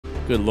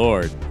Good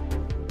Lord.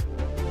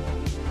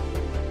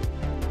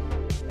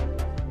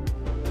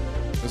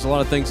 There's a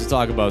lot of things to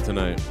talk about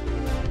tonight.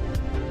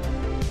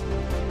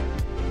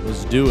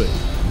 Let's do it.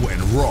 When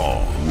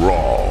Raw,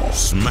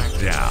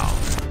 SmackDown,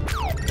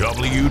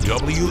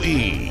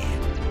 WWE,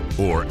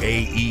 or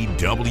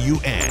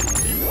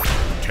AEWN,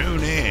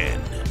 tune in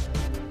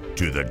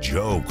to the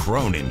Joe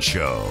Cronin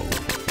Show.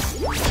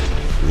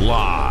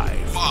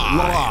 Live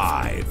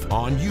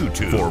on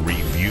YouTube for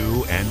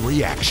review and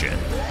reaction.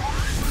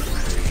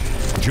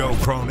 Joe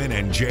Cronin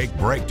and Jake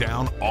break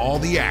down all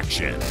the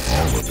action.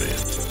 All of it.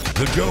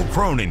 The Joe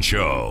Cronin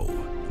Show.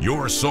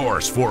 Your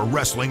source for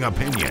wrestling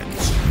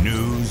opinions,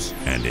 news,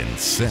 and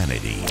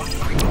insanity.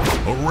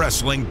 A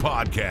wrestling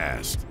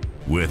podcast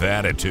with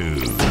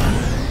attitude.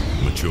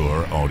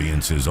 Mature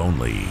audiences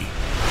only.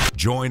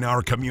 Join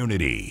our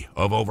community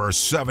of over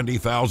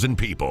 70,000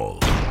 people.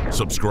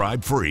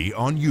 Subscribe free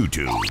on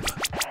YouTube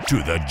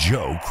to The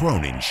Joe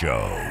Cronin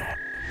Show.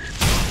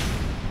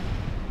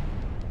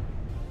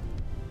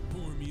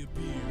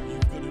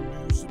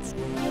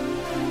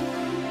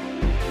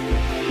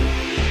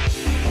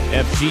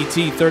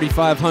 FGT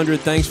 3500,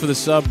 thanks for the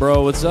sub,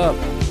 bro. What's up?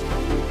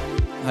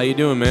 How you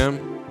doing,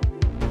 man?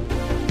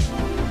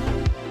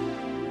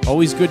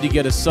 Always good to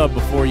get a sub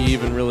before you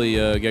even really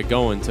get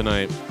going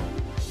tonight.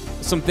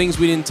 Some things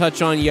we didn't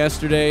touch on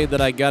yesterday that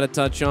I gotta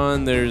touch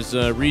on. There's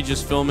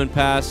Regis Philbin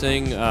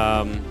passing,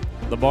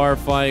 the bar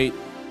fight,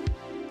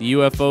 the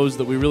UFOs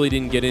that we really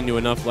didn't get into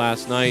enough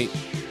last night,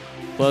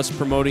 plus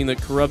promoting the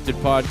Corrupted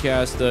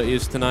podcast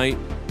is tonight.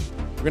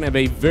 We're gonna have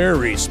a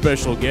very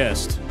special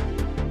guest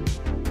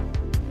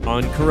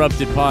on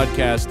Corrupted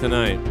podcast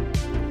tonight.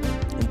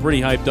 I'm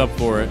pretty hyped up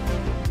for it.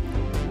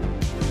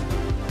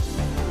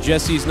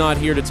 Jesse's not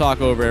here to talk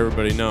over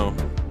everybody, no.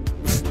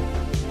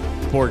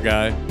 Poor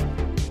guy.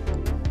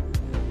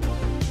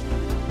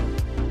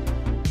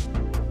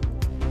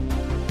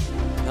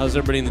 How's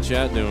everybody in the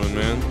chat doing,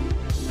 man?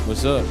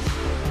 What's up?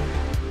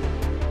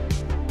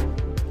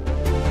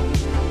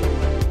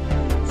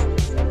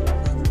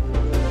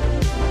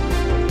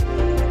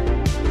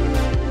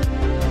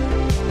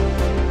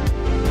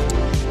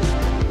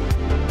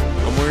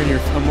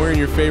 I'm wearing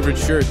your favorite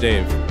shirt,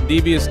 Dave.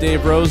 Devious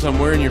Dave Rose, I'm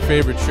wearing your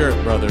favorite shirt,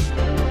 brother.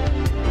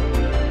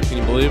 Can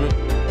you believe it?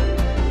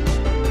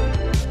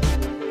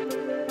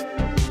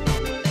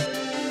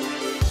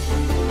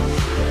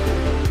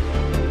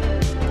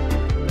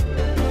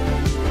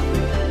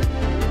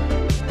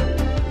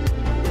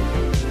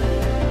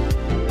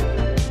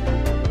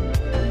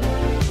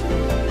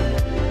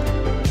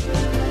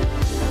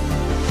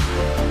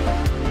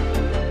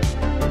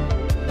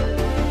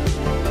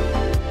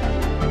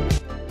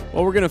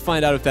 Well, we're going to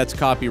find out if that's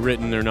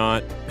copywritten or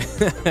not,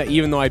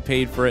 even though I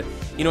paid for it.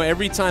 You know,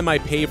 every time I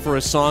pay for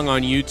a song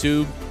on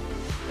YouTube,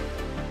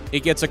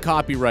 it gets a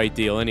copyright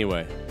deal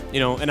anyway. You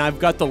know, and I've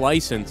got the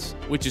license,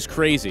 which is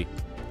crazy.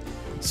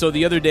 So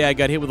the other day I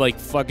got hit with like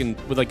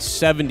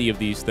 70 of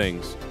these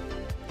things.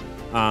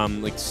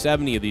 Like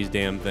 70 of these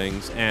damn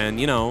things. And,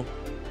 you know,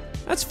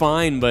 that's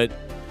fine, but,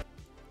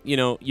 you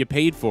know, you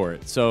paid for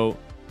it. So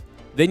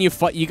then you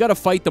got to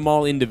fight them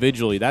all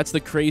individually. That's the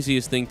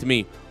craziest thing to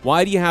me.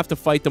 Why do you have to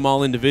fight them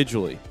all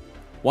individually?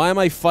 Why am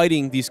I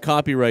fighting these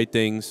copyright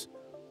things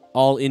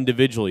all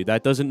individually?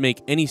 That doesn't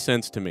make any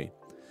sense to me.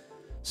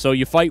 So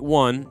you fight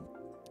one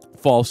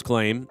false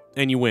claim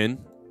and you win,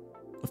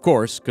 of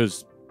course,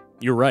 because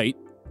you're right.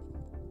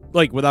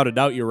 Like, without a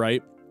doubt, you're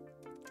right.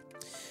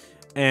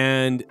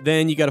 And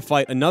then you got to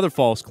fight another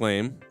false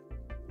claim,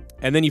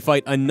 and then you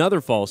fight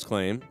another false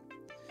claim.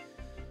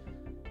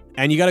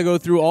 And you got to go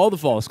through all the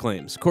false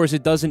claims. Of course,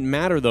 it doesn't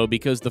matter, though,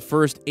 because the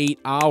first 8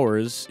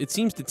 hours, it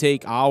seems to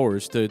take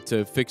hours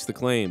to fix the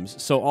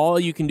claims. So all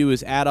you can do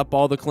is add up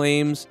all the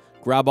claims,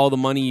 grab all the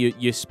money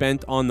you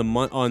spent on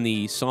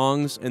the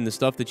songs and the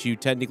stuff that you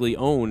technically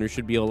own or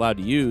should be allowed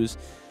to use.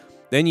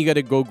 Then you got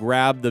to go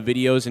grab the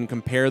videos and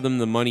compare them,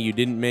 the money you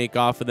didn't make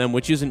off of them,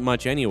 which isn't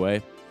much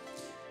anyway.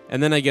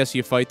 And then I guess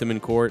you fight them in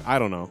court. I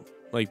don't know.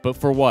 Like, but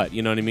for what?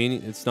 You know what I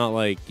mean? It's not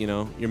like, you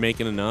know, you're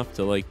making enough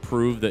to, like,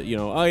 prove that, you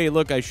know, oh, hey,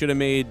 look, I should have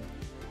made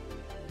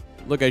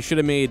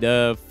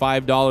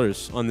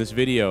 $5 on this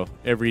video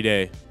every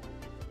day.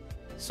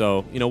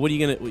 So, you know, what are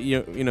you going to,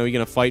 you're going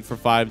to fight for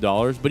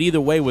 $5? But either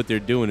way, what they're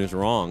doing is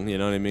wrong, you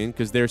know what I mean?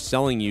 Because they're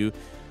selling you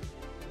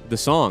the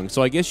song.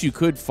 So I guess you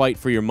could fight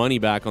for your money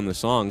back on the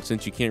song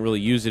since you can't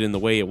really use it in the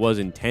way it was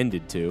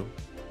intended to.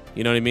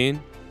 You know what I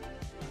mean?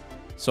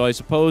 So I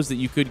suppose that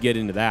you could get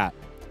into that.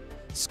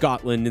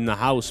 Scotland in the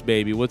house,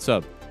 baby. What's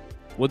up?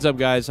 What's up,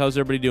 guys? How's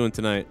everybody doing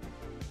tonight?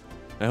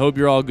 I hope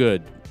you're all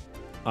good.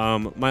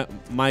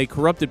 My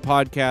Corrupted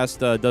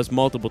podcast does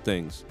multiple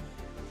things.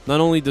 Not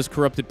only does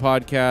Corrupted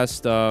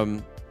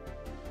podcast,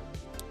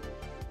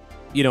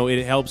 you know,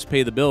 it helps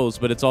pay the bills,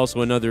 but it's also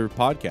another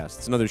podcast.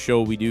 It's another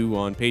show we do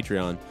on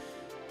Patreon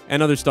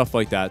and other stuff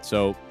like that.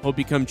 So hope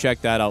you come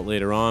check that out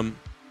later on.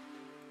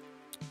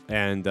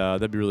 And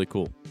that'd be really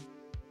cool.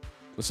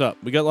 What's up?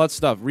 We got lots of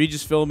stuff.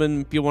 Regis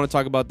Philbin, people want to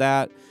talk about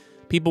that.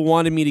 People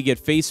wanted me to get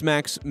face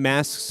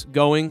masks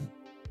going.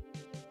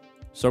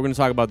 So we're going to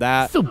talk about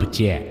that. Super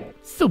chat.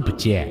 Super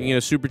chat. You get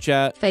a super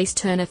chat. Face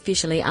turn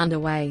officially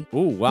underway.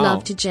 Ooh, wow.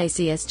 Love to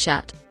JCS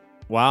chat.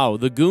 Wow,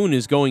 the Goon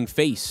is going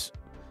face.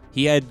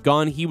 He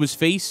was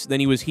face, then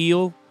he was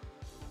heel.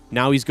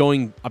 Now he's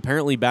going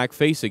apparently back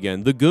face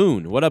again. The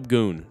Goon. What up,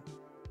 Goon?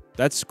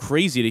 That's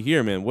crazy to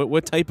hear, man.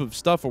 What type of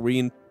stuff are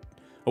we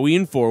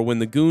in for when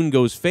the Goon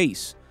goes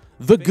face?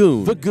 The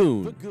Goon. The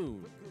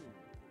Goon.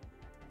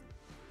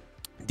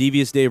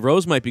 Devious Dave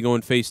Rose might be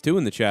going face too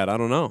in the chat. I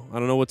don't know. I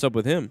don't know what's up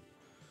with him.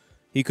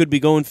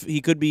 Devious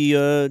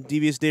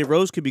Dave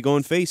Rose could be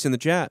going face in the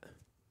chat.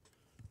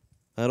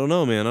 I don't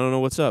know, man. I don't know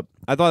what's up.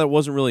 I thought it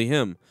wasn't really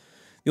him.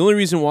 The only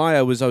reason why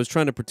I was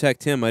trying to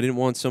protect him. I didn't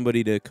want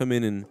somebody to come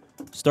in and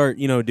start,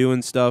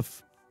 doing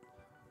stuff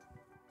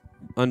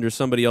under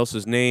somebody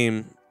else's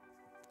name,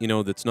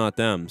 that's not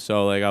them.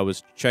 So, I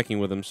was checking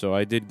with him. So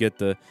I did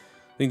get I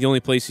think the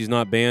only place he's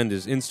not banned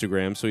is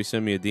Instagram. So he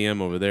sent me a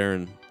DM over there,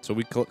 and so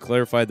we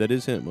clarified that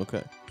is him.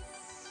 Okay,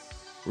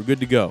 we're good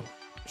to go.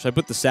 Should I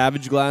put the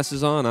Savage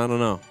glasses on? I don't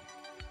know.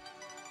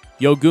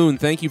 Yo, Goon,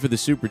 thank you for the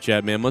super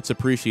chat, man. Much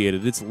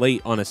appreciated. It's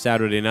late on a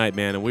Saturday night,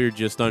 man, and we're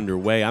just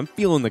underway. I'm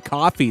feeling the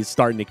coffee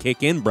starting to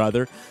kick in,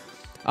 brother.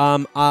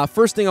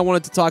 First thing I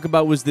wanted to talk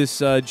about was this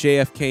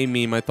JFK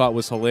meme I thought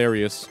was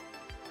hilarious.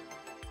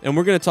 And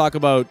we're going to talk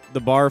about the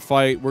bar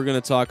fight. We're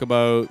going to talk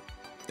about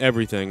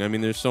everything. I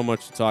mean, there's so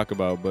much to talk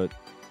about, but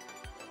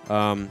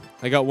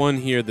I got one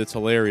here that's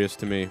hilarious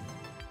to me.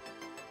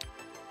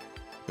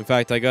 In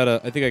fact, I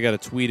think I gotta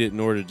tweet it in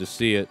order to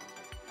see it.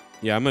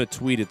 Yeah, I'm gonna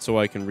tweet it so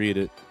I can read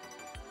it,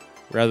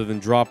 rather than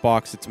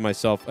Dropbox it to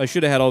myself. I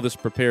should have had all this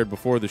prepared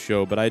before the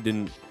show, but I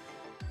didn't.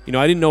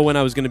 I didn't know when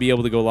I was gonna be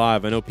able to go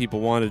live. I know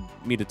people wanted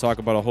me to talk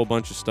about a whole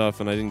bunch of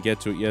stuff, and I didn't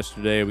get to it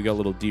yesterday. We got a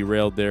little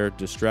derailed there,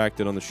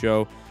 distracted on the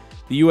show.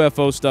 The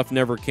UFO stuff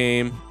never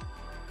came.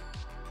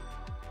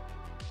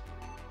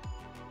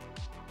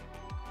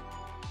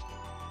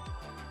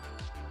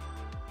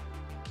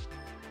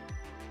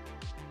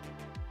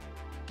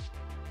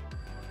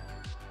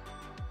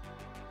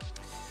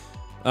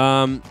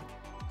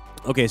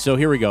 Okay, so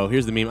here we go.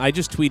 Here's the meme. I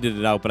just tweeted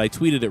it out, but I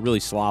tweeted it really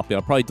sloppy.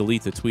 I'll probably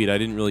delete the tweet. I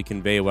didn't really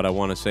convey what I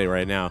want to say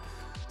right now.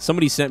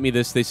 Somebody sent me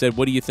this. They said,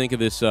 what do you think of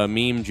this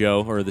meme,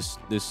 Joe? Or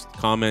this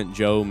comment,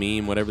 Joe,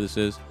 meme, whatever this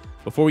is.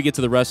 Before we get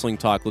to the wrestling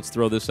talk, let's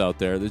throw this out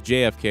there. There's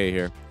JFK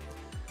here.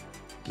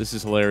 This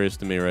is hilarious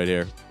to me right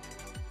here.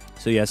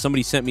 So, yeah,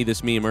 somebody sent me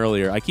this meme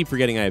earlier. I keep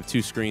forgetting I have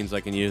two screens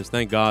I can use.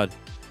 Thank God.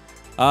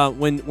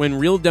 When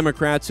real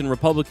Democrats and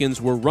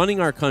Republicans were running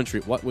our country...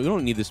 What? We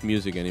don't need this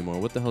music anymore.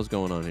 What the hell's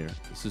going on here?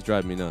 This is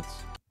driving me nuts.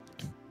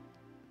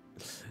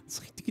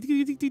 It's like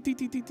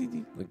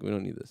we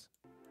don't need this.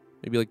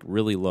 Maybe like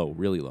really low,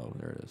 really low.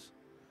 There it is.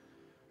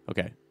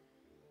 Okay.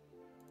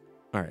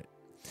 All right.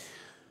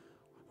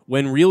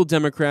 When real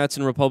Democrats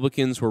and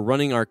Republicans were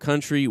running our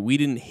country, we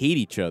didn't hate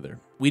each other.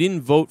 We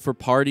didn't vote for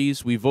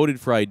parties. We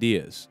voted for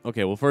ideas.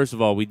 Okay, well, first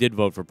of all, we did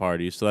vote for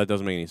parties, so that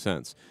doesn't make any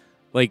sense.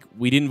 Like,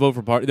 we didn't vote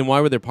for parties. Then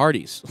why were there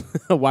parties?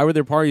 Why were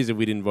there parties if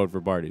we didn't vote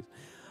for parties?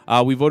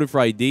 We voted for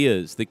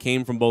ideas that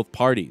came from both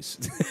parties.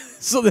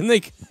 So then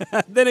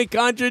then it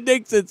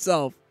contradicts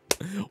itself.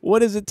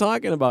 What is it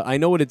talking about? I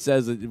know what it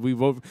says. We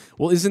vote.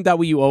 Well, isn't that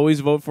what you always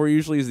vote for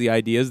usually is the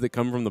ideas that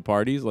come from the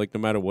parties, like no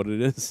matter what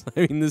it is?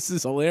 I mean, this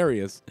is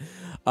hilarious.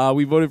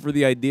 We voted for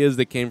the ideas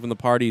that came from the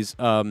parties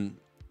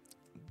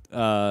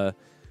that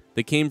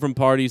came from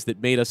parties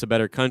that made us a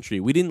better country.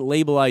 We didn't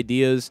label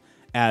ideas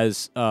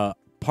as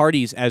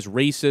parties as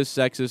racist,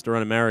 sexist, or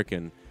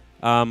un-American.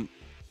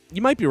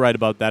 You might be right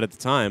about that at the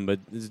time, but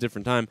it's a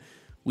different time.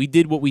 We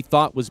did what we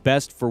thought was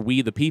best for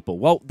we the people.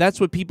 Well, that's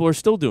what people are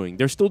still doing.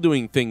 They're still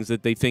doing things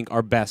that they think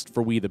are best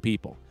for we the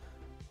people.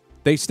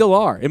 They still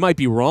are. It might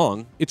be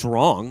wrong. It's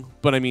wrong,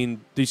 but I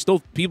mean,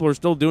 people are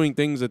still doing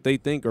things that they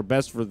think are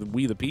best for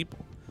we the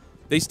people.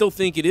 They still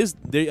think it is.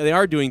 They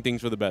are doing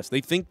things for the best.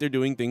 They think they're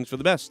doing things for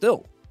the best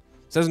still.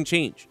 It doesn't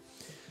change.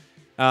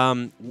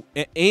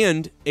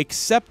 And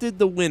accepted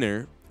the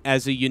winner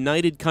as a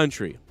united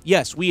country.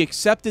 Yes, we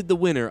accepted the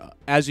winner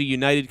as a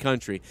united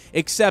country.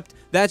 Except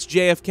that's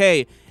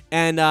JFK.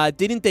 And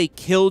didn't they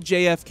kill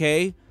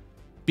JFK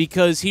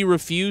because he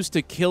refused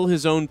to kill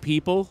his own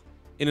people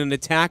in an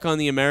attack on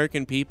the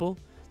American people?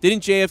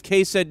 Didn't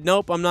JFK said,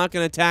 nope, I'm not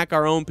going to attack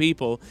our own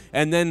people.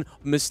 And then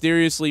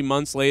mysteriously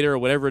months later or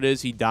whatever it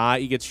is, he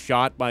gets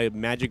shot by a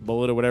magic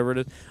bullet or whatever it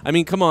is. I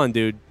mean, come on,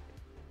 dude.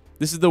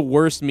 This is the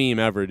worst meme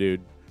ever,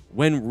 dude.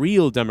 When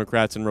real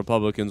Democrats and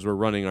Republicans were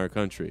running our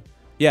country.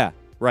 Yeah,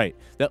 right.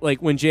 That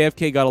like when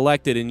JFK got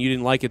elected and you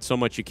didn't like it so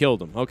much you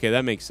killed him. Okay,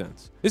 that makes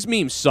sense. This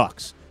meme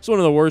sucks. It's one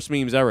of the worst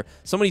memes ever.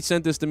 Somebody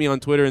sent this to me on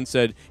Twitter and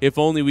said, if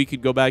only we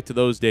could go back to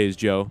those days,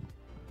 Joe.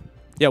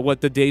 Yeah,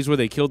 what, the days where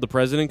they killed the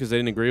president because they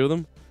didn't agree with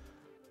him?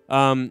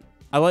 I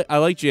like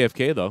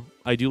JFK, though.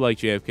 I do like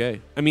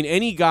JFK. I mean,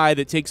 any guy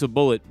that takes a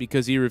bullet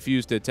because he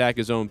refused to attack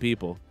his own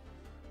people.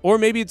 Or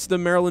maybe it's the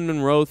Marilyn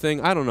Monroe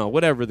thing. I don't know.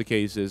 Whatever the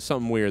case is.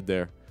 Something weird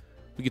there.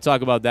 We could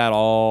talk about that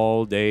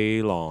all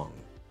day long.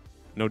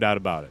 No doubt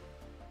about it.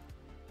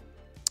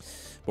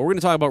 But we're going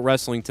to talk about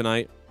wrestling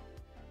tonight.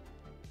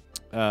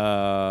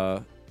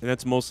 And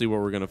that's mostly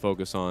what we're going to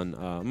focus on.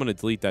 I'm going to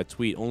delete that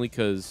tweet only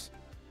because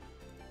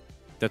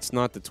that's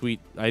not the tweet.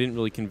 I didn't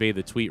really convey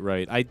the tweet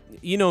right.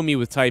 You know me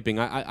with typing.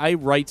 I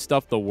write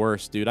stuff the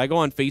worst, dude. I go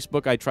on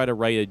Facebook, I try to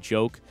write a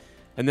joke,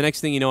 and the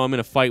next thing you know, I'm in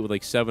a fight with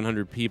like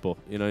 700 people.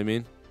 You know what I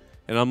mean?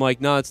 And I'm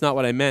like, no, that's not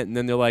what I meant. And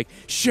then they're like,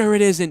 sure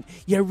it isn't,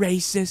 you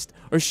racist.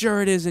 Or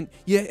sure it isn't,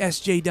 you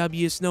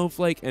SJW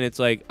snowflake. And it's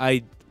like,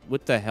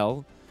 what the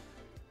hell?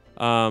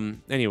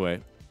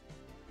 Anyway.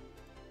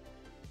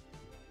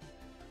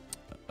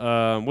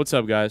 What's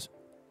up, guys?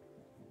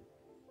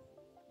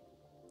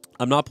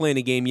 I'm not playing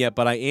a game yet,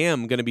 but I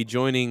am going to be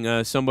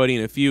joining somebody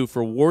in a few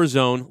for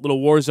Warzone. Little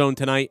Warzone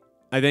tonight,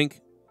 I think.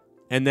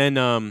 And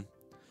then,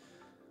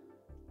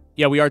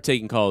 yeah, we are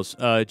taking calls.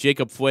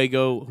 Jacob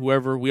Fuego,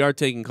 whoever, we are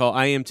taking calls.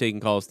 I am taking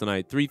calls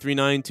tonight.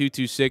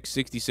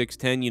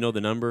 339-226-6610, you know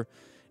the number.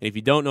 And if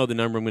you don't know the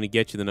number, I'm going to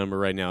get you the number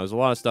right now. There's a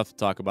lot of stuff to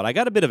talk about. I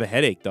got a bit of a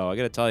headache, though, I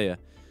got to tell you.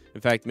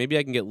 In fact, maybe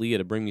I can get Leah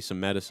to bring me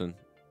some medicine.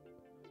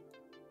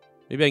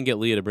 Maybe I can get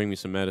Leah to bring me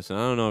some medicine.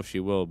 I don't know if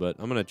she will, but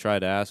I'm going to try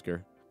to ask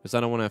her. Because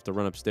I don't want to have to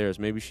run upstairs.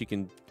 Maybe she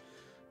can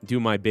do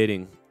my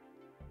bidding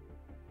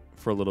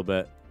for a little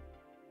bit.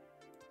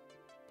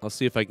 I'll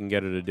see if I can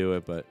get her to do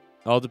it, but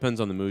it all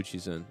depends on the mood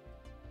she's in.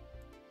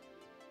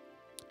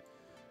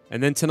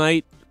 And then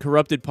tonight,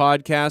 Corrupted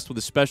Podcast with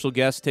a special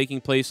guest taking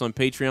place on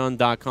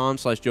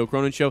patreon.com/Joe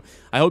Cronin Show.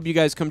 I hope you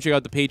guys come check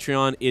out the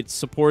Patreon. It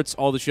supports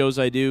all the shows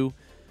I do.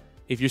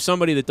 If you're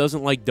somebody that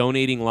doesn't like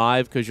donating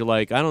live because you're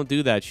like, I don't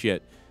do that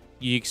shit,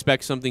 you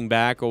expect something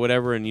back or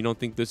whatever, and you don't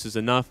think this is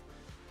enough,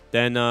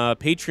 then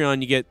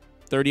Patreon, you get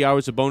 30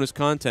 hours of bonus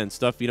content,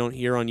 stuff you don't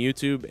hear on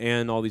YouTube,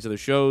 and all these other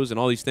shows and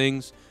all these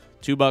things.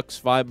 $2,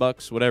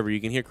 $5, whatever.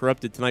 You can hear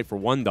Corrupted tonight for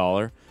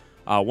 $1.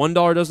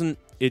 $1 doesn't,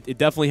 it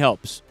definitely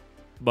helps.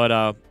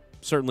 But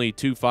certainly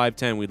 2, 5,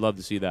 10, we'd love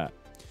to see that.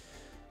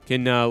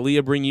 Can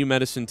Leah bring you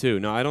medicine too?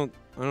 No, I don't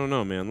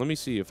know, man. Let me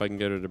see if I can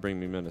get her to bring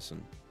me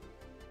medicine.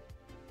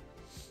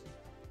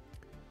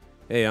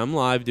 Hey, I'm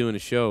live doing a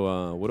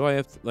show. What do I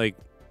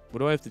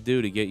have to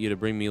do to get you to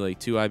bring me like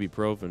 2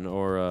 ibuprofen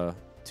or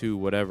 2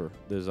 whatever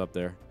there's up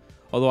there?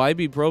 Although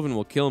ibuprofen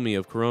will kill me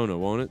of corona,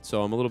 won't it?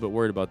 So I'm a little bit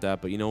worried about that.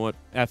 But you know what?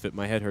 F it.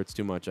 My head hurts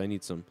too much. I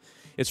need some.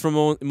 It's from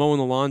mowing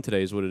the lawn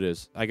today is what it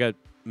is. I got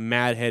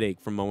mad headache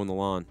from mowing the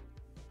lawn.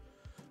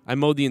 I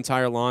mowed the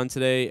entire lawn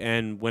today,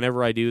 and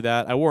whenever I do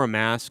that, I wore a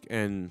mask,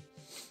 and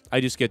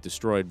I just get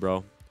destroyed,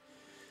 bro.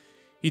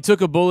 He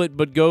took a bullet,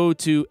 but go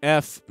to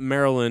F,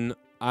 Maryland.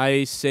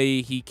 I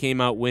say he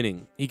came out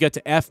winning. He got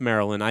to F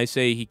Maryland. I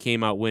say he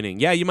came out winning.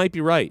 Yeah, you might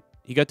be right.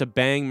 He got to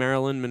bang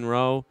Maryland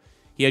Monroe.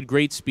 He had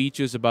great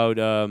speeches about,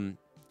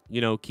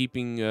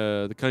 keeping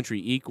the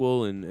country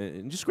equal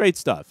and just great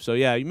stuff. So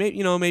yeah,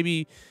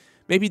 maybe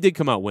he did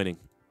come out winning.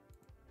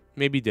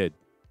 Maybe he did.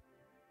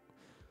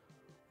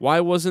 Why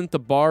wasn't the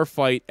bar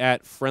fight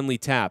at Friendly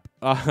Tap?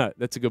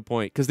 That's a good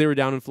point. Because they were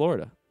down in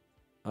Florida.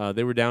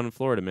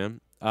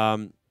 Man.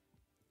 The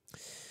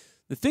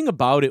thing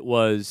about it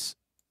was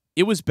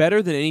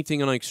better than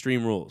anything on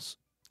Extreme Rules.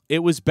 It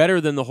was better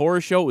than the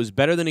horror show. It was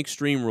better than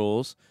Extreme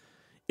Rules.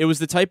 It was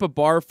the type of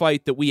bar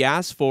fight that we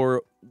asked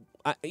for.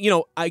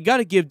 I got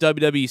to give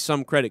WWE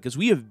some credit because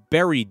we have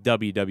buried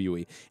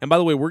WWE. And by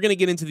the way, we're going to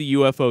get into the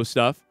UFO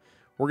stuff.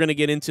 We're going to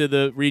get into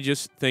the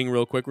Regis thing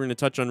real quick. We're going to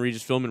touch on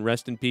Regis Philbin.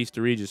 Rest in peace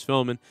to Regis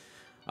Philbin.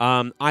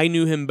 I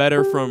knew him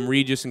better from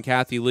Regis and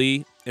Kathy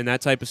Lee and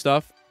that type of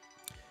stuff,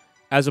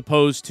 as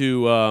opposed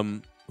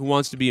to Who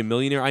Wants to Be a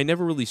Millionaire. I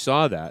never really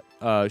saw that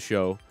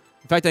show.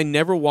 In fact, I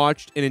never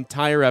watched an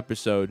entire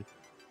episode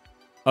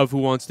of Who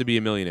Wants to Be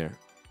a Millionaire.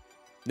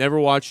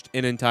 Never watched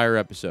an entire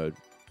episode.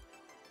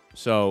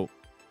 So,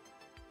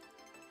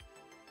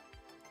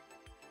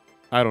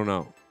 I don't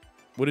know.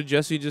 What did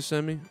Jesse just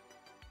send me?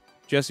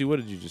 Jesse, what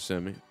did you just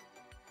send me?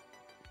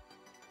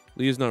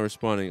 Leah's not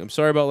responding. I'm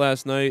sorry about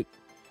last night.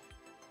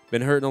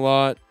 Been hurting a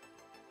lot.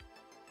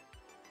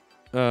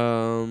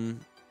 No,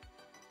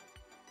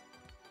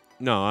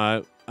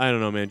 I don't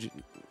know, man.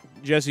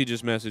 Jesse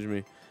just messaged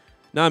me.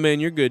 Nah, man,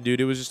 you're good, dude.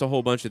 It was just a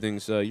whole bunch of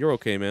things. You're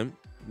okay, man.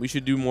 We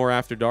should do more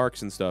After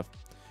Darks and stuff.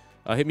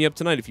 Hit me up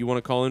tonight if you want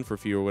to call in for a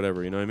few or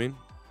whatever. You know what I mean?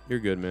 You're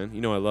good, man.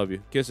 You know I love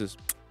you. Kisses.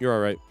 You're all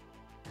right.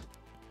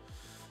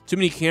 Too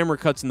many camera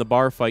cuts in the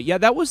bar fight. Yeah,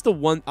 that was the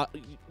one.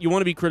 You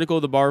want to be critical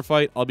of the bar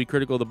fight? I'll be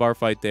critical of the bar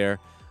fight there.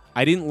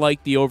 I didn't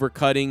like the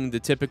overcutting, the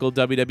typical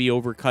WWE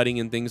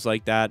overcutting and things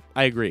like that.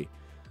 I agree.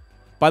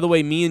 By the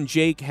way, me and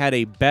Jake had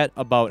a bet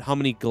about how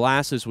many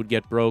glasses would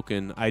get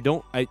broken. I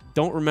don't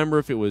remember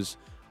if it was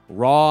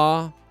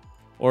Raw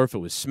or if it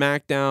was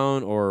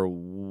SmackDown or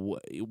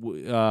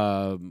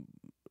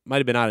might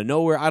have been out of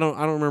nowhere. I don't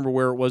remember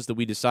where it was that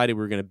we decided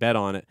we were going to bet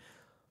on it.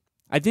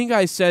 I think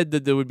I said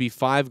that there would be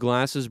 5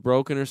 glasses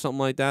broken or something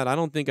like that. I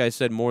don't think I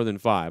said more than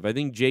 5. I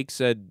think Jake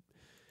said,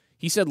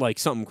 he said like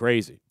something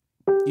crazy.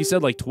 He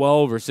said like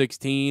 12 or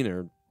 16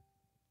 or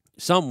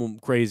something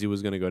crazy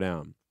was going to go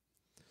down.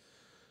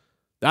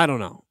 I don't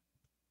know.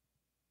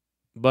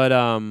 But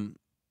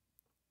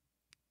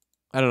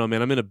I don't know,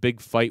 man. I'm in a big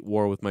fight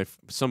war with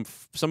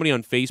somebody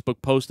on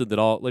Facebook posted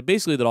that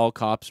basically that all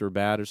cops are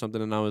bad or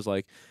something, and I was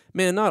like,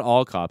 man, not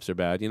all cops are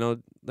bad. You know,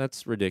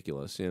 that's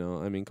ridiculous. You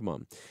know, I mean, come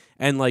on.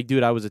 And like,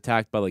 dude, I was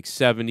attacked by like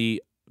 70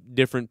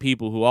 different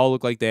people who all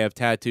look like they have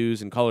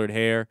tattoos and colored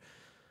hair,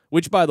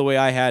 which, by the way,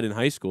 I had in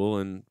high school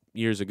and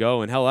years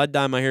ago. And hell, I'd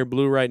dye my hair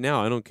blue right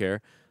now. I don't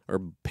care,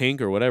 or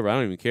pink or whatever. I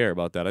don't even care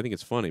about that. I think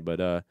it's funny,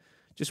 but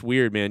just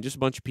weird, man. Just a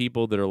bunch of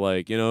people that are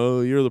like, you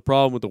know, you're the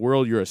problem with the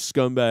world. You're a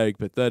scumbag,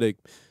 pathetic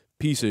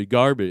piece of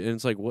garbage. And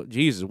it's like, what?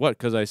 Jesus, what?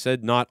 Because I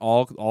said not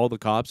all the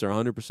cops are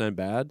 100%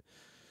 bad?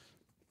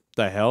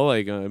 The hell?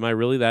 Like, am I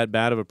really that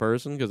bad of a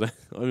person? Because,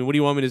 I mean, what do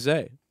you want me to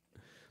say?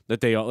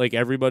 That they, like,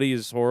 everybody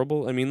is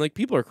horrible? I mean, like,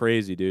 people are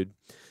crazy, dude.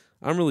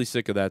 I'm really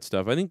sick of that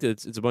stuff. I think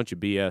that it's a bunch of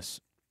BS.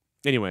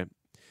 Anyway.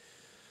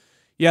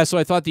 Yeah, so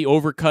I thought the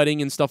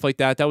overcutting and stuff like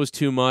that was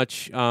too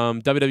much.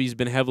 WWE's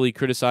been heavily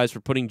criticized for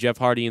putting Jeff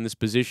Hardy in this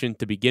position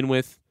to begin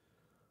with.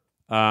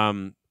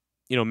 You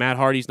know, Matt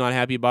Hardy's not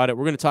happy about it.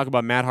 We're going to talk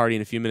about Matt Hardy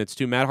in a few minutes,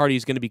 too. Matt Hardy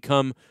is going to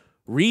become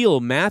real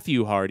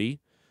Matthew Hardy.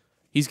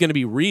 He's going to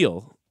be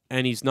real,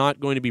 and he's not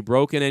going to be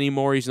broken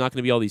anymore. He's not going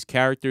to be all these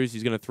characters.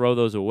 He's going to throw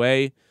those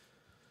away,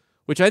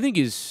 which I think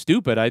is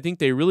stupid. I think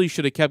they really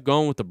should have kept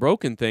going with the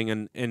broken thing,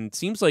 and it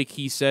seems like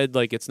he said,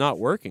 like, it's not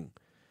working.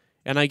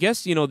 And I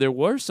guess, you know, there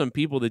were some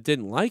people that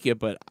didn't like it,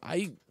 but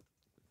I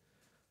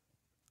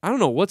don't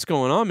know what's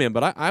going on, man,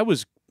 but I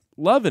was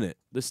loving it.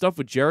 The stuff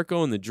with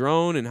Jericho and the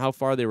drone and how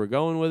far they were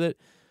going with it.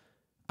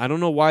 I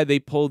don't know why they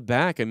pulled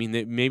back. I mean,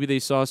 maybe they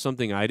saw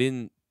something I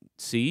didn't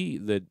see.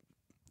 That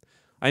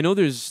I know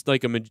there's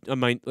like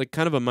like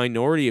kind of a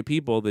minority of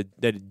people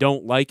that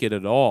don't like it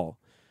at all.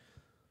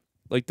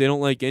 Like, they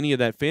don't like any of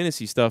that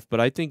fantasy stuff, but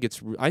I think it's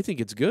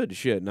good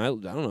shit. And I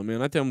don't know,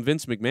 man. I think I'm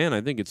Vince McMahon.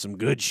 I think it's some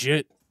good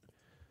shit.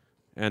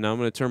 And I'm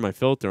going to turn my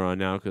filter on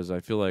now because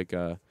I feel like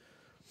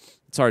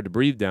it's hard to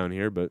breathe down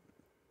here. But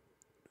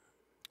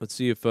let's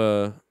see if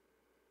the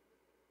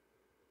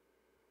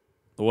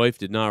wife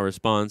did not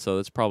respond, so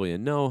that's probably a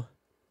no.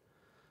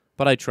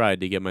 But I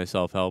tried to get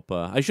myself help.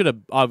 I should have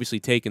obviously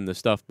taken the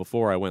stuff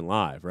before I went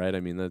live, right? I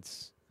mean,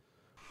 let's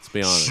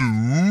be honest.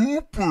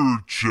 Super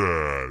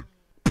Chat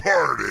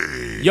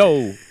Party!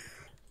 Yo!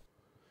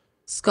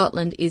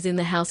 Scotland is in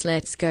the house.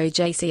 Let's go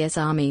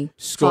JCS Army.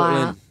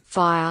 Scotland.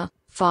 Fire, fire,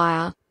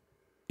 fire.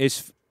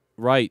 It's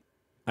right.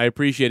 I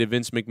appreciate it.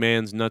 Vince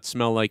McMahon's nuts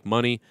smell like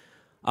money.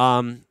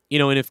 You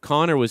know, and if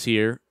Connor was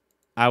here,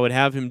 I would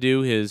have him do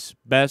his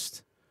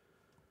best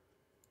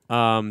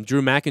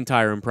Drew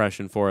McIntyre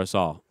impression for us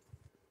all.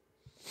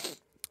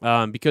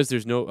 Because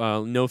there's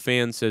no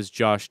fan, says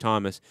Josh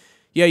Thomas.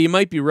 Yeah, you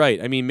might be right.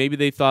 I mean, maybe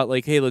they thought,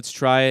 like, hey, let's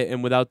try it,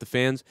 and without the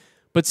fans.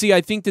 But see, I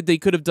think that they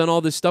could have done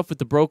all this stuff with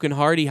the Broken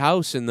Hardy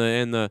house and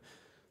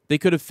they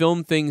could have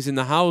filmed things in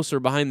the house or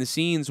behind the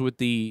scenes with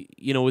the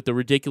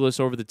ridiculous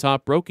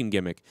over-the-top Broken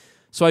gimmick.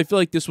 So I feel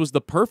like this was the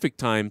perfect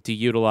time to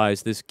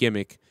utilize this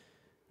gimmick,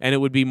 and it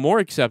would be more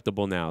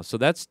acceptable now. So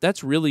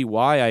that's really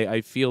why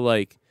I feel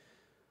like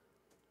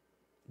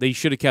they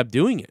should have kept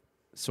doing it.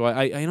 So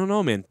I don't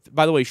know, man.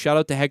 By the way, shout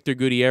out to Hector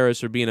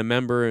Gutierrez for being a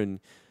member and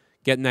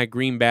getting that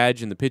green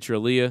badge and the picture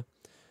of Leah.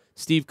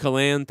 Steve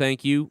Callan,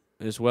 thank you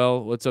as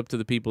well. What's up to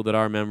the people that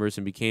are members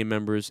and became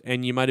members?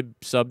 And you might have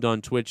subbed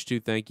on Twitch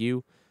too, thank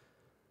you.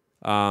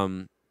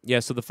 Yeah,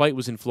 so the fight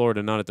was in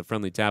Florida, not at the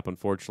Friendly Tap,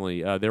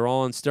 unfortunately. They're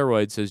all on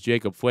steroids, says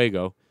Jacob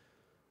Fuego.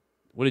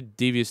 What did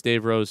Devious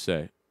Dave Rose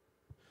say?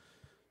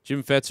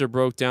 Jim Fetzer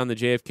broke down the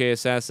JFK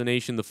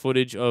assassination. The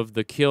footage of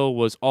the kill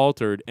was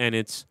altered, and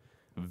it's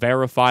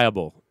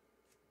verifiable.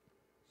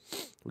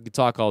 We could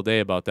talk all day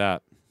about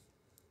that.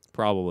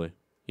 Probably,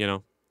 you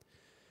know.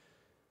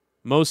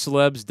 Most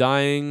celebs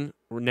dying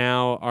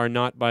now are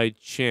not by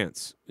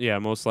chance. Yeah,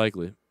 most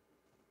likely.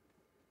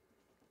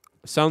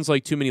 Sounds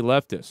like too many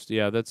leftists.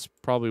 Yeah, that's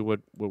probably what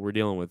we're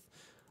dealing with.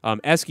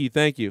 Esky,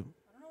 thank you.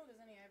 I don't know if there's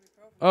any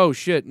ibuprofen. Oh,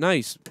 shit,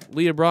 nice.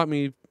 Leah brought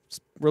me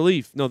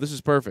relief. No, this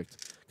is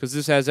perfect because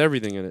this has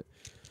everything in it.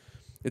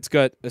 It's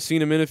got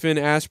acetaminophen,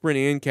 aspirin,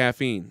 and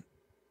caffeine.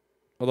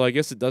 Although I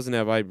guess it doesn't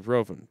have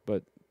ibuprofen,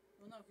 but...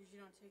 Well, no, because you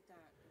don't take that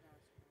with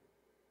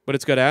aspirin. But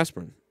it's got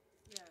aspirin.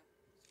 Yeah.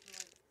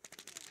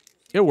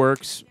 So It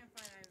works. you can't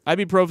find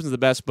ibuprofen. Ibuprofen's the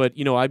best, but,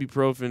 you know,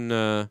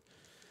 ibuprofen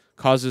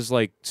causes,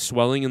 like,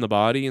 swelling in the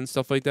body and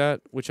stuff like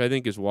that, which I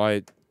think is why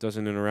it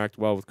doesn't interact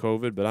well with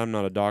COVID, but I'm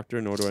not a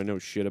doctor, nor do I know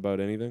shit about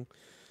anything.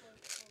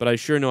 But I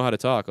sure know how to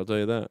talk, I'll tell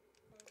you that.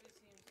 COVID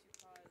seems to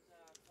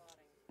cause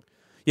clotting.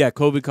 Yeah,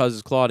 COVID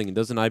causes clotting, and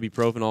doesn't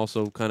ibuprofen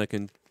also kind of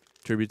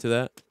contribute to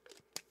that?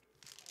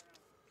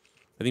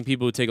 I think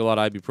people who take a lot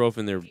of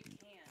ibuprofen,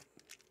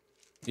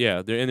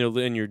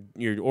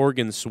 your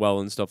organs swell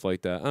and stuff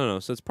like that. I don't know,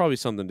 so it's probably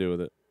something to do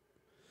with it.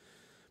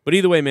 But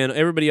either way, man,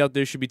 everybody out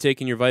there should be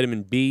taking your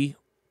vitamin B.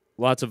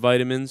 Lots of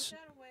vitamins. Put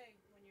that away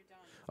when you're done.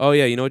 Oh,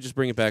 yeah, you know what? Just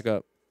bring it back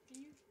up. You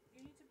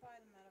need to buy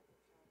the medical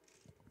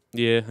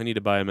cabinet. Yeah, I need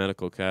to buy a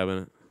medical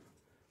cabinet.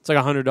 It's like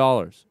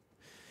 $100.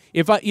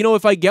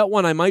 If I get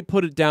one, I might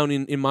put it down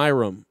in my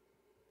room.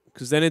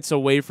 Because then it's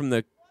away from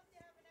the...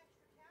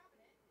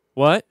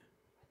 What?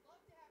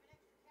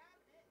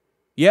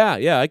 Yeah,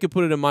 yeah, I could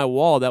put it in my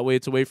wall. That way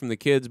it's away from the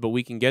kids, but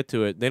we can get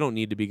to it. They don't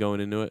need to be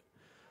going into it.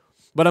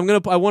 But I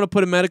want to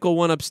put a medical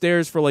one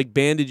upstairs for like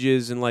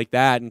bandages and like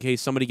that in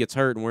case somebody gets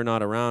hurt and we're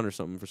not around or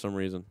something for some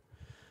reason.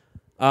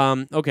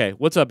 Okay,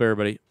 what's up,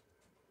 everybody?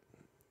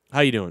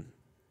 How you doing?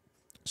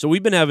 So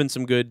we've been having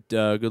some good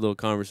little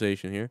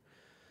conversation here.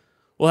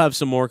 We'll have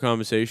some more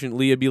conversation.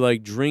 Leah be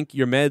like, drink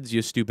your meds,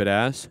 you stupid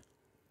ass.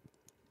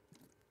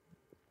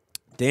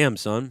 Damn,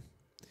 son.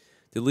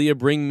 Did Leah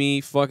bring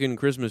me fucking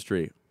Christmas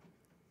tree?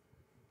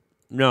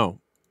 No.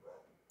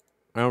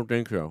 I don't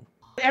think so.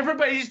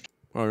 Everybody's...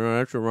 Oh, no,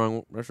 that's the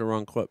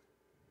wrong clip.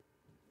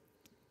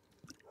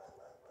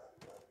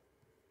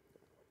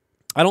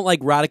 I don't like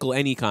radical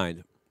any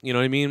kind. You know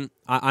what I mean?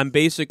 I'm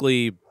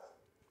basically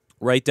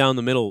right down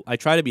the middle. I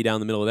try to be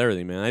down the middle with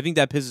everything, man. I think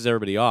that pisses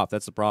everybody off.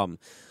 That's the problem.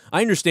 I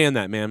understand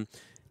that, man.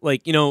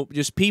 Like, you know,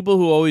 just people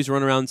who always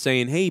run around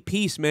saying, hey,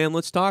 peace, man,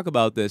 let's talk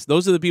about this.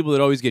 Those are the people that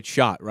always get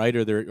shot, right?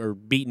 Or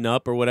beaten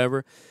up or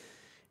whatever.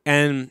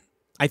 And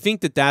I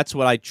think that that's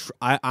what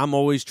I'm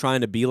always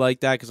trying to be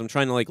like that because I'm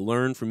trying to, like,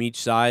 learn from each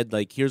side.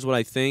 Like, here's what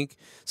I think.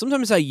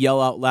 Sometimes I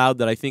yell out loud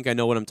that I think I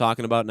know what I'm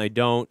talking about and I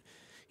don't.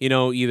 You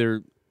know,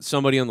 either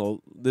somebody on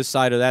this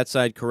side or that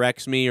side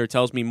corrects me or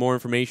tells me more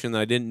information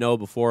that I didn't know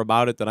before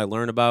about it that I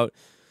learn about.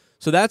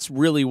 So that's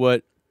really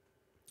what,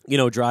 you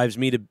know, drives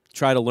me to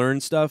try to learn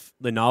stuff,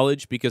 the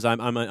knowledge, because I'm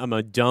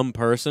a dumb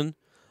person.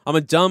 I'm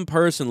a dumb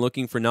person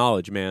looking for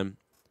knowledge, man.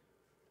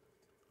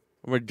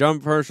 I'm a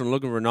dumb person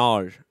looking for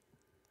knowledge.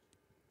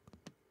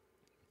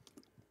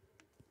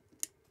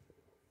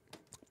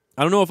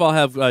 I don't know if I'll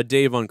have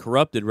Dave on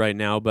Corrupted right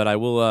now, but I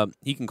will.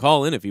 He can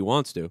call in if he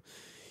wants to.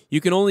 You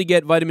can only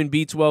get vitamin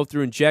B12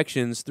 through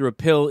injections. Through a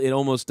pill, it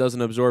almost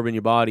doesn't absorb in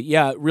your body.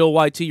 Yeah, real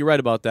YT, you're right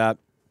about that.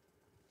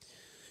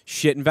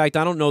 Shit. In fact,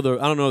 I don't know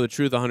the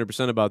truth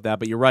 100% about that,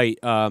 but you're right.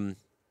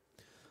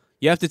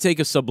 You have to take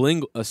a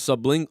sublingual.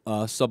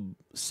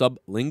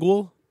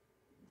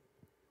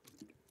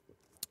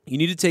 You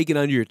need to take it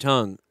under your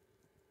tongue,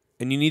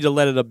 and you need to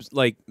let it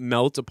like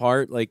melt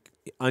apart, like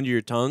under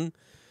your tongue,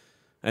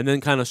 and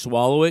then kind of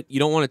swallow it. You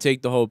don't want to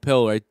take the whole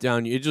pill right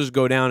down. You just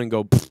go down and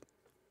go.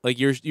 Like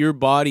your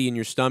body and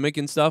your stomach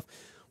and stuff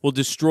will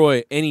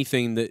destroy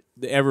anything that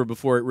ever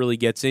before it really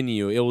gets into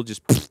you. It will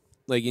just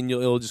like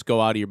it'll just go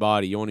out of your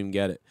body. You won't even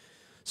get it.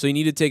 So you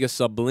need to take a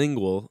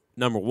sublingual,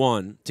 number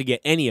one, to get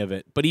any of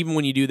it. But even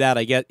when you do that,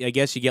 I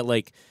guess you get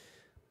like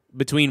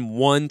between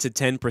 1 to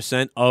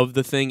 10% of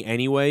the thing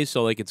anyway.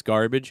 So like it's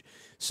garbage.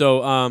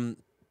 So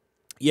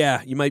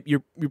yeah,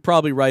 you're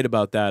probably right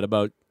about that.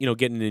 About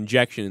getting an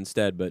injection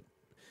instead. But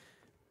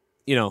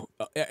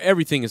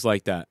everything is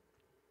like that.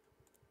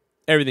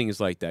 Everything is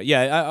like that.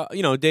 Yeah,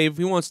 Dave, if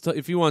he wants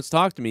to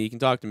talk to me, he can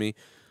talk to me.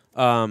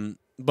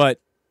 But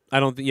I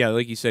don't think. Yeah,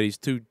 like you said, he's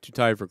too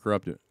tired for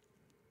Corrupted.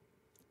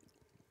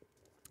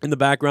 In the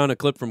background, a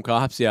clip from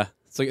Cops. Yeah,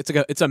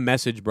 it's a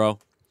message, bro.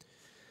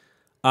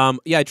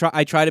 Yeah,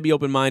 I try to be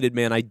open minded,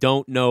 man. I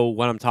don't know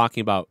what I'm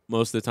talking about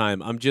most of the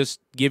time. I'm just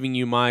giving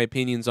you my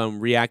opinions on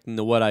reacting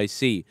to what I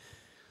see.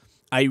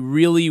 I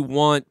really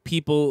want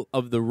people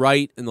of the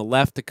right and the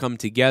left to come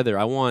together.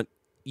 I want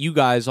you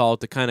guys all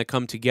to kind of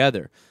come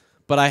together.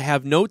 But I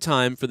have no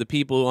time for the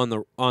people on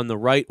the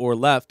right or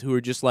left who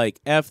are just like,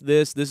 F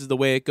this is the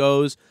way it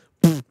goes,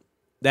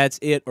 that's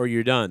it, or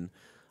you're done.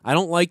 I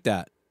don't like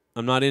that.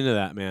 I'm not into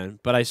that, man.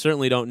 But I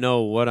certainly don't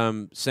know what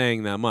I'm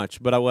saying that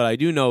much. But what I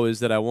do know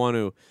is that I want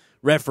to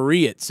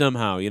referee it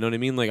somehow. You know what I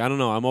mean? Like, I don't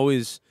know. I've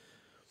always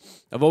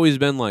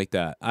been like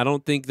that. I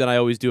don't think that I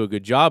always do a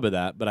good job of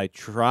that, but I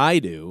try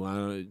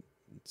to.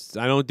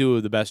 I don't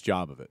do the best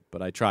job of it,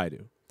 but I try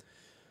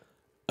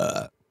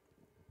to.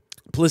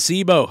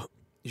 Placebo.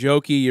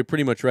 Jokey, you're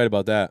pretty much right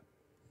about that.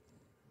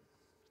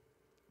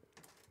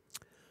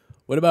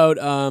 What about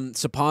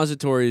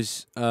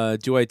suppositories?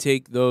 Do I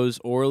take those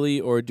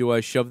orally or do I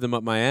shove them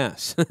up my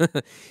ass?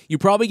 You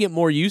probably get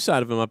more use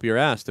out of them up your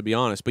ass, to be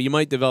honest, but you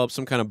might develop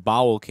some kind of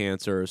bowel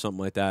cancer or something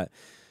like that.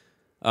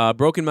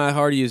 Broken Matt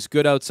Hardy is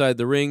good outside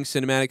the ring,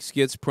 cinematic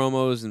skits,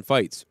 promos, and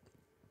fights.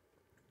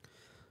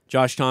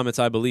 Josh Thomas,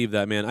 I believe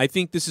that, man. I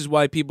think this is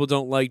why people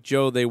don't like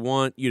Joe. They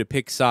want you to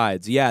pick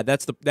sides. Yeah,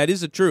 that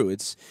is true.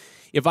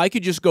 If I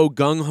could just go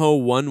gung-ho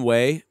one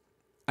way,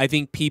 I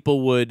think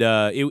people would,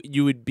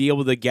 you would be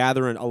able to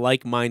gather a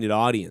like-minded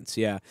audience,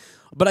 yeah.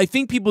 But I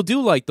think people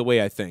do like the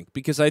way I think,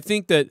 because I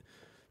think that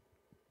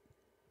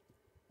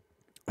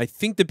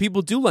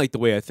people do like the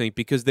way I think,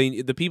 because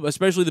the people,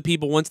 especially the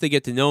people, once they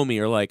get to know me,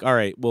 are like, all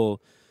right,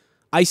 well,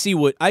 I see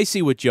what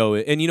Joe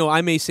is. And,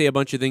 I may say a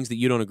bunch of things that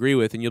you don't agree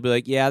with, and you'll be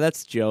like, yeah,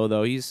 that's Joe,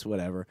 though. He's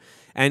whatever.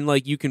 And,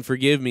 like, you can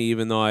forgive me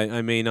even though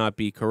I may not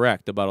be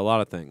correct about a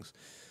lot of things.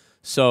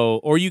 So,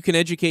 or you can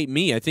educate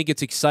me. I think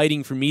it's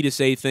exciting for me to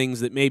say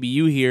things that maybe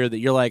you hear that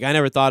you're like, I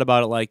never thought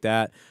about it like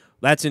that.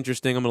 That's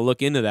interesting. I'm going to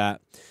look into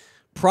that.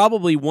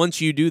 Probably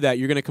once you do that,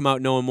 you're going to come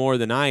out knowing more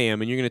than I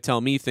am, and you're going to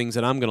tell me things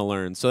that I'm going to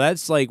learn. So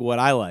that's like what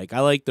I like. I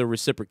like the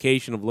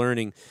reciprocation of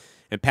learning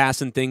and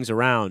passing things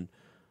around.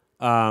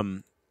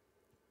 I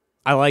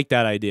like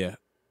that idea.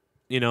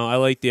 I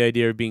like the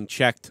idea of being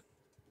checked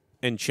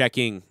and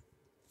checking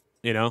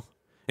you know,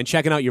 and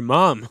checking out your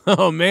mom.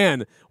 Oh,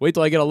 man, wait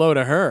till I get a load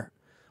of her.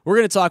 We're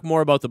going to talk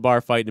more about the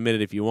bar fight in a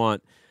minute if you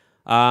want.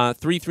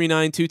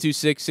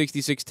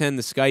 339-226-6610.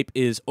 The Skype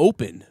is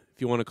open.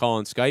 If you want to call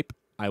on Skype,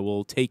 I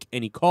will take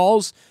any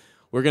calls.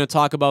 We're going to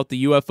talk about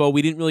the UFO.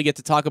 We didn't really get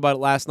to talk about it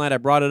last night. I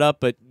brought it up,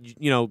 but,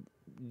 you know,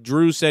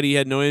 Drew said he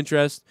had no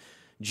interest.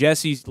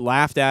 Jesse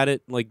laughed at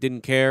it, like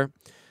didn't care.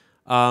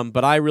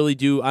 But I really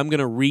do. I'm going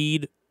to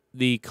read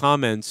the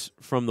comments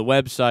from the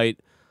website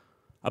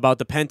about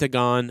the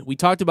Pentagon. We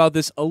talked about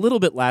this a little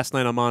bit last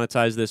night on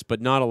Monetize This,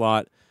 but not a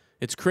lot.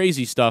 It's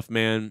crazy stuff,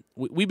 man.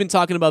 We've been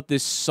talking about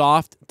this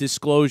soft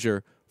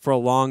disclosure for a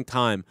long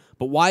time.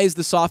 But why is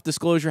the soft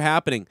disclosure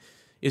happening?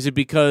 Is it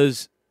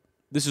because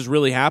this is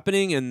really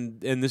happening and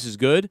this is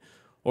good?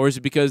 Or is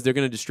it because they're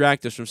going to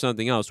distract us from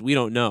something else? We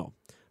don't know.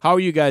 How are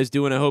you guys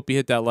doing? I hope you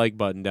hit that like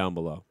button down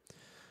below.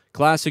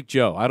 Classic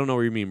Joe. I don't know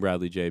what you mean,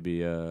 Bradley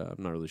JB.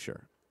 I'm not really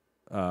sure.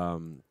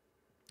 I'm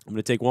going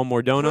to take one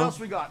more dono. What else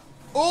we got?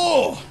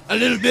 Oh, a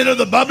little bit of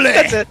the bubbly.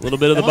 That's it. A little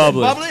bit of the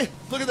bubbly. Bubbly?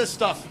 Look at this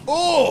stuff.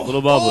 Oh, a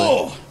little bubbly.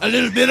 Oh, a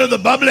little bit of the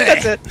bubbly.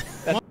 That's it.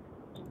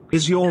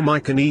 Is your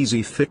mic an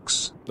easy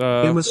fix?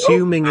 I'm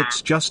assuming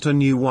it's just a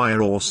new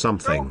wire or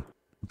something.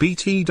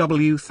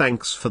 BTW,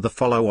 thanks for the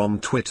follow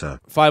on Twitter.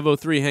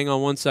 503, hang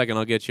on one second.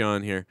 I'll get you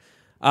on here.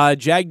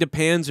 Jag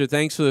DePanzer,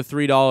 thanks for the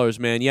 $3,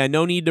 man. Yeah,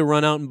 no need to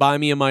run out and buy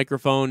me a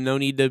microphone. No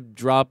need to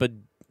drop a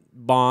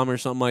bomb or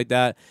something like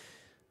that.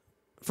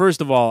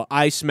 First of all,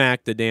 I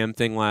smacked the damn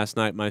thing last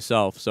night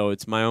myself, so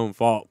it's my own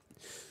fault.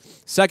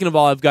 Second of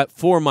all, I've got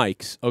 4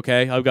 mics,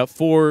 okay? I've got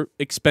 4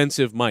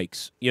 expensive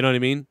mics, you know what I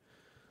mean,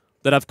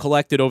 that I've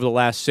collected over the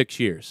last 6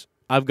 years.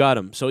 I've got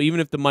them. So even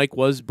if the mic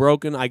was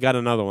broken, I got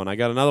another one. I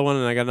got another one,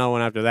 and I got another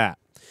one after that.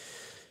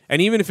 And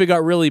even if it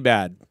got really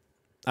bad,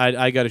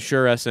 I got a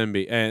Shure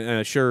SMB and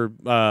a Shure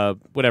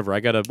whatever. I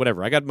got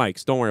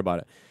mics. Don't worry about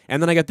it.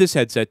 And then I got this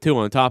headset too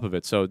on top of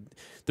it. So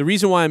the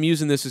reason why I'm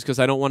using this is because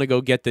I don't want to go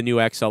get the new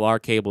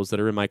XLR cables that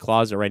are in my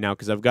closet right now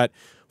because I've got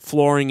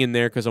flooring in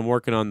there because I'm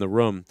working on the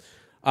room.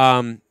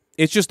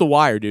 It's just the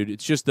wire, dude.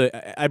 It's just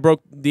I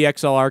broke the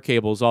XLR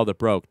cables, all that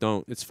broke.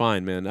 It's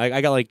fine, man.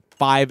 I got like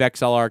 5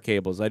 XLR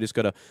cables. I just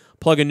got to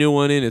plug a new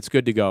one in. It's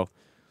good to go.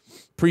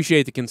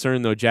 Appreciate the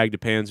concern, though, Jag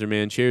DePanzer,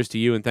 man. Cheers to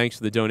you, and thanks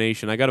for the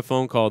donation. I got a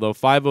phone call, though,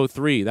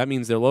 503. That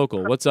means they're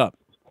local. What's up?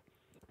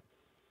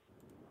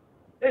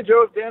 Hey,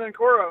 Joe, it's Dan and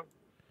Cora.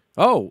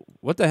 Oh,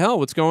 what the hell?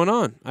 What's going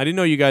on? I didn't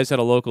know you guys had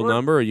a local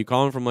number. Are you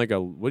calling from like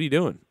a... What are you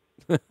doing?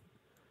 Yeah,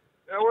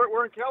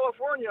 we're in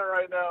California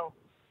right now.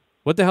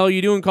 What the hell are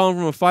you doing calling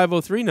from a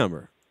 503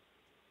 number?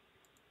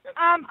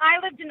 I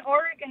lived in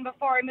Oregon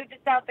before I moved to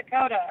South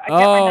Dakota. I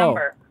got my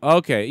number.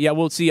 Okay. Yeah,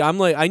 well, see,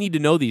 I need to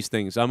know these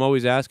things. I'm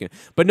always asking.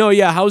 But no,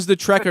 yeah, how's the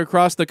trek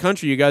across the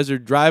country? You guys are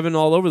driving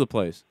all over the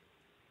place.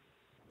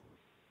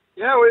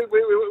 Yeah,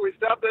 we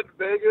stopped at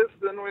Vegas,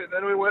 then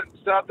we went and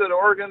stopped at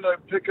Oregon to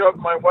pick up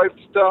my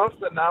wife's stuff,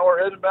 and now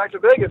we're heading back to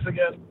Vegas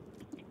again.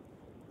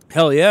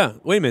 Hell yeah.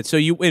 Wait a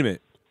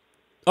minute.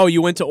 Oh,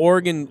 you went to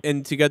Oregon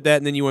and to get that,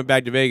 and then you went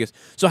back to Vegas.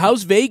 So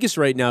how's Vegas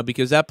right now?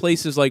 Because that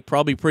place is like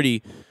probably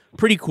pretty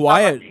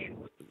quiet.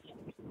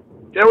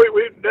 Yeah,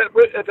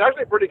 it's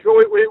actually pretty cool.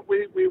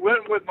 We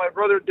went with my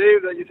brother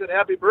Dave that you said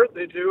happy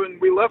birthday to, and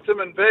we left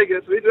him in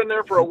Vegas. We've been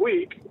there for a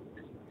week,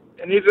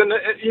 and he's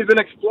been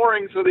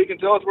exploring so that he can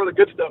tell us where the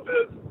good stuff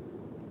is.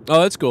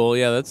 Oh, that's cool.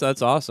 Yeah,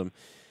 that's awesome.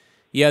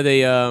 Yeah,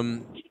 they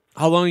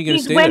how long are you going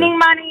to stay there? He's winning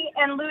money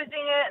and losing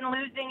it and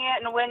losing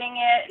it and winning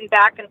it and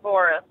back and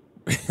forth.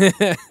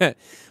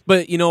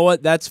 But you know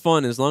what? That's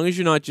fun as long as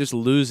you're not just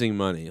losing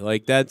money.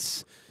 Like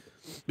that's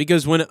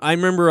because when I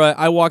remember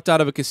I walked out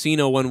of a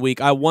casino one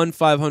week, I won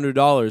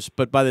 $500,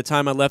 but by the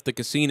time I left the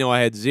casino,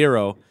 I had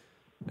 $0,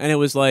 and it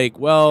was like,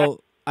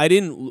 well, I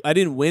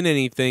didn't win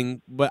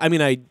anything, but I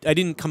mean, I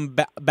didn't come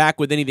back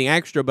with anything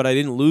extra, but I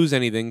didn't lose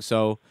anything,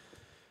 so.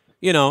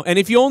 You know, and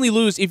if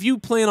you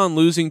plan on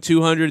losing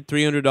 $200,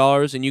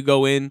 $300, and you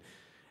go in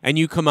and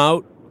you come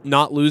out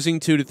not losing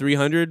 $200 to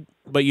 $300,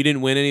 but you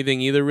didn't win anything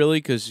either, really,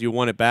 because you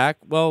won it back.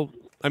 Well,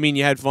 I mean,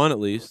 you had fun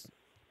at least.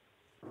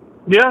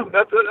 Yeah,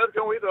 that's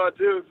what we thought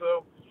too.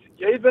 So,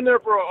 yeah, he's been there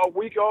for a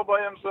week all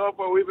by himself,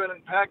 but we've been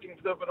packing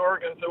stuff in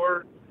Oregon. So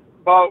we're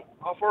about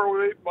how far are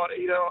we? About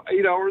 8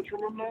 hours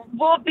from him now.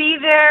 We'll be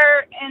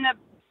there in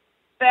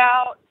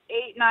about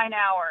 8-9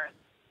 hours.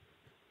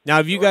 Now,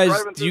 have you guys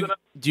do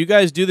you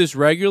guys do this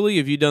regularly?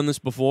 Have you done this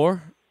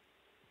before?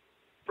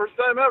 First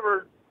time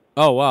ever.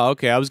 Oh wow,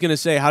 okay. I was gonna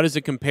say, how does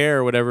it compare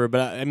or whatever?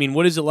 But I mean,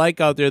 what is it like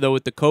out there though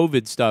with the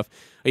COVID stuff?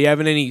 Are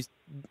you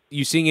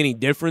seeing any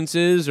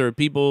differences or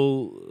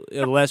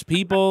less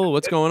people?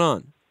 What's going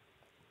on?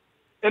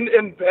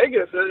 In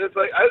Vegas, it's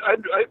like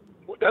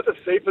that's the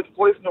safest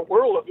place in the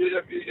world.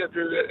 If you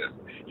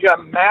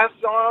got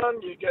masks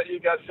on, you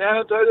got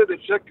sanitizer, they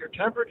check your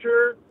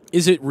temperature.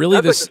 Is it really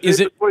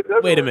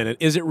wait a minute.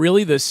 Is it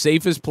really the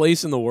safest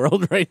place in the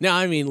world right now?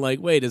 I mean,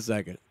 like, wait a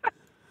second. What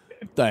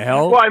the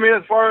hell? Well, I mean,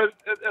 as far as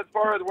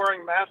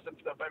wearing masks and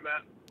stuff, I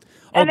meant.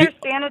 And they're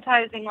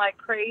sanitizing like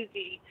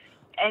crazy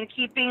and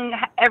keeping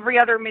every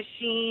other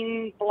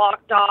machine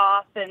blocked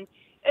off. And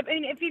I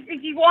mean, if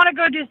you want to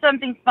go do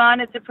something fun,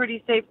 it's a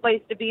pretty safe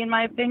place to be, in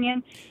my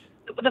opinion.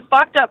 The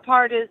fucked up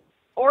part is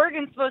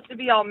Oregon's supposed to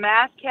be all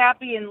mask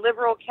happy and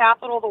liberal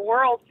capital of the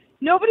world.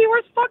 Nobody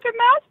wears fucking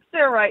masks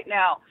there right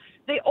now.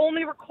 They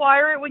only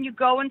require it when you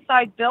go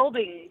inside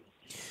buildings,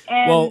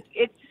 and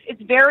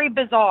it's very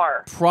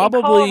bizarre. Probably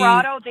in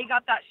Colorado, they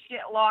got that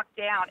shit locked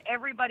down.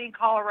 Everybody in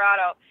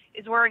Colorado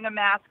is wearing a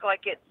mask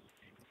like it's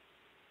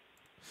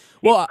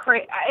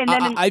crazy, and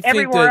then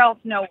everywhere else,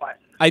 no one.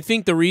 I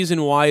think the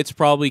reason why it's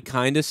probably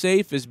kind of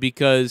safe is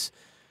because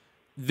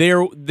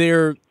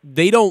they're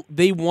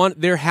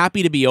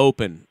happy to be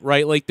open,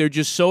 right? Like they're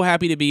just so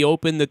happy to be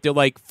open that they're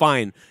like,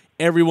 fine,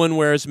 everyone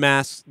wears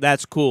masks,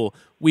 that's cool.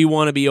 We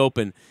want to be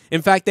open.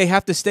 In fact, they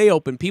have to stay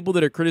open. People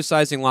that are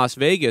criticizing Las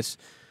Vegas,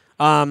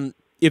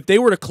 if they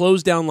were to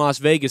close down Las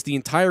Vegas, the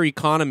entire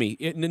economy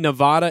in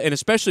Nevada and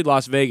especially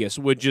Las Vegas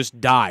would just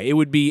die. It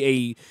would be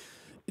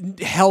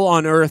a hell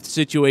on earth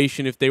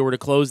situation if they were to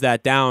close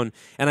that down.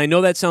 And I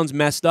know that sounds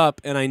messed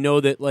up, and I know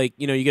that, like,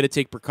 you know, you got to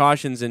take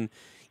precautions, and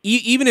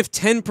even if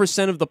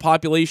 10% of the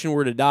population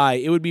were to die,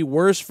 it would be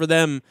worse for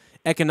them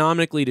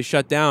economically to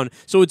shut down.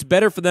 So it's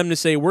better for them to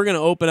say, we're going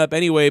to open up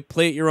anyway,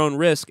 play at your own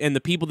risk, and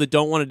the people that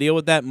don't want to deal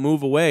with that,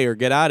 move away or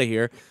get out of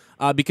here,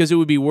 because it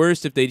would be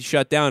worse if they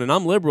shut down. And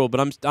I'm liberal,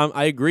 but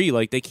I agree,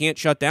 like, they can't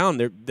shut down.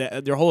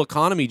 Their whole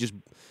economy just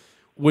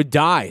would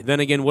die. Then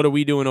again, what are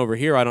we doing over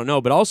here? I don't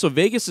know. But also,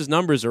 Vegas's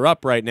numbers are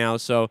up right now,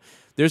 so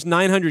there's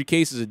 900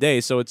 cases a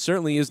day, so it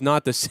certainly is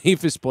not the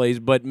safest place,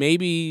 but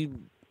maybe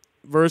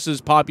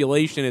versus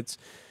population,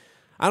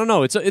 I don't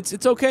know. It's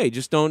okay.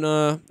 Just don't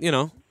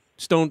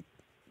just don't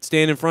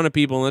stand in front of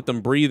people and let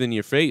them breathe in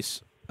your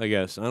face, I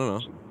guess. I don't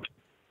know.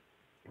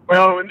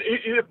 Well,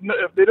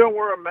 if they don't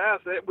wear a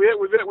mask,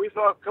 we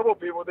saw a couple of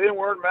people, they didn't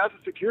wear a mask,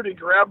 security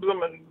grabs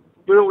them and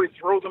literally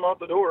throws them out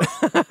the door.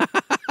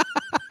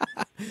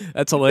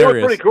 That's hilarious. That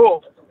was pretty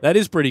cool. That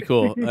is pretty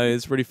cool.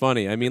 It's pretty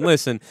funny. I mean,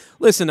 listen.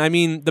 I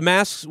mean, the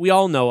masks, we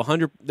all know,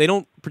 they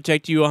don't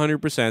protect you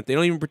 100%. They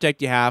don't even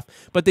protect you half,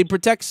 but they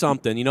protect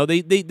something. You know,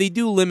 they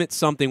do limit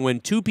something.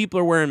 When two people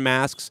are wearing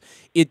masks,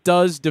 it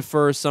does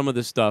defer some of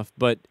the stuff,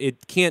 but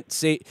it can't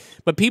say.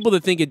 But people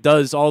that think it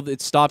does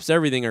it stops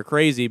everything are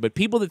crazy. But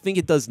people that think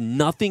it does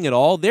nothing at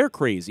all, they're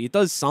crazy. It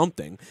does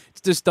something.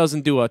 It just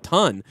doesn't do a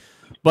ton.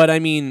 But I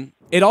mean,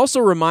 it also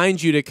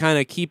reminds you to kind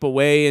of keep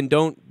away and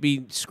don't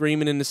be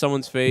screaming into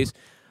someone's face.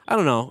 I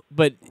don't know,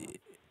 but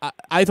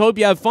I hope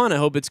you have fun. I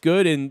hope it's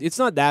good, and it's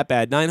not that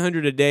bad.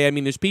 900 a day. I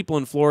mean, there's people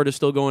in Florida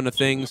still going to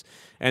things,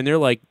 and they're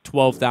like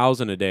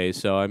 12,000 a day.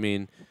 So I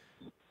mean,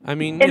 and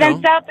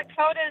then South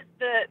Dakota's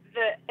the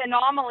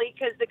anomaly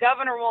because the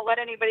governor won't let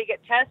anybody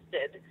get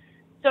tested.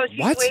 So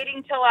she's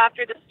waiting till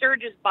after the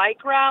Sturgis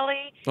bike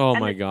rally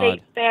and the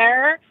state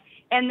fair,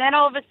 and then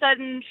all of a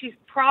sudden she's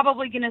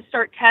probably going to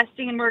start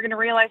testing, and we're going to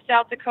realize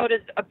South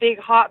Dakota's a big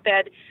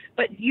hotbed,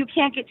 but you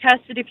can't get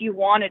tested if you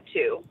wanted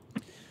to.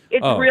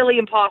 It's really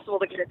impossible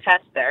to get a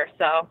test there.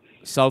 So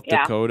South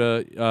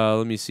Dakota,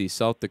 let me see.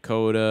 South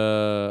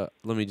Dakota,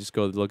 let me just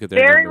go look at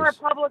their very numbers.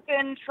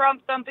 Republican,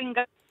 Trump-thumping.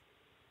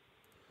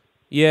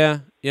 Yeah,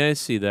 I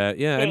see that.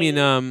 Yeah, I mean,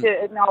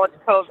 to acknowledge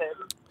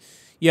COVID.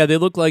 Yeah, they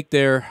look like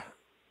they're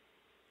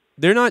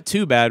not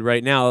too bad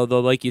right now.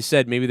 Although, like you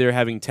said, maybe they're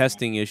having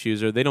testing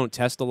issues, or they don't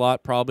test a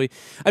lot. Probably.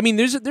 I mean,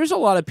 there's a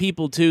lot of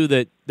people too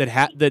that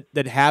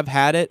have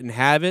had it and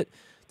have it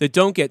that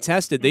don't get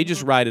tested. They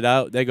just ride it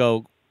out.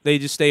 They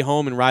just stay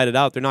home and ride it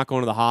out. They're not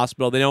going to the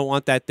hospital. They don't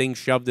want that thing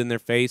shoved in their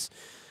face.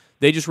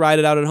 They just ride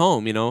it out at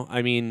home, you know?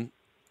 I mean,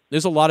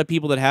 there's a lot of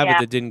people that have it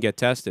that didn't get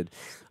tested.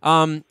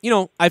 You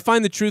know, I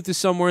find the truth is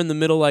somewhere in the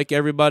middle like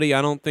everybody.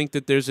 I don't think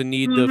that there's a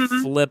need to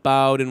flip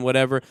out and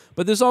whatever.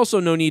 But there's also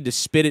no need to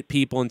spit at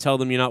people and tell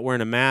them you're not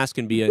wearing a mask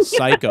and be a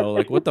psycho.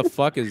 Like, what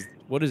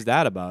is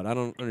that about? I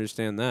don't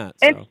understand that.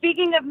 So. And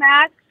speaking of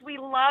masks, we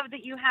love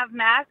that you have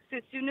masks.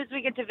 As soon as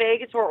we get to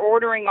Vegas, we're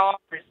ordering ours.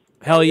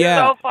 Hell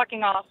yeah. So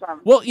fucking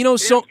awesome. Well, you know,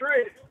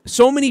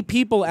 so many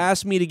people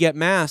asked me to get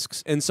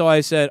masks, and so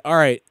I said, all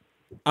right,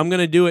 I'm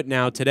going to do it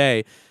now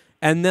today.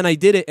 And then I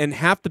did it, and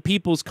half the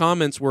people's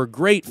comments were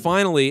great,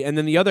 finally, and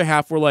then the other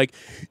half were like,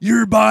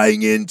 you're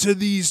buying into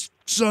these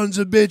sons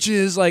of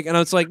bitches. Like, and I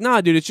was like,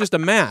 nah, dude, it's just a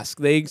mask.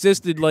 They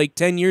existed like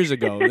 10 years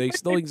ago. They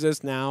still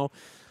exist now.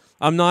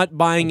 I'm not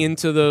buying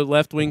into the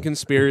left-wing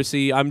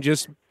conspiracy.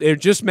 They're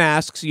just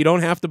masks. You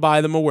don't have to buy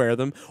them or wear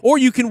them. Or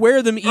you can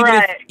wear them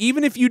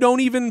even if you don't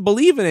even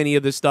believe in any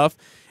of this stuff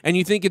and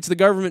you think it's the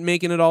government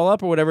making it all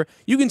up or whatever.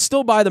 You can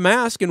still buy the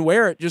mask and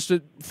wear it just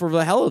for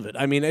the hell of it.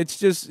 I mean, it's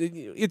just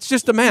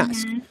a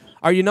mask.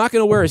 Are you not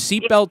going to wear a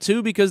seatbelt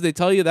too because they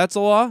tell you that's a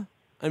law?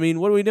 I mean,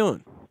 what are we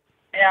doing?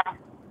 Yeah.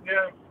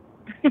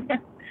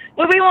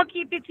 Well, we won't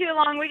keep you too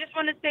long. We just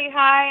want to say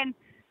hi and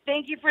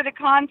thank you for the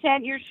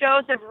content. Your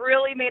shows have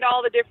really made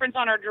all the difference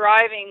on our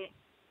driving,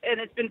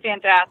 and it's been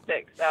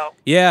fantastic. So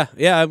yeah,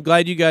 I'm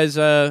glad you guys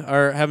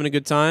are having a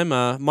good time.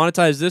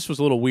 Monetize this was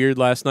a little weird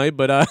last night,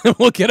 but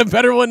we'll get a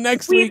better one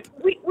next week.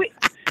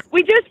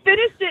 We just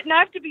finished it, and I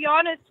have to be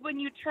honest, when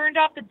you turned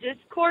off the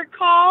Discord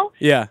call,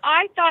 yeah,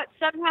 I thought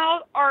somehow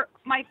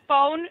my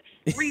phone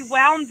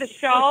rewound the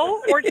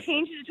show or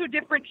changed it to a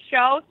different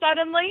show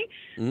suddenly.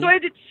 So I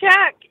had to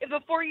check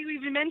before you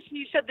even mentioned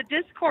you shut the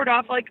Discord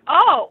off, like,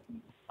 oh,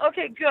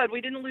 okay, good,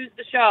 we didn't lose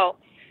the show.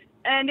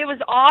 And it was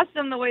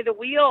awesome the way the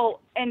wheel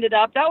ended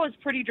up. That was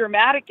pretty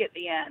dramatic at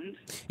the end.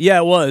 Yeah,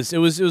 it was. It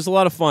was a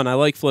lot of fun. I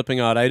like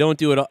flipping out. I don't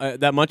do it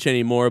that much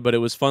anymore, but it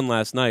was fun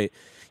last night.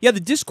 Yeah, the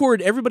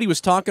Discord, everybody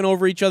was talking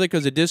over each other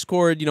because the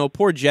Discord, you know,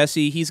 poor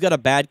Jesse, he's got a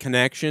bad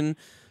connection,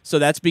 so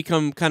that's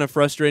become kind of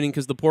frustrating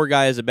because the poor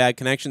guy has a bad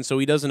connection, so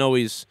he doesn't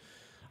always,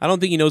 I don't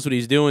think he knows what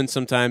he's doing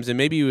sometimes, and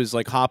maybe he was,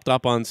 like, hopped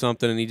up on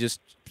something, and he just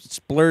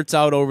splurts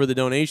out over the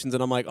donations,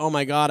 and I'm like, oh,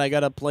 my God, I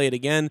got to play it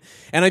again.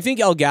 And I think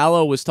El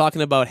Gallo was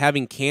talking about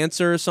having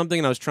cancer or something,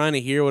 and I was trying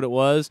to hear what it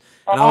was,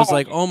 and I was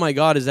like, oh, my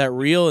God, is that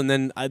real? And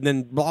then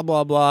blah,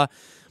 blah, blah.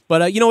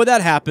 But, you know, what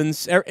that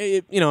happens,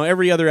 you know,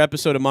 every other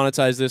episode of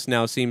Monetize This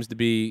now seems to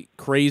be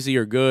crazy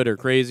or good or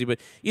crazy. But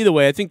either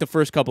way, I think the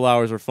first couple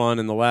hours were fun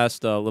and the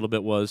last little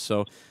bit was.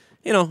 So,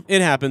 you know,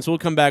 it happens. We'll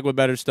come back with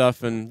better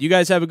stuff. And you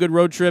guys have a good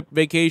road trip,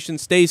 vacation.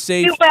 Stay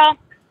safe. You will.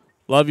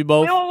 Love you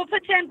both. We'll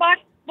put $10.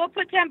 We'll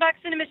put $10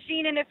 in a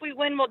machine, and if we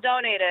win, we'll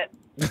donate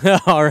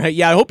it. All right.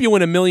 Yeah, I hope you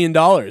win $1 million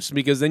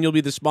because then you'll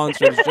be the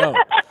sponsor of the show.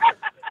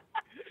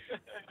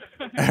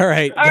 All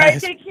right, All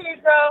right, take care,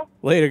 Joe.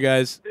 Later,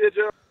 guys. See you,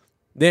 Joe.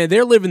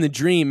 They're living the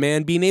dream,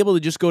 man. Being able to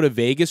just go to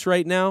Vegas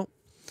right now.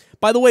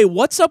 By the way,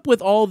 what's up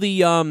with all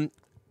the...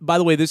 by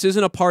the way, this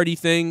isn't a party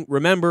thing.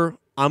 Remember,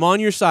 I'm on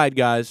your side,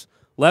 guys.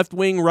 Left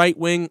wing, right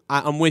wing,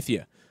 I'm with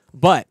you.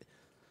 But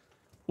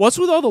what's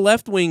with all the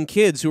left-wing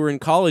kids who are in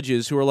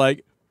colleges who are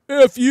like,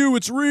 F you,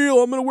 it's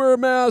real, I'm going to wear a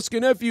mask,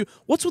 and F you.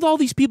 What's with all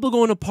these people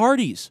going to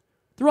parties?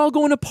 They're all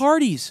going to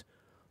parties.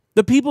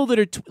 The people that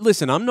are...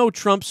 Listen, I'm no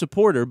Trump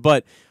supporter,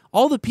 but...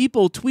 all the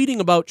people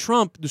tweeting about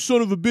Trump, the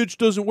son of a bitch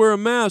doesn't wear a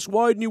mask.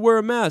 Why didn't he wear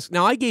a mask?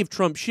 Now, I gave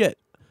Trump shit.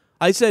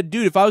 I said,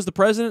 dude, if I was the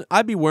president,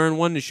 I'd be wearing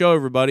one to show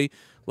everybody,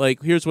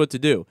 like, here's what to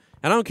do.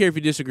 And I don't care if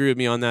you disagree with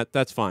me on that.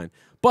 That's fine.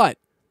 But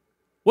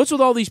what's with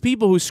all these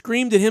people who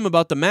screamed at him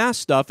about the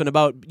mask stuff and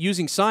about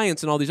using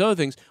science and all these other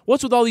things?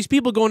 What's with all these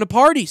people going to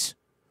parties?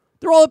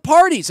 They're all at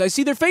parties. I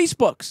see their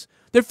Facebooks.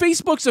 Their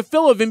Facebooks are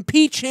full of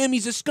impeach him,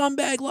 he's a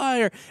scumbag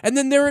liar. And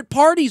then they're at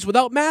parties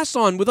without masks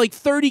on with like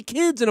 30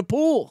 kids in a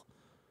pool.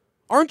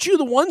 Aren't you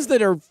the ones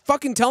that are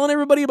fucking telling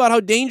everybody about how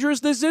dangerous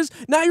this is?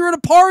 Now you're at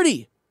a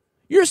party.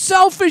 You're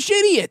selfish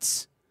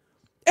idiots.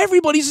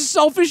 Everybody's a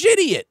selfish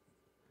idiot.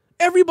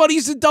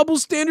 Everybody's a double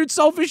standard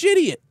selfish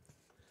idiot.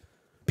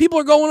 People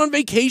are going on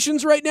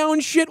vacations right now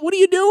and shit. What are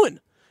you doing?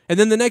 And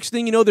then the next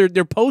thing you know,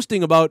 they're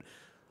posting about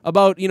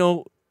you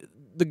know,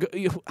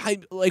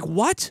 like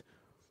what?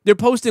 They're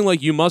posting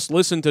like, you must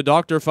listen to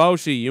Dr.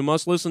 Fauci. You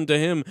must listen to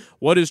him.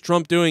 What is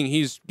Trump doing?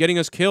 He's getting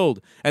us killed.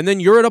 And then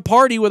you're at a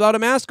party without a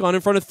mask on in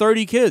front of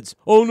 30 kids.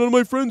 Oh, none of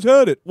my friends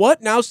had it.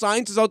 What? Now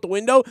science is out the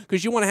window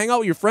because you want to hang out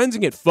with your friends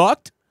and get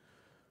fucked?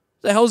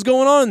 What the hell's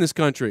going on in this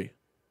country?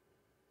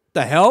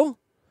 The hell?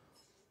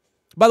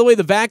 By the way,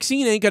 the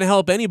vaccine ain't going to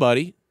help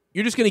anybody.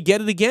 You're just going to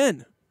get it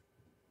again.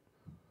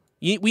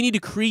 We need to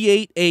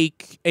create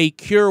a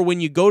cure when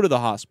you go to the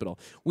hospital.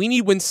 We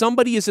need, when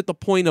somebody is at the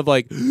point of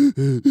like,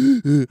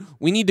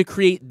 we need to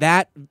create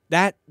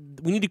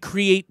we need to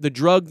create the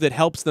drug that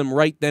helps them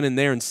right then and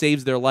there and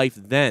saves their life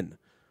then.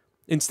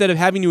 Instead of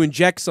having to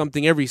inject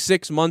something every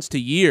 6 months to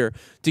year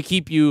to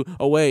keep you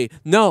away.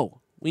 No,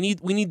 we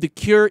need the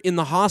cure in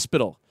the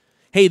hospital.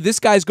 Hey, this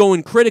guy's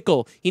going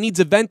critical. He needs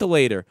a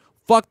ventilator.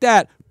 Fuck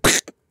that.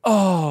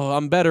 Oh,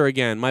 I'm better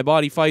again. My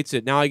body fights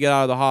it. Now I get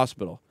out of the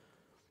hospital.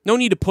 No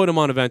need to put him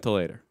on a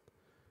ventilator.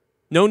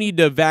 No need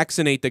to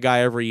vaccinate the guy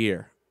every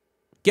year.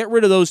 Get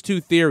rid of those two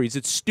theories.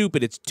 It's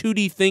stupid. It's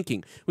 2D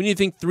thinking. We need to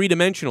think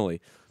three-dimensionally.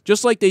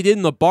 Just like they did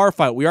in the bar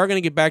fight. We are going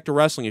to get back to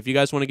wrestling. If you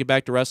guys want to get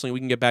back to wrestling, we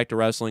can get back to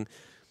wrestling.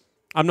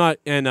 I'm not,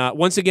 and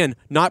once again,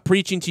 not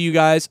preaching to you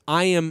guys.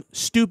 I am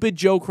stupid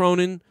Joe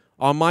Cronin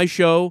on my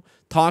show,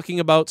 talking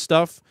about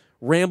stuff,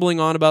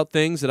 rambling on about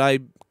things that I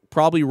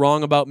probably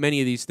wrong about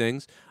many of these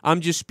things. I'm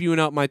just spewing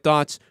out my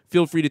thoughts.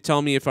 Feel free to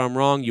tell me if I'm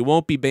wrong. You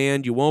won't be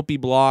banned. You won't be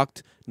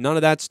blocked. None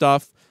of that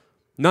stuff.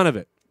 None of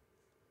it.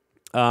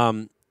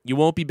 You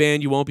won't be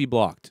banned. You won't be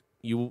blocked.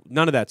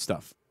 None of that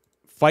stuff.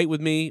 Fight with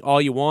me all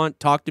you want.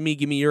 Talk to me.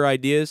 Give me your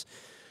ideas.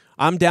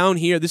 I'm down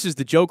here. This is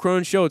the Joe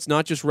Cronin Show. It's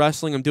not just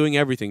wrestling. I'm doing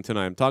everything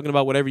tonight. I'm talking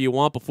about whatever you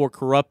want before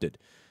corrupted.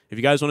 If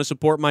you guys want to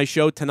support my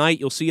show tonight,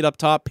 you'll see it up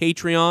top.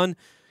 Patreon.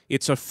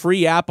 It's a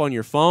free app on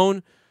your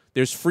phone.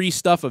 There's free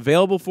stuff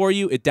available for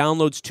you. It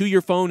downloads to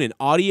your phone in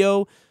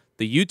audio,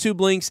 the YouTube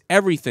links,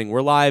 everything.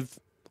 We're live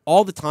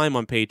all the time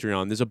on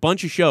Patreon. There's a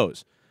bunch of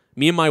shows.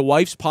 Me and my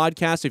wife's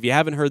podcast, if you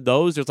haven't heard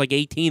those, there's like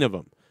 18 of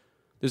them.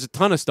 There's a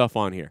ton of stuff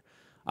on here.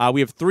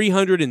 We have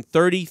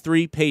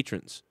 333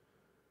 patrons.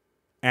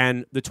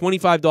 And the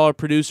 $25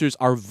 producers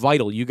are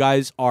vital. You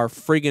guys are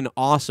friggin'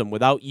 awesome.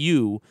 Without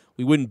you,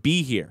 we wouldn't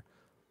be here.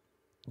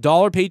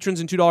 $1 patrons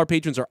and $2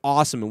 patrons are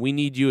awesome, and we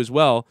need you as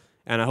well,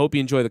 and I hope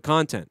you enjoy the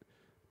content.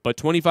 But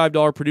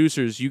 $25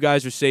 producers, you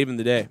guys are saving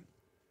the day.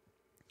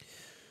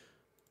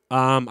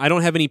 I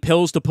don't have any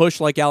pills to push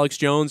like Alex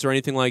Jones or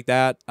anything like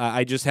that.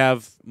 I just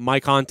have my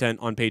content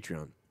on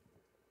Patreon.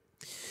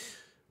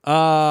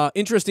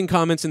 Interesting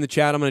comments in the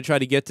chat. I'm going to try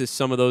to get to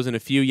some of those in a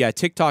few. Yeah,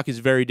 TikTok is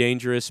very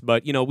dangerous,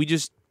 but, you know, we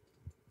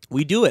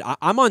do it.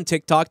 I'm on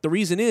TikTok. The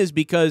reason is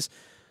because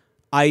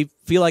I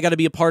feel I got to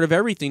be a part of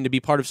everything, to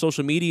be part of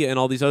social media and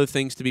all these other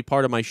things, to be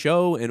part of my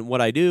show and what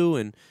I do.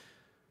 And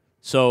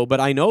so, but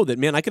I know that,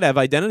 man, I could have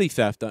identity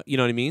theft, you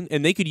know what I mean?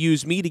 And they could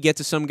use me to get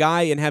to some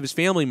guy and have his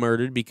family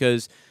murdered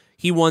because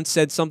he once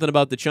said something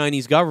about the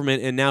Chinese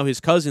government, and now his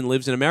cousin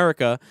lives in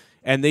America,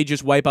 and they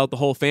just wipe out the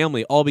whole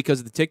family, all because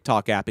of the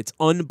TikTok app. It's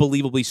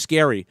unbelievably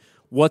scary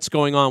what's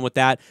going on with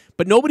that.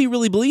 But nobody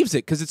really believes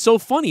it because it's so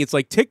funny. It's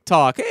like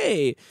TikTok,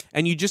 hey,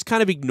 and you just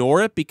kind of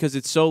ignore it because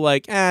it's so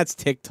like, it's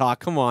TikTok.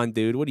 Come on,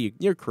 dude. What are you?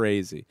 You're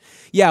crazy.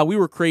 Yeah, we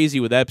were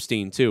crazy with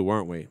Epstein too,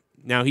 weren't we?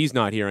 Now he's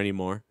not here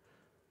anymore.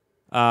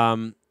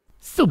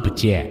 Super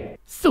chat.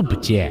 Super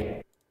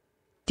chat.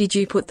 Did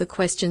you put the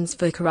questions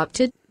for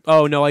Corrupted?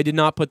 Oh, no, I did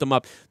not put them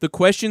up. The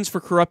questions for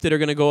Corrupted are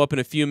going to go up in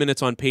a few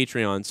minutes on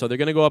Patreon, so they're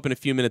going to go up in a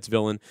few minutes,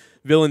 Villain.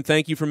 Villain,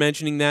 thank you for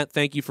mentioning that.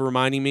 Thank you for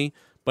reminding me,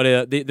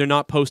 but they're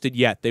not posted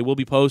yet. They will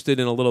be posted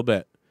in a little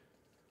bit.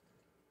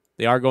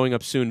 They are going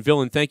up soon.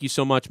 Villain, thank you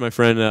so much, my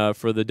friend,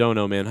 for the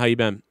dono, man. How you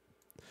been?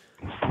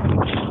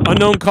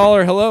 Unknown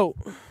caller, hello.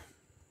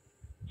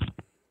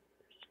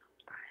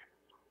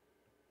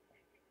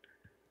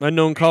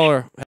 Unknown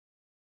caller.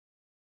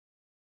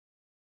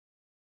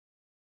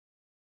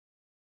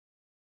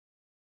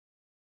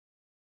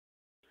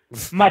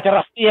 Мать,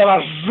 Россия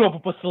вас в жопу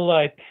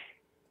посылает.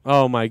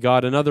 Oh my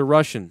God, another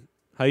Russian.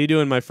 How you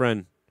doing, my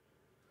friend?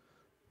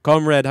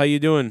 Comrade, how you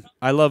doing?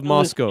 I love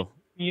Moscow.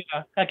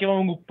 Как я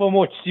вам могу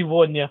помочь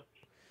сегодня?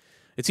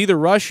 It's either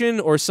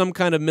Russian or some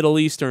kind of Middle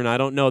Eastern. I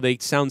don't know. They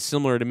sound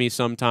similar to me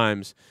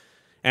sometimes.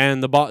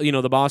 And the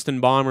Boston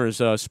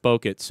Bombers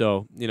spoke it,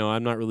 so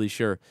I'm not really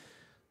sure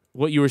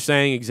what you were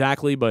saying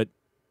exactly, but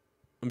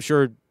I'm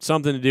sure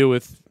something to do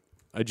with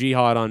a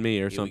jihad on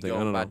me or something. I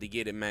don't know. About to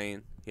get it,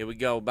 man. Here we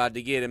go. About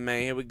to get it,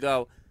 man. Here we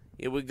go.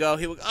 Here we go.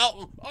 Here we go.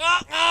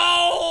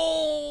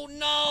 Oh,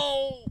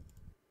 no.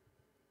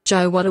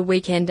 Joe, what a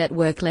weekend at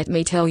work. Let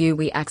me tell you,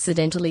 we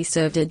accidentally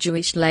served a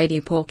Jewish lady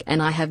pork,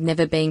 and I have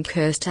never been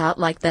cursed out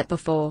like that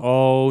before.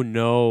 Oh,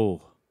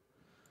 no.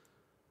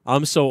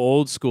 I'm so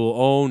old school.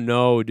 Oh,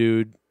 no,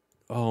 dude.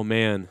 Oh,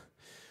 man.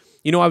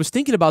 I was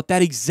thinking about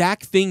that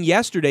exact thing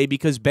yesterday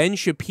because Ben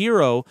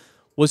Shapiro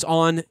was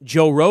on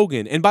Joe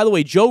Rogan. And by the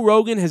way, Joe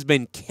Rogan has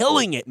been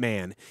killing it,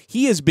 man.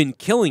 He has been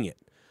killing it.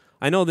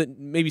 I know that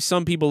maybe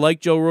some people like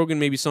Joe Rogan.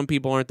 Maybe some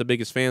people aren't the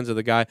biggest fans of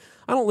the guy.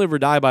 I don't live or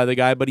die by the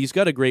guy, but he's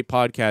got a great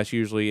podcast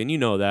usually, and you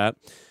know that,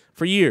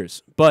 for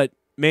years. But,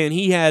 man,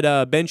 he had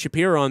Ben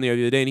Shapiro on the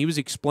other day, and he was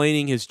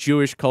explaining his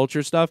Jewish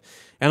culture stuff.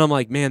 And I'm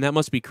like, man, that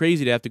must be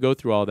crazy to have to go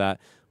through all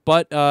that.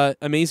 But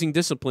amazing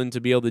discipline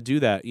to be able to do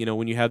that,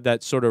 when you have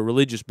that sort of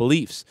religious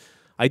beliefs.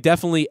 I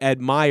definitely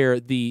admire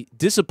the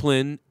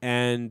discipline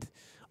and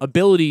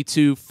ability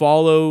to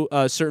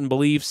follow certain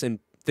beliefs and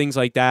things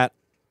like that,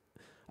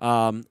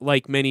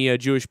 like many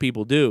Jewish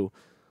people do.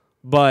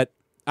 But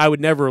I would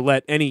never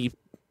let any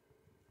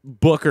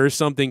book or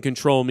something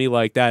control me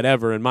like that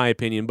ever, in my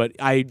opinion. But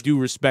I do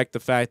respect the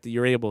fact that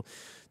you're able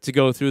to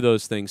go through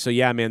those things. So,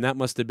 yeah, man, that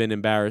must have been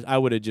embarrassed. I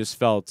would have just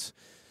felt...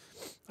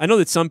 I know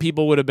that some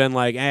people would have been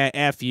like,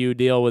 F you,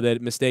 deal with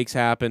it, mistakes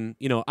happen.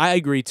 I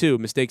agree too,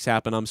 mistakes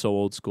happen, I'm so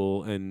old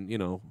school, and,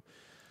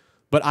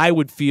 but I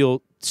would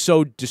feel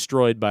so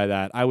destroyed by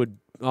that. I would,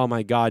 oh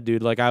my God,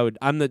 dude, I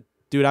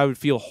would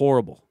feel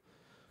horrible.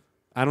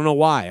 I don't know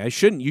why. You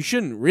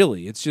shouldn't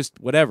really, it's just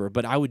whatever,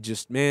 but I would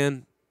just,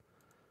 man,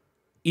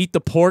 eat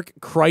the pork,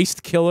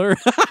 Christ killer.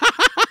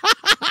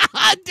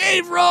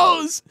 Dave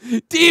Rose!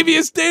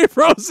 Devious Dave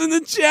Rose in the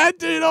chat,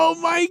 dude. Oh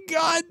my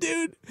God,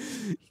 dude.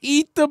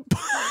 Eat the...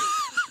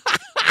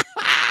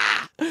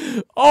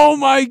 Oh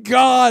my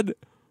God.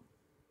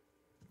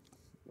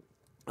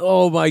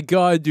 Oh my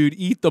God, dude.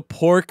 Eat the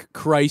pork,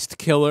 Christ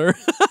killer.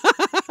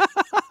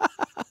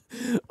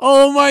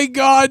 Oh my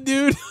God,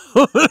 dude.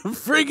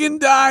 Friggin'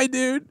 die,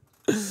 dude.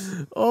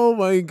 Oh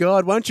my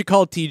God. Why don't you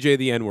call TJ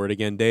the N-word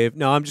again, Dave?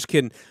 No, I'm just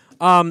kidding.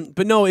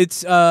 But no,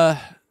 it's...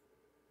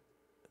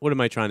 What am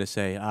I trying to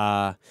say?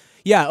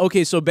 Yeah,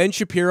 okay, so Ben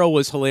Shapiro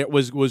was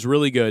was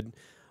really good.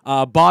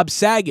 Bob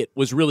Saget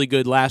was really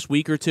good last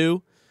week or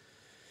two.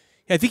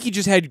 I think he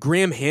just had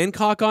Graham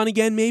Hancock on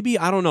again, maybe.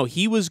 I don't know.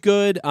 He was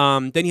good.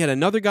 Then he had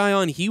another guy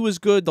on. He was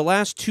good. The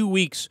last 2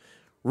 weeks,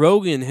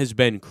 Rogan has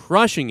been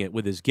crushing it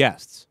with his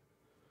guests.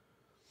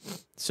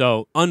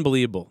 So,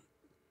 unbelievable.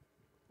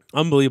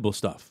 Unbelievable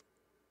stuff.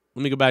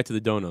 Let me go back to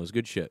the donos.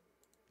 Good shit.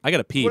 I got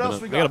to pee.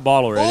 I got a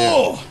bottle right here.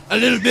 Oh, a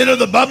little bit of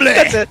the bubbly.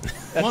 That's it.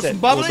 Want some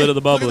bubbly? A little bit of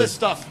the bubbly. Look at this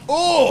stuff.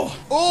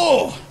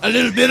 Oh, a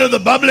little bit of the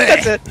bubbly.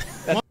 That's it.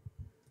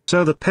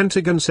 So the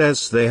Pentagon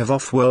says they have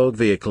off-world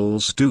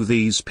vehicles. Do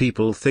these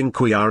people think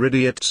we are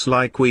idiots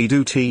like we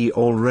do?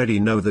 Already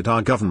know that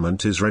our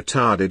government is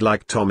retarded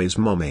like Tommy's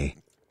mommy.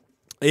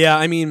 Yeah,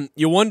 I mean,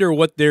 you wonder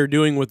what they're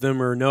doing with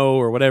them or no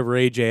or whatever,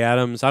 A.J.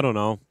 Adams. I don't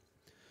know.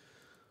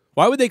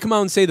 Why would they come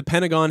out and say the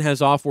Pentagon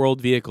has off-world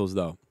vehicles,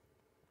 though?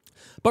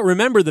 But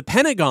remember, the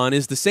Pentagon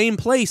is the same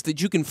place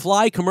that you can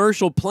fly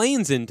commercial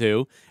planes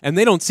into, and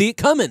they don't see it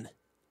coming.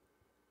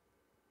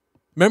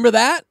 Remember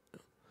that?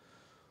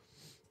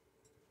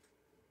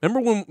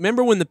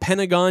 Remember when the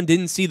Pentagon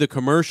didn't see the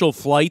commercial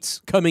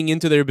flights coming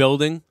into their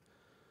building?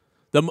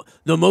 The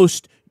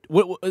most...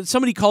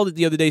 somebody called it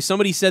the other day.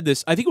 Somebody said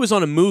this. I think it was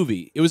on a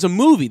movie. It was a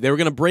movie. They were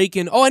going to break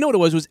in. Oh, I know what it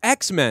was. It was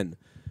X-Men.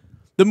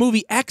 The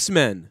movie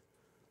X-Men.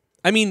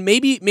 I mean,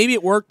 maybe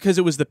it worked because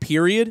it was the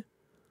period.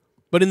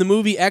 But in the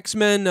movie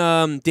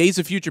X-Men Days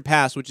of Future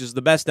Past, which is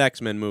the best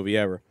X-Men movie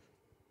ever.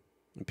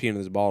 I'm peeing in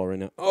this bottle right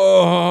now.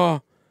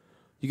 Oh,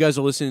 you guys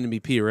are listening to me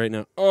pee right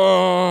now.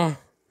 Oh,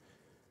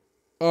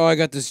 I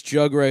got this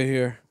jug right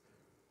here.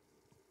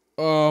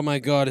 Oh, my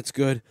God, it's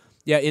good.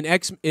 Yeah,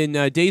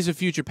 in Days of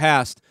Future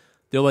Past,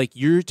 they're like,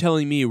 you're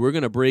telling me we're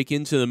going to break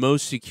into the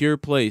most secure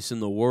place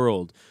in the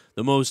world,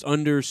 the most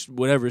under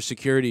whatever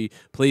security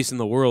place in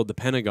the world, the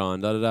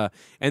Pentagon, da-da-da.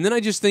 And then I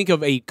just think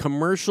of a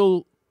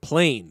commercial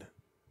plane.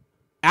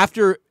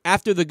 After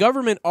the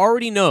government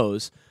already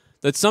knows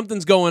that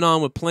something's going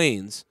on with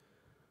planes,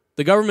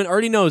 the government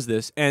already knows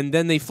this, and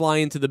then they fly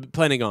into the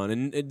Pentagon,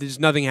 and there's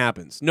nothing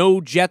happens. No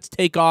jets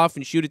take off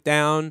and shoot it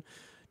down.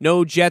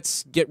 No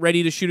jets get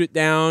ready to shoot it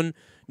down.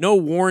 No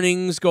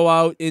warnings go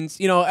out. And,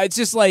 it's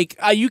just like,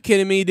 are you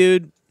kidding me,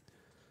 dude?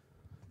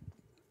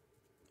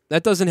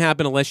 That doesn't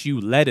happen unless you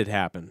let it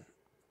happen.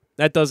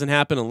 That doesn't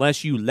happen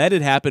unless you let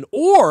it happen,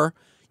 or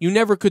you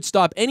never could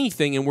stop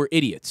anything and we're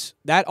idiots.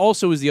 That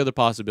also is the other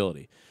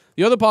possibility.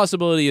 The other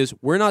possibility is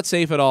we're not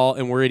safe at all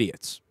and we're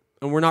idiots,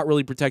 and we're not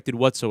really protected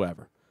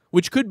whatsoever,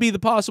 which could be the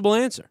possible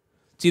answer.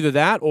 It's either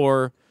that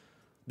or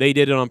they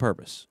did it on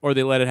purpose, or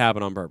they let it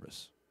happen on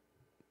purpose.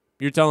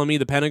 You're telling me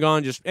the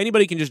Pentagon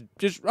anybody can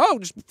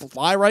just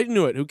fly right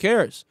into it. Who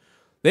cares?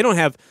 They don't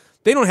have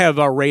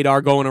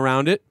radar going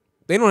around it.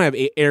 They don't have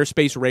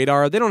airspace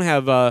radar. They don't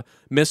have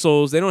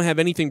missiles. They don't have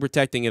anything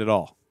protecting it at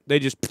all.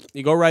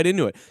 You go right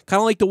into it. Kind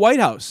of like the White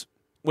House.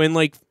 When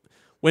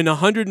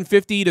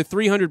 150 to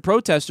 300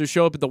 protesters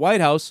show up at the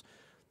White House,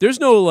 there's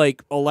no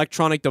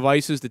electronic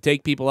devices to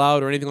take people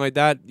out or anything like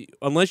that.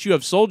 Unless you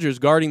have soldiers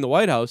guarding the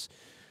White House,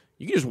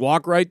 you can just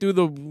walk right through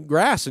the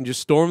grass and just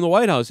storm the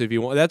White House if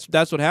you want.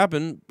 That's what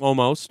happened,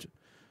 almost.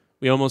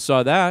 We almost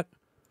saw that.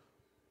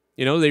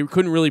 They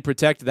couldn't really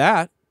protect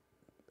that.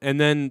 And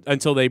then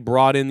until they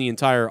brought in the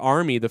entire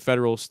army, the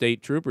federal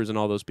state troopers and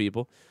all those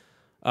people.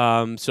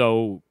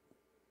 So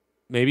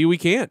maybe we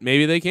can't.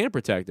 Maybe they can't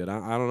protect it.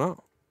 I don't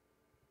know.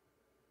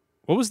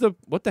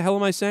 What the hell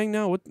am I saying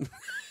now? What?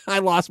 I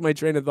lost my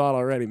train of thought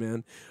already,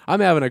 man. I'm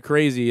having a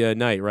crazy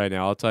night right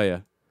now, I'll tell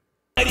you.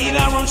 Eat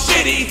our own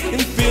shitty in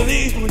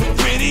Philly, we're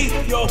pretty,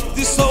 yo,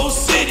 this whole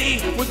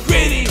city, we're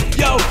gritty,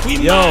 yo,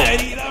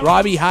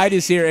 Robbie Hyde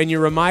is here, and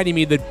you're reminding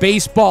me that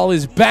baseball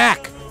is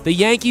back. The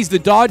Yankees, the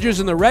Dodgers,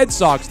 and the Red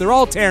Sox, they're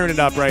all tearing it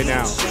up right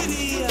now.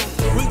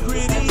 We're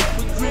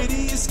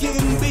gritty as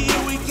can be,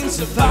 we can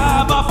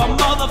survive off our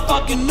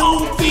motherfucking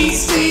own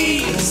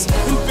feces.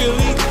 In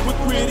Philly,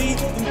 we're gritty,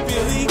 in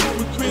Philly,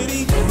 we're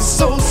gritty, this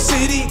whole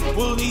city,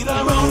 we'll eat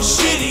our own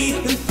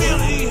shitty in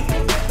Philly.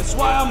 That's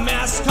why our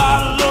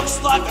mascot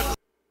looks like a...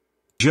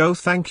 Joe,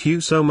 thank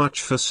you so much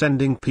for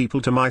sending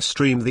people to my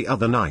stream the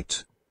other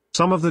night.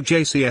 Some of the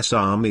JCS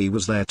army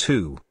was there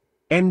too.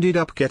 Ended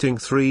up getting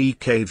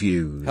 3K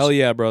views. Hell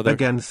yeah, brother.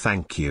 Again,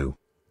 thank you.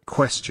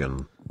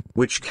 Question.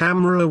 Which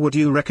camera would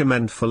you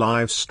recommend for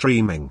live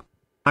streaming?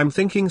 I'm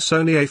thinking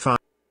Sony A5.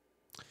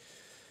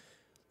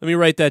 Let me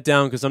write that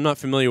down because I'm not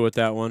familiar with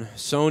that one.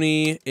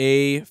 Sony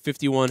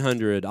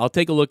A5100. I'll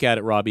take a look at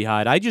it, Robbie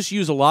Hyde. I just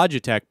use a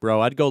Logitech,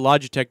 bro. I'd go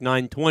Logitech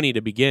 920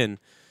 to begin.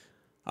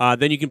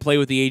 Then you can play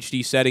with the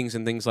HD settings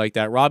and things like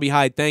that. Robbie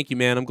Hyde, thank you,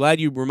 man. I'm glad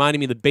you reminded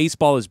me that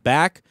baseball is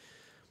back.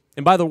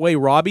 And by the way,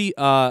 Robbie,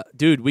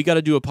 dude, we got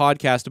to do a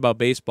podcast about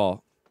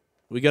baseball.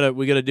 We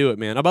gotta do it,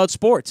 man. About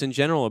sports in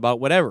general,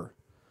 about whatever.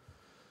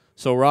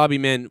 So, Robbie,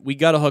 man, we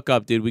got to hook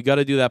up, dude. We got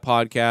to do that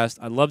podcast.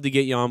 I'd love to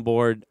get you on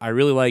board. I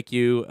really like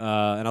you,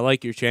 and I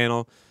like your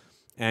channel.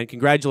 And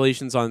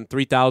congratulations on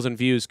 3,000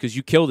 views because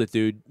you killed it,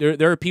 dude.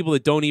 There are people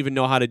that don't even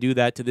know how to do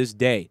that to this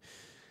day.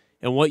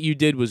 And what you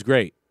did was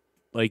great.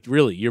 Like,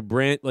 really, you're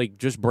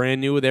just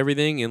brand new with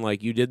everything,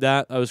 and, you did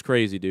that. That was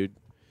crazy, dude.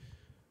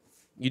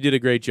 You did a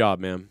great job,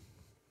 man.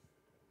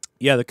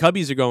 Yeah, the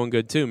Cubbies are going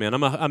good, too, man.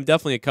 I'm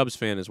definitely a Cubs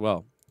fan as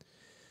well.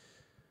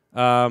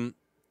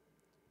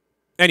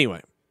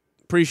 Anyway.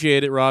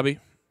 Appreciate it, Robbie.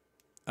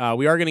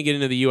 We are going to get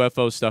into the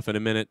UFO stuff in a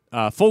minute.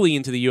 Fully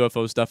into the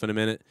UFO stuff in a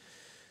minute.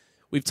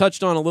 We've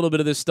touched on a little bit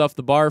of this stuff.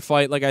 The bar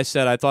fight, like I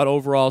said, I thought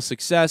overall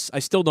success. I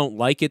still don't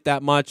like it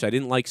that much. I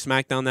didn't like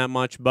SmackDown that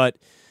much, but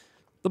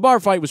the bar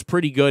fight was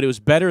pretty good. It was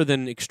better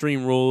than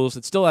Extreme Rules.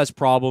 It still has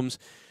problems.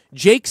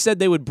 Jake said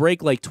they would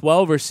break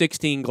 12 or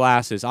 16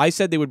 glasses. I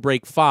said they would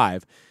break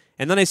 5.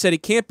 And then I said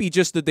it can't be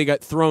just that they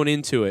got thrown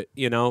into it,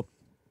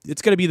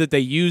 It's going to be that they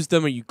used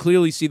them or you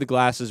clearly see the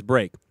glasses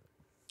break.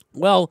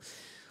 Well,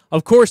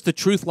 Of course, the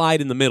truth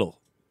lied in the middle.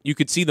 You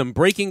could see them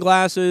breaking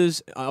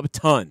glasses a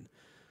ton.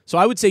 So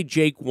I would say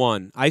Jake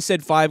won. I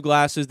said 5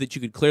 glasses that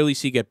you could clearly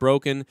see get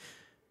broken.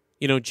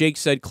 You know, Jake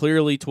said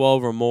clearly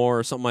 12 or more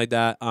or something like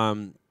that. I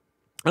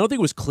don't think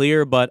it was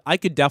clear, but I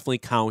could definitely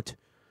count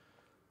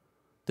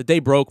that they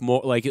broke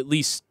more, like at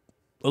least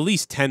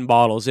 10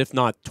 bottles, if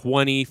not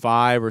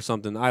 25 or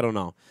something. I don't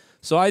know.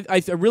 So I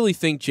really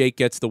think Jake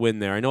gets the win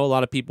there. I know a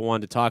lot of people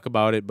wanted to talk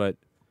about it, but,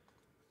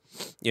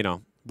 you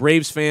know,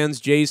 Braves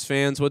fans, Jays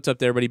fans, what's up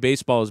there, everybody?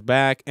 Baseball is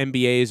back.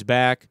 NBA is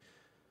back.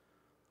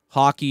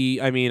 Hockey,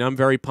 I mean, I'm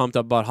very pumped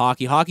up about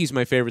hockey. Hockey's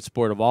my favorite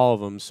sport of all of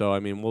them, so, I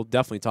mean, we'll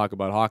definitely talk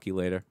about hockey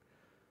later.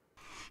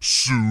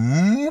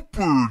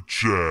 Super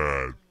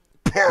Chat.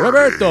 Party.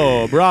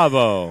 Roberto,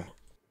 bravo.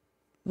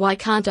 Why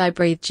can't I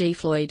breathe, G.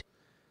 Floyd?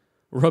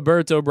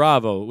 Roberto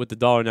Bravo with the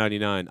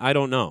 $1.99. I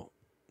don't know.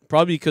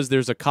 Probably because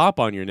there's a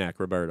cop on your neck,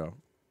 Roberto.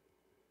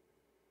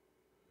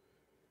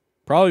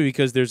 Probably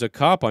because there's a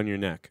cop on your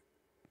neck.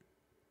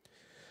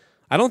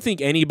 I don't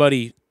think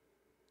anybody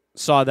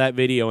saw that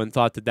video and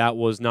thought that that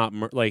was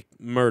not like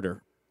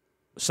murder.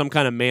 Some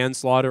kind of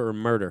manslaughter or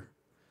murder.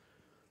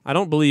 I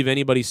don't believe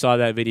anybody saw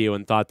that video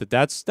and thought that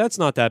that's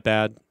not that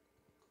bad.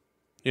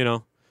 You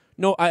know?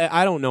 No,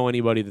 I don't know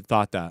anybody that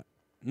thought that.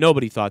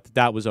 Nobody thought that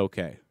that was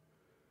okay.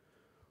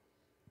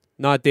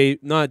 Not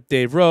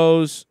Dave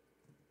Rose,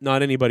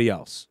 not anybody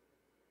else.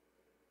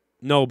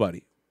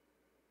 Nobody.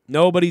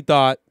 Nobody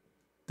thought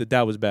that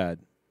that was bad.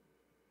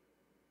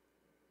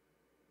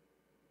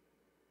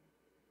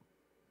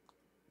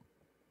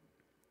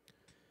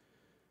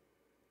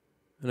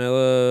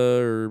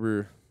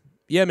 And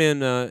yeah,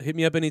 man, hit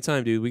me up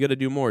anytime, dude. We got to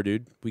do more,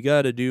 dude. We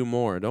got to do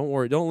more. Don't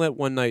worry. Don't let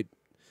one night,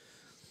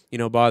 you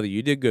know, bother you.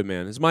 You did good,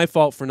 man. It's my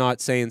fault for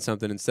not saying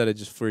something instead of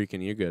just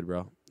freaking. You're good,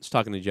 bro. Just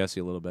talking to Jesse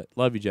a little bit.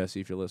 Love you, Jesse,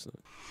 if you're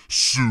listening.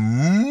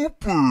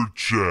 Super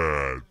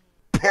Chat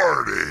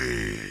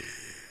Party.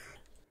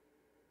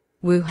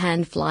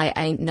 Wuhan fly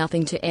ain't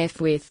nothing to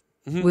F with.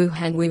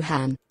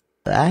 Wuhan.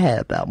 I had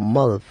about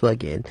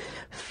motherfucking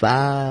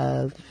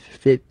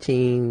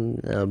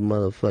 15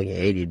 motherfucking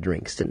 80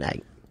 drinks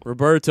tonight.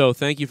 Roberto,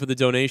 thank you for the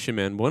donation,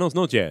 man. Buenos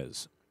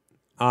noches.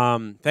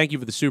 Thank you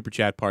for the super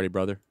chat party,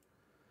 brother.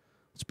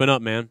 It's been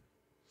up, man.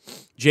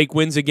 Jake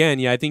wins again.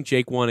 Yeah, I think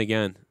Jake won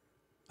again.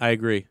 I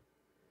agree.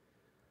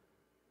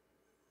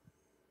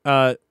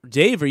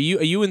 Dave, are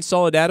you in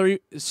solidarity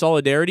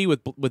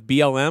with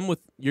BLM? With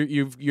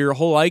your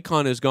whole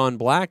icon has gone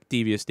black,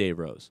 Devious Dave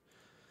Rose.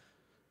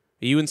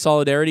 Are you in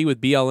solidarity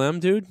with BLM,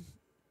 dude?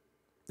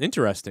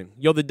 Interesting.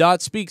 Yo, the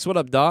Dot speaks. What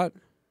up, Dot?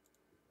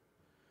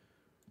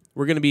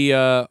 We're going to be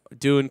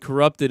doing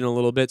Corrupted in a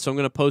little bit, so I'm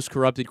going to post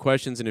Corrupted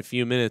questions in a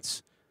few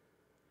minutes.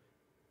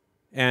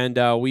 And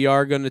we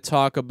are going to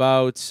talk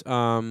about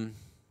the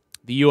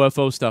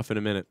UFO stuff in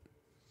a minute.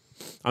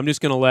 I'm just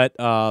going to let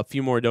a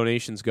few more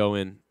donations go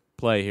in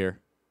play here.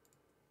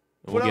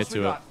 And we'll get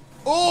to it.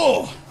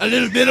 Oh, a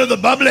little bit of the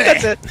bubbly.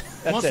 That's it.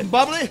 Want some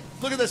bubbly?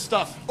 Look at this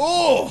stuff.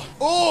 Oh,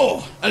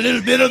 a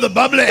little bit of the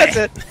bubbly. That's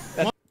it.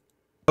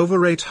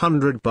 Over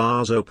 800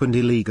 bars opened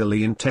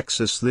illegally in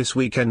Texas this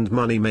weekend.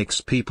 Money makes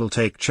people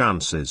take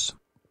chances.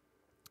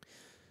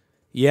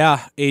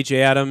 Yeah, AJ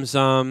Adams.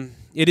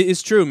 It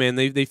is true, man.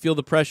 They feel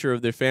the pressure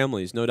of their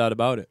families, no doubt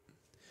about it.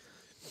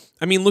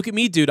 I mean, look at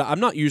me, dude. I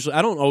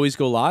don't always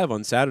go live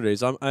on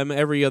Saturdays. I'm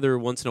every other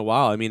once in a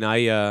while. I mean,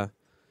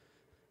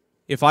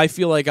 if I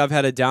feel like I've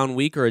had a down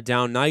week or a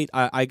down night,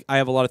 I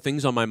have a lot of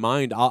things on my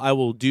mind. I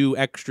will do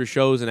extra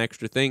shows and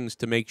extra things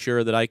to make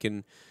sure that I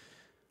can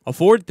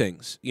afford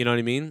things. You know what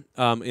I mean?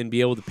 And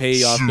be able to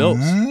pay off bills.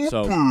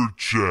 So,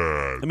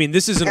 I mean,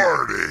 this isn't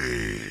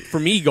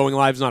for me. Going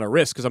live is not a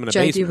risk because I'm in a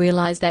basement. Joe, do you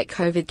realize that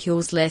COVID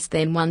kills less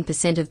than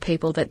 1% of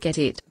people that get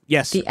it?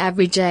 Yes. The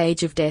average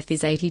age of death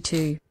is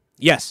 82.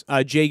 Yes,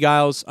 Jay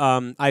Giles.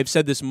 I've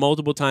said this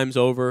multiple times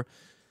over.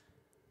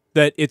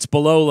 That it's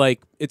below.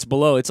 It's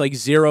like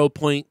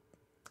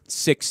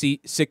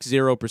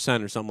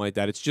 0.60% or something like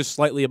that. It's just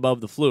slightly above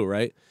the flu,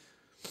 right?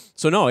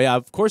 So no, yeah,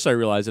 of course I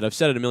realize it. I've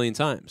said it a million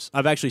times.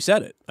 I've actually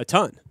said it a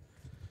ton.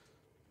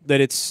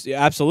 That it's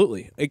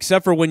absolutely,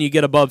 except for when you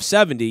get above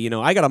 70. You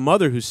know, I got a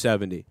mother who's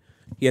 70.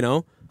 You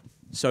know,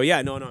 so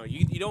yeah, no,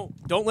 you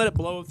don't let it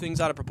blow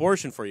things out of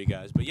proportion for you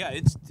guys. But yeah,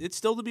 it's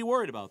still to be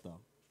worried about though.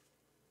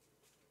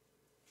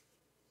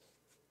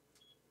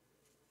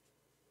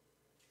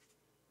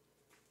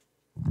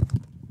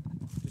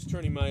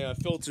 Turning my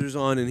filters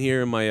on in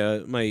here and my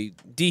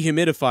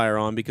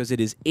dehumidifier on because it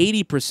is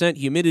 80%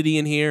 humidity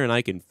in here and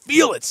I can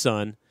feel it,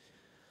 son.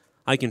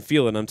 I can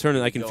feel it.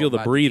 I can feel the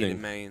breathing.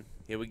 Man.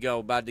 Here we go.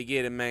 About to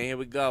get it, man. Here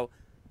we go.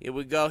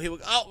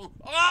 Oh,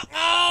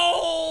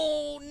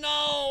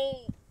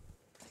 no.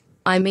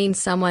 I mean,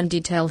 someone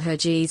did tell her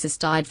Jesus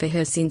died for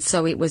her sins,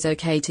 so it was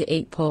okay to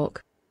eat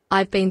pork.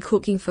 I've been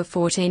cooking for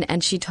 14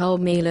 and she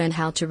told me learn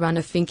how to run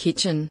a fin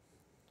kitchen.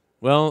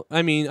 Well,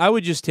 I mean, I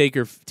would just take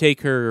her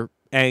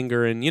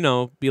anger and, you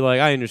know, be like,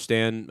 I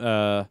understand,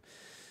 and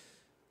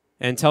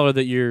tell her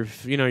that you're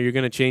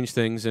going to change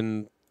things,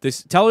 and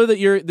tell her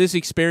that this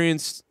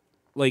experience,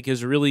 like,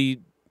 has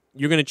really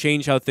you're going to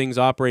change how things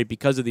operate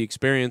because of the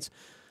experience.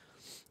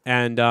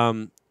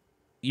 And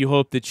you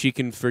hope that she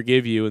can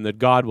forgive you and that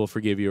God will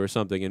forgive you or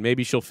something. And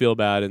maybe she'll feel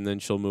bad and then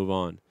she'll move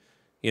on,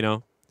 you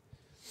know?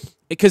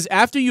 Because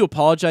after you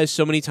apologize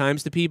so many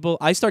times to people,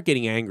 I start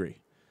getting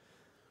angry.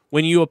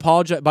 When you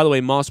apologize, by the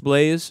way, Moss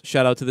Blaze,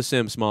 shout out to the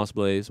Sims, Moss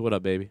Blaze. What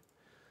up, baby?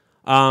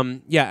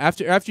 Yeah,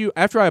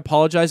 after I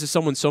apologize to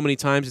someone so many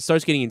times, it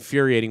starts getting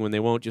infuriating when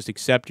they won't just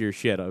accept your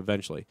shit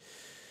eventually.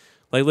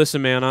 Like,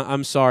 listen, man,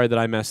 I'm sorry that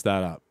I messed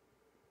that up.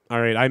 All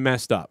right, I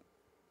messed up.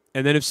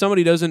 And then if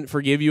somebody doesn't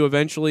forgive you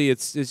eventually,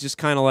 it's just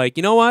kind of like,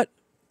 you know what?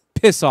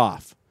 Piss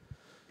off.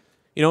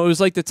 You know, it was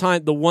like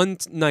the one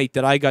night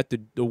that I got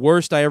the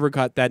worst I ever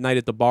got that night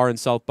at the bar in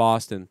South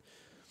Boston.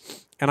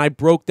 And I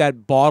broke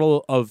that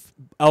bottle of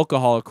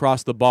alcohol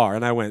across the bar,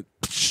 and I went,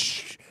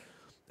 psh,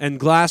 and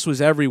glass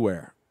was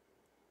everywhere.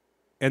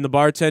 And the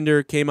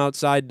bartender came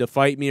outside to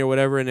fight me or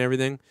whatever and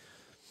everything.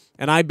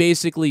 And I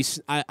basically,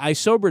 I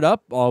sobered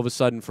up all of a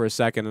sudden for a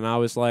second, and I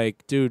was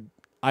like, dude,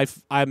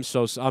 I'm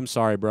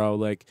sorry, bro.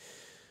 Like,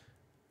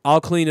 I'll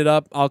clean it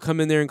up. I'll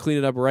come in there and clean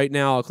it up right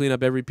now. I'll clean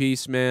up every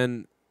piece,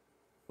 man.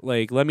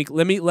 Like, let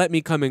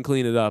me come and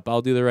clean it up.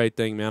 I'll do the right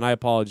thing, man. I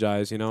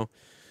apologize, you know.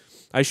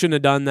 I shouldn't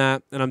have done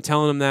that. And I'm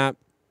telling him that.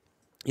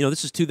 You know,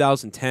 this is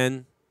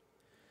 2010.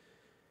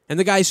 And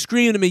the guy's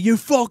screaming at me, you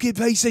fucking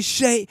piece of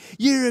shit.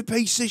 You're a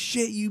piece of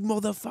shit, you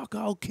motherfucker.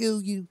 I'll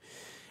kill you.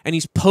 And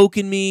he's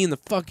poking me in the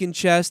fucking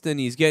chest, and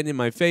he's getting in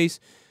my face.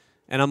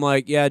 And I'm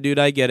like, yeah, dude,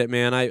 I get it,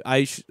 man.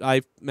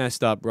 I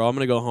messed up, bro. I'm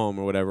going to go home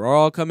or whatever. Or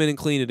I'll come in and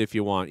clean it if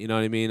you want. You know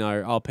what I mean?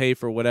 Or I'll pay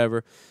for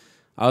whatever.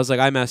 I was like,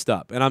 I messed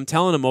up. And I'm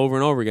telling him over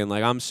and over again,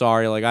 like, I'm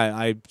sorry. Like,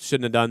 I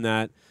shouldn't have done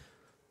that.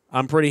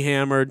 I'm pretty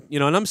hammered. You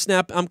know, and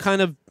I'm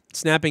kind of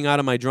snapping out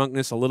of my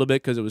drunkenness a little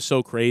bit because it was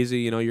so crazy.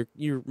 You know,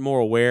 you're more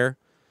aware.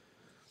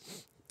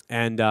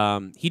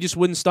 And he just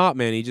wouldn't stop,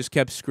 man. He just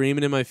kept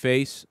screaming in my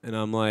face. And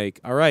I'm like,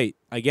 all right,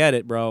 I get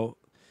it, bro.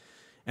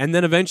 And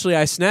then eventually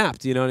I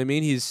snapped, you know what I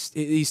mean?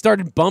 He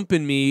started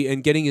bumping me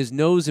and getting his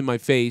nose in my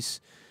face.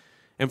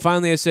 And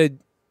finally I said,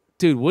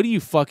 dude, what are you,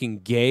 fucking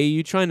gay?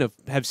 You trying to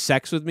have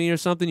sex with me or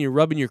something? You're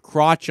rubbing your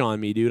crotch on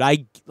me, dude.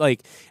 And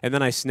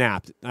then I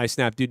snapped.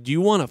 Dude, do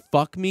you want to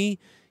fuck me,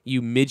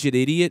 you midget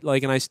idiot?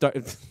 Like, and I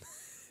started,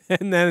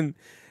 and then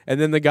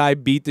the guy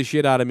beat the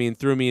shit out of me and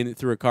threw me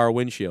through a car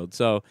windshield.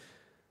 So,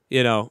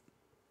 you know,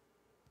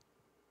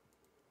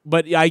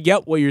 but I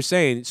get what you're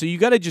saying. So you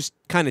got to just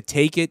kind of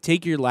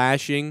take your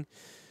lashing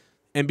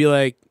and be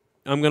like,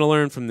 I'm going to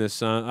learn from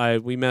this.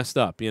 We messed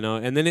up, you know?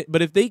 And then,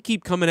 but if they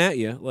keep coming at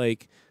you,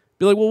 like,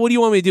 be like, well, what do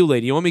you want me to do,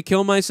 lady? You want me to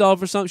kill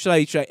myself or something?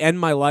 Should I end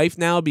my life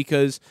now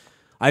because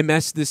I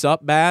messed this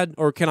up bad?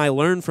 Or can I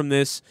learn from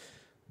this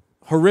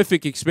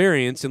horrific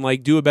experience and,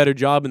 like, do a better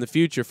job in the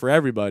future for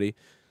everybody?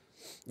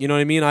 You know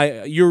what I mean?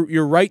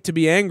 You're right to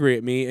be angry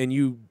at me,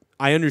 and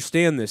I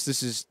understand this.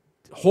 This is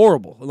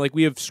horrible. Like,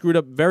 we have screwed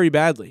up very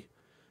badly.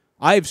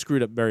 I've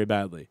screwed up very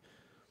badly.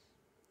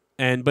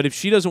 But if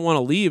she doesn't want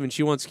to leave and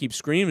she wants to keep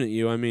screaming at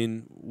you, I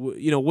mean,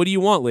 you know, what do you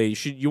want, lady?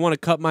 You want to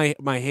cut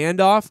my hand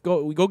off?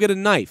 Go get a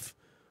knife.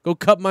 Go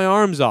cut my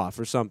arms off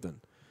or something.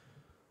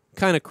 What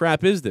kind of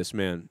crap is this,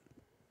 man?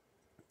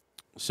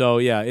 So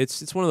yeah,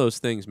 it's one of those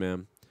things,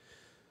 man.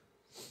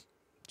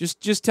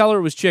 Just tell her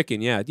it was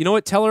chicken. Yeah, you know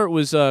what? Tell her it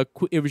was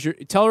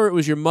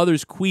your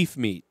mother's queef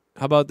meat.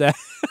 How about that?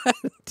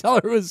 Tell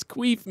her it was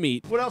queef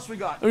meat. What else we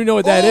got? I don't even know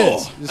what that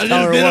is. Just a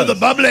little bit of the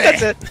bubbly.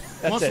 That's it.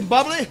 Want some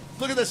bubbly?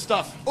 Look at this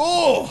stuff.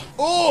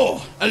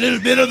 Oh, a little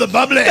bit of the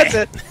bubbly. That's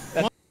it.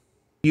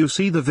 You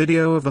see the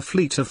video of a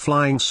fleet of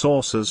flying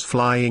saucers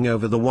flying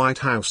over the White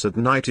House at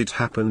night. It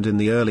happened in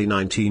the early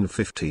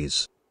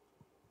 1950s.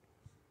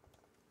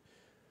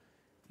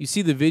 You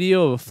see the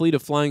video of a fleet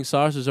of flying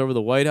saucers over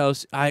the White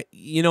House? I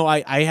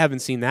haven't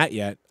seen that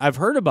yet. I've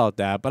heard about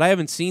that, but I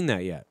haven't seen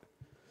that yet.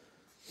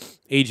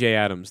 AJ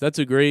Adams. That's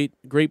a great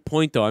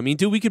point, though. I mean,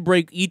 dude, we could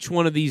break each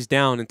one of these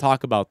down and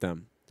talk about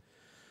them.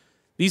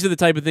 These are the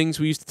type of things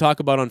we used to talk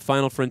about on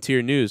Final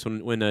Frontier News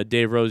when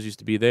Dave Rose used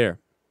to be there.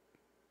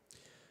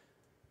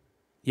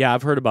 Yeah,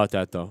 I've heard about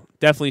that, though.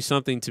 Definitely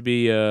something to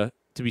be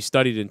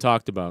studied and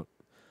talked about.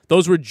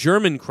 Those were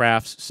German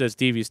crafts, says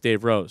Devious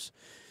Dave Rose.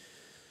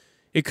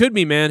 It could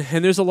be, man.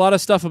 And there's a lot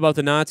of stuff about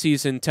the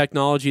Nazis and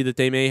technology that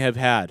they may have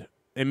had.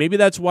 And maybe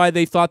that's why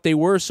they thought they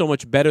were so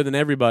much better than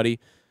everybody.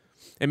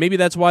 And maybe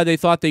that's why they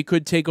thought they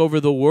could take over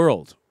the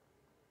world.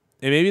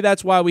 And maybe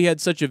that's why we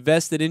had such a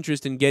vested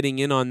interest in getting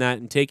in on that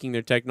and taking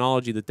their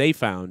technology that they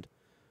found.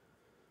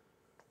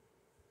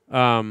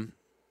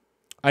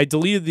 I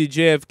deleted the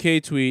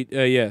JFK tweet.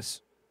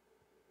 Yes.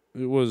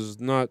 It was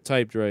not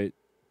typed right.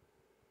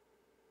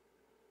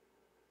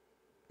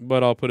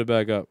 But I'll put it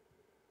back up.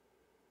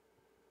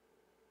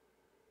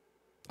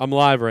 I'm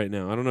live right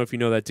now. I don't know if you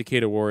know that,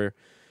 Decatur Warrior.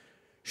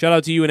 Shout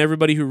out to you and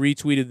everybody who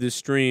retweeted this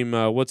stream.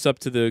 What's up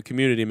to the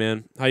community,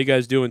 man? How you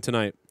guys doing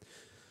tonight?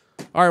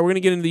 All right, we're going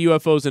to get into the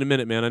UFOs in a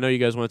minute, man. I know you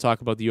guys want to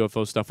talk about the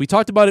UFO stuff. We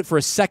talked about it for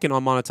a second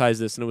on Monetize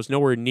This, and it was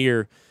nowhere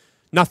near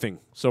nothing.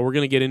 So we're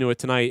going to get into it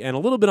tonight. And a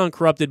little bit on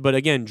Corrupted, but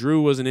again,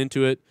 Drew wasn't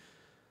into it.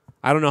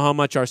 I don't know how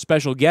much our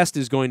special guest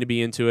is going to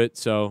be into it,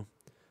 so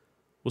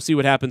we'll see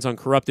what happens on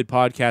Corrupted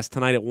Podcast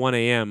tonight at 1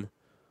 a.m.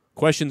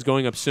 Questions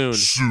going up soon.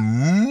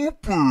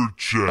 Super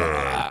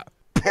Chat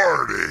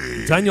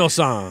Party.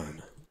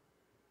 Daniel-san.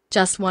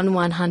 Just won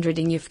 100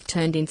 and you've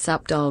turned in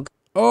sup dog.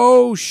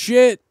 Oh,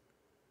 shit.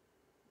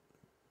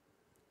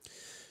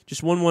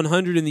 Just won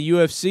 100 in the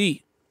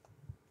UFC.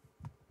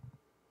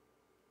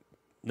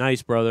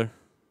 Nice, brother.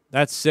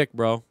 That's sick,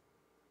 bro.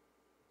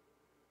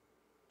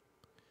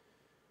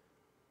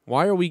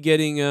 Why are we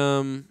getting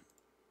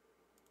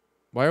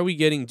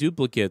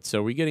duplicates?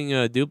 Are we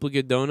getting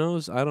duplicate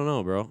donos? I don't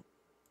know, bro.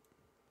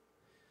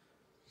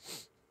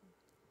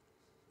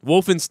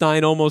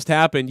 Wolfenstein almost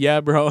happened. Yeah,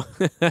 bro.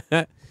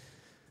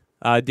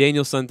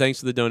 Danielson,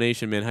 thanks for the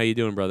donation, man. How you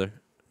doing, brother?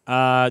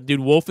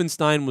 Dude,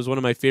 Wolfenstein was one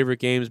of my favorite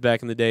games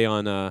back in the day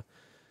on a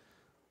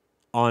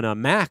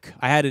Mac.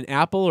 I had an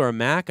Apple or a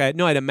Mac. I had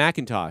a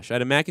Macintosh. I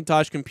had a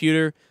Macintosh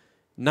computer,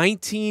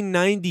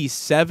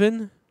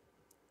 1997.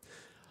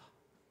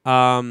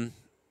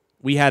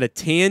 We had a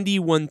Tandy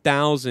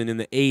 1000 in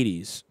the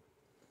 80s.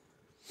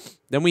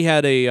 Then we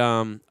had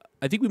I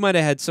think we might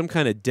have had some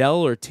kind of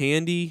Dell or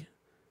Tandy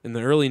in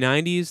the early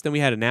 90s. Then we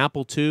had an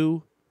Apple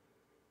II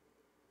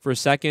for a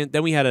second.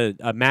 Then we had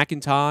a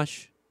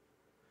Macintosh.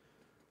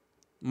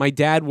 My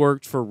dad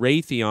worked for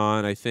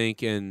Raytheon, I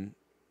think, and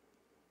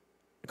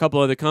a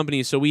couple other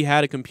companies, so we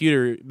had a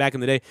computer back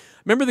in the day.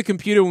 Remember the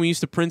computer when we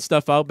used to print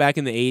stuff out back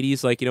in the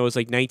 80s? Like, it was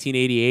like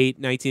 1988,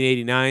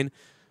 1989.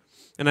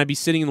 And I'd be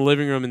sitting in the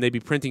living room and they'd be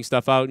printing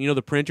stuff out. And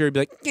the printer would be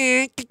like,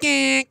 and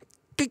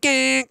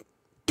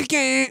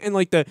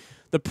like the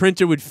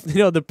printer would,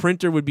 the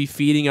printer would be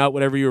feeding out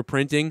whatever you were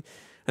printing.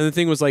 And the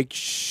thing was like,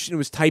 it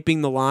was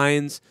typing the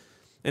lines.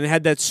 And it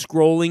had that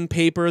scrolling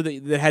paper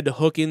that had to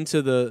hook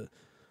into the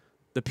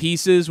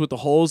pieces with the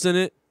holes in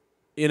it,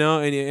 and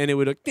it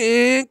would, and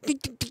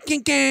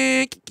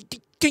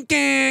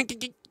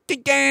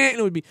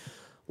it would be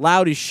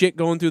loud as shit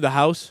going through the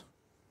house.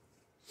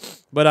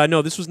 But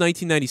no, this was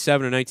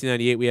 1997 or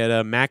 1998. We had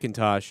a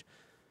Macintosh.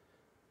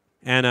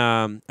 And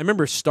I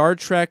remember Star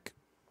Trek,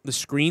 the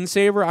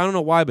screensaver. I don't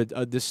know why,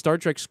 but the Star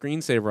Trek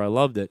screensaver, I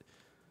loved it.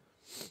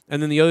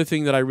 And then the other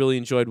thing that I really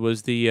enjoyed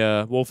was the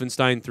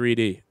Wolfenstein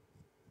 3D.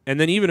 And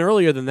then even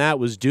earlier than that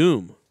was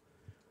Doom.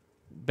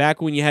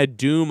 Back when you had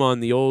Doom on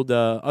the old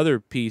other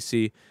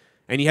PC,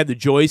 and you had the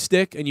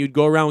joystick, and you'd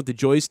go around with the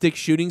joystick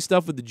shooting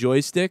stuff with the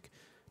joystick.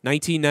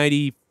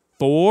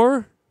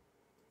 1994?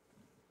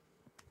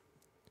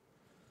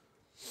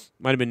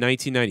 Might have been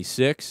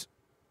 1996.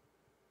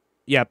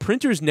 Yeah,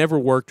 printers never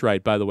worked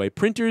right, by the way.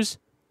 Printers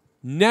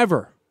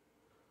never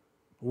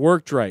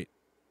worked right.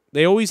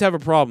 They always have a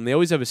problem. They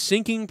always have a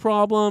syncing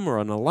problem or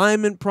an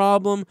alignment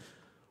problem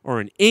or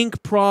an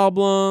ink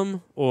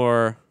problem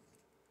or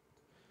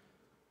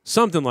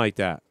something like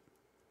that.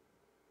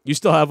 You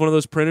still have one of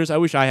those printers? I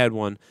wish I had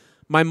one.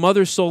 My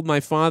mother sold my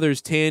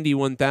father's Tandy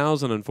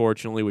 1000,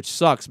 unfortunately, which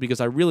sucks because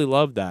I really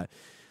loved that.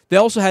 They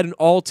also had an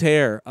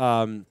Altair,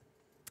 the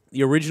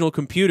original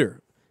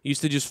computer. You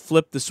used to just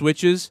flip the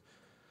switches,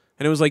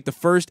 and it was like the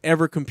first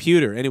ever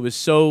computer, and it was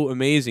so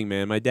amazing,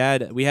 man. My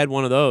dad, we had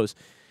one of those,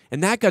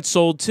 and that got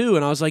sold too,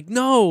 and I was like,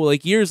 no.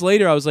 Like years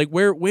later, I was like,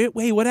 wait,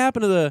 what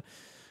happened to the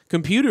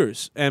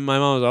computers? And my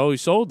mom was like, oh, we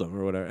sold them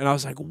or whatever. And I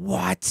was like,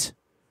 what?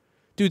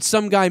 Dude,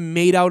 some guy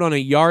made out on a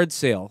yard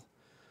sale.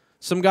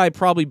 Some guy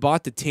probably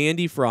bought the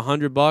Tandy for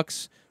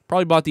 $100.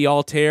 Probably bought the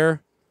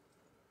Altair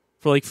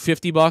for like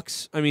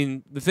 $50. I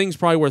mean, the thing's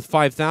probably worth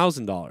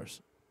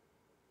 $5,000.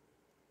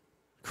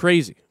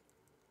 Crazy.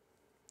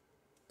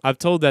 I've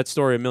told that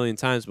story a million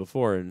times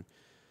before, and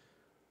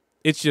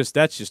that's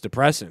just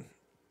depressing.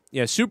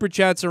 Yeah, Super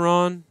Chats are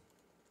on.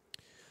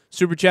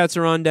 Super Chats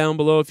are on down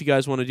below if you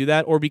guys want to do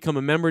that, or become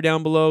a member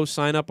down below.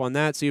 Sign up on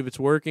that, see if it's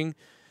working.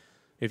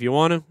 If you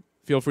want to,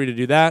 feel free to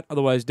do that.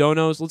 Otherwise,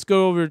 donos. Let's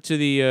go over to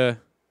the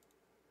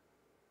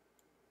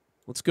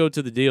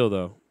deal,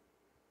 though.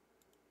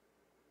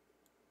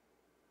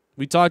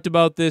 We talked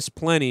about this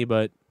plenty,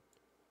 but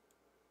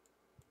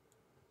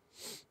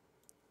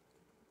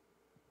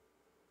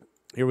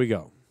here we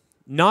go.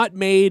 Not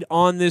made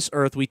on this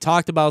earth. We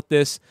talked about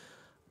this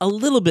a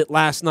little bit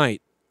last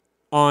night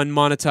on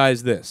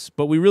Monetize This,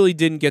 but we really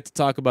didn't get to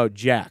talk about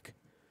Jack.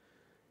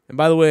 And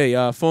by the way,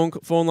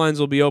 phone lines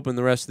will be open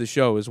the rest of the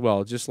show as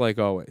well, just like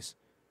always.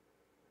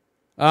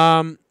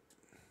 Not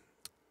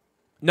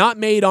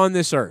made on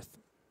this earth.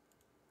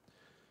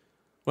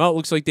 Well, it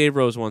looks like Dave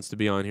Rose wants to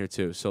be on here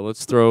too, so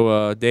let's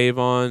throw Dave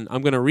on.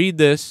 I'm going to read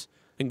this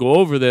and go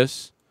over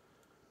this,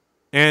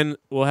 and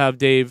we'll have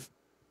Dave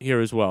here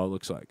as well, it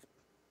looks like.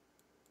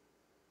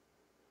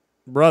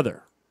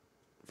 Brother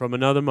from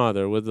another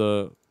mother with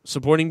a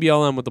supporting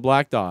BLM with the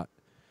black dot.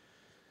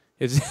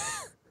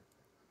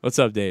 What's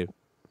up, Dave?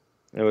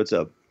 Hey, what's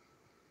up?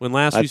 When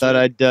last I thought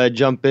I'd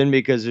jump in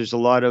because there's a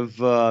lot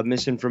of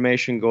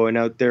misinformation going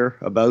out there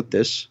about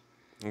this.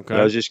 Okay. But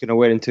I was just going to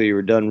wait until you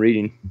were done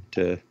reading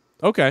to.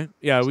 Okay.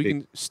 Yeah, we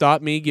can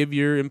stop me, give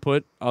your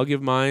input. I'll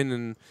give mine,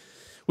 and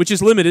which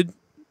is limited.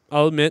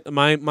 I'll admit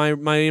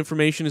my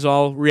information is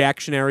all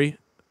reactionary.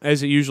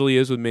 as it usually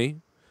is with me.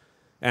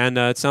 And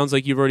it sounds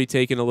like you've already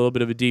taken a little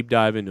bit of a deep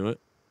dive into it.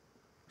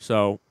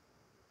 So,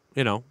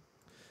 you know,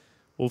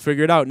 we'll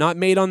figure it out. Not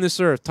made on this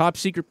earth. Top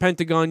secret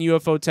Pentagon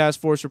UFO task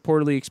force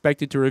reportedly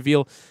expected to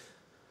reveal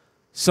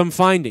some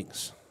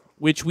findings,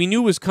 which we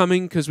knew was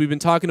coming because we've been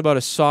talking about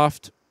a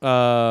soft,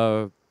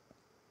 what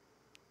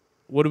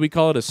do we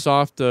call it? A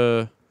soft...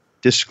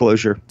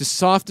 disclosure. The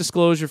soft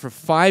disclosure for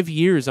 5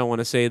 years, I want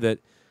to say that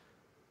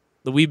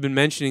we've been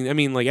mentioning. I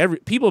mean,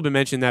 like people have been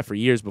mentioning that for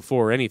years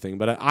before anything,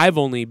 but I've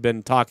only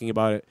been talking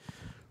about it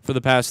for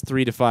the past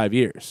 3 to 5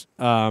 years.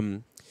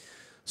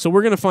 So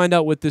we're going to find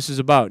out what this is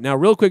about. Now,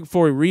 real quick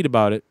before we read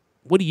about it,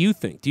 what do you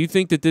think? Do you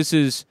think that this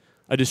is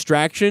a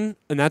distraction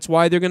and that's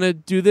why they're going to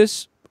do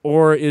this?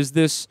 Or is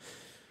this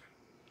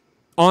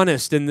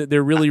honest and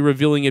they're really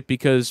revealing it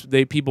because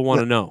people want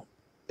to know?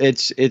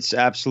 It's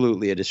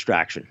absolutely a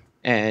distraction.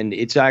 And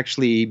it's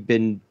actually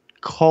been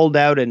called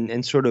out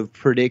and sort of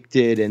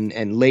predicted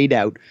and laid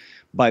out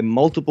by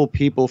multiple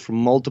people from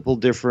multiple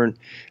different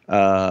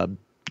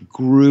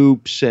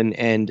groups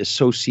and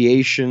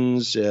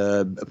associations,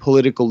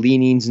 political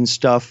leanings and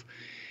stuff,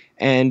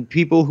 and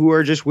people who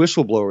are just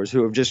whistleblowers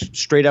who have just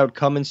straight out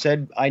come and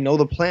said, I know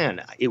the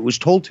plan. It was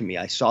told to me.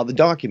 I saw the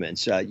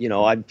documents.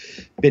 I've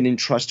been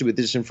entrusted with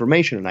this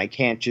information and I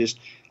can't just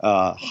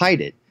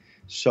hide it.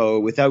 So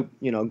without,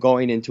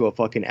 going into a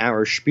fucking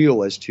hour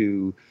spiel as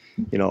to,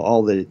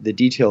 all the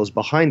details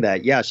behind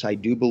that, yes, I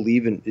do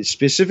believe in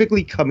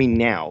specifically coming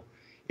now.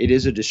 It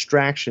is a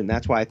distraction.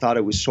 That's why I thought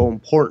it was so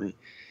important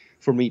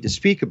for me to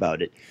speak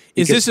about it.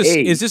 Because,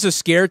 is this a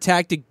scare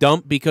tactic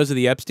dump because of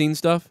the Epstein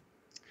stuff?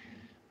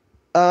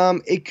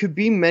 It could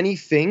be many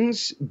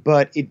things,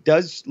 but it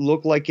does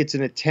look like it's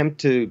an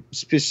attempt to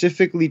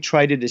specifically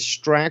try to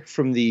distract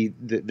from the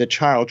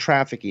child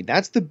trafficking.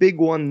 That's the big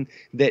one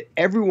that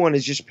everyone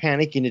is just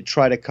panicking to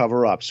try to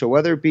cover up. So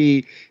whether it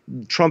be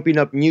trumping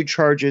up new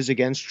charges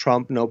against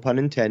Trump, no pun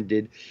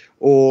intended,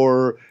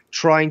 or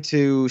trying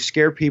to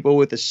scare people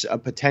with a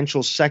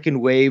potential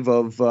second wave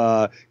of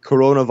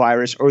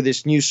coronavirus or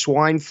this new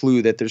swine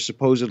flu that they're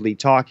supposedly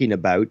talking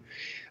about.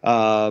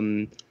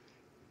 The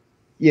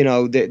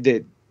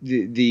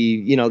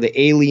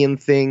alien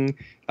thing.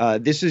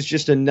 This is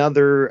just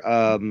another,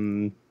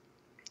 again,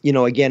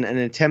 an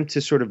attempt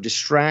to sort of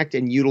distract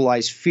and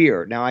utilize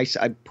fear. Now, I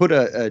put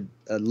a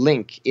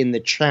link in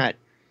the chat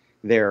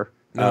there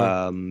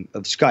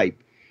of Skype,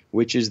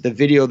 which is the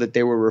video that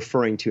they were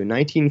referring to. In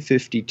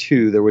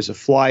 1952, there was a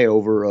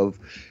flyover of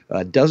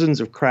dozens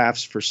of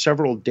crafts for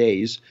several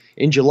days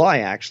in July,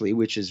 actually,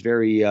 which is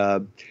very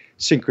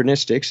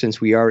synchronistic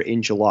since we are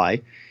in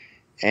July.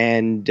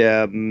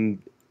 And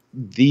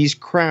these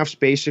crafts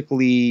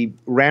basically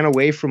ran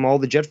away from all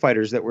the jet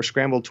fighters that were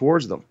scrambled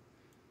towards them.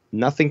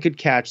 Nothing could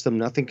catch them.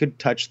 Nothing could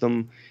touch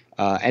them.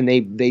 And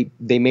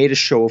they made a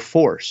show of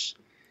force.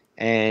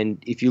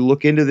 And if you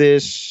look into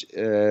this,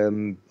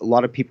 a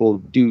lot of people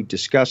do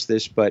discuss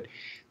this, but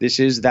this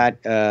is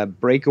that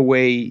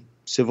breakaway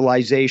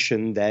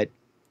civilization that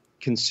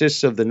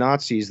consists of the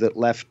Nazis that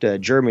left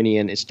Germany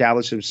and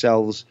established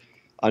themselves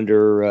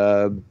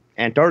under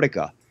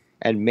Antarctica,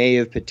 and may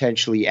have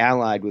potentially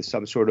allied with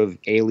some sort of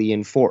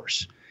alien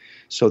force.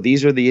 So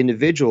these are the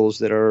individuals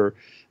that are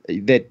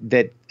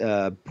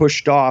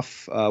pushed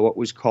off what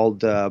was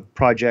called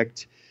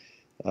Project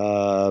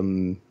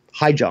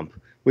High Jump,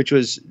 which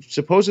was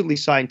supposedly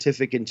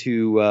scientific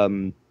into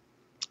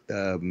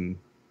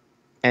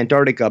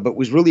Antarctica, but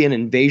was really an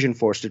invasion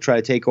force to try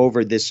to take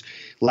over this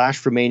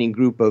last remaining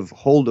group of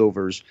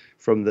holdovers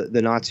from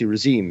the Nazi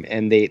regime.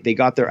 And they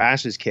got their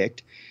asses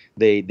kicked.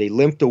 They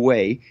limped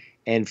away.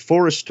 And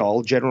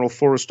Forrestal, General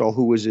Forrestal,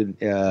 who was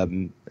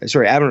Admiral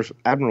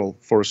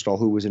Forrestal,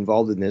 who was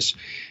involved in this,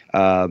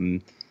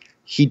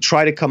 he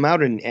tried to come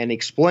out and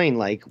explain,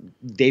 like,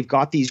 they've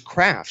got these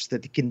crafts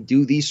that can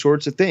do these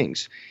sorts of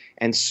things.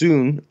 And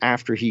soon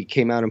after he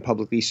came out and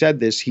publicly said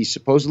this, he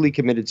supposedly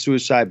committed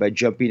suicide by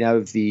jumping out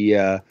of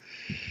the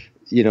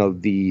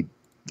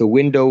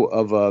window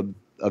of a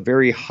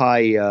very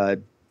high,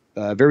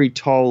 very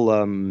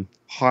tall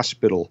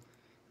hospital.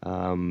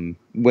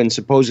 When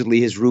supposedly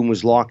his room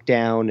was locked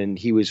down and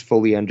he was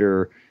fully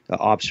under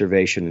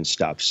observation and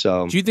stuff.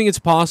 So, do you think it's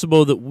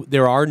possible that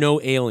there are no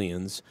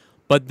aliens,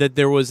 but that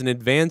there was an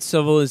advanced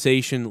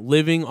civilization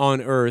living on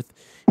Earth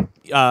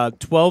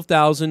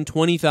 12,000,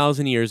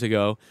 20,000 years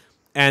ago,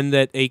 and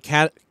that a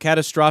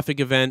catastrophic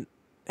event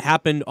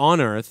happened on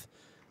Earth,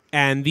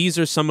 and these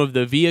are some of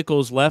the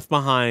vehicles left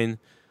behind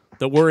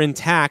that were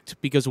intact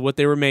because of what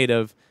they were made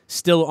of,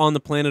 still on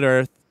the planet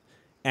Earth,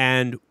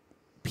 and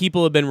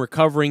people have been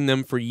recovering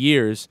them for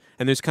years,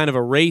 and there's kind of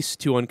a race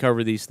to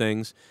uncover these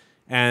things,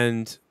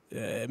 and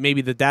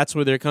maybe that's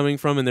where they're coming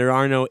from, and there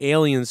are no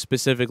aliens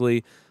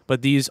specifically,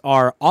 but these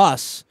are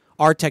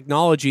our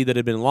technology that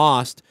had been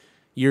lost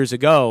years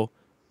ago,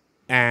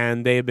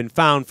 and they have been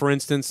found, for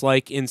instance,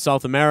 like in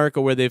South America,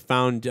 where they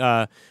found,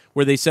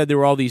 where they said there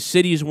were all these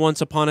cities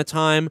once upon a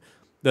time.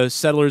 The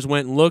settlers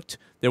went and looked.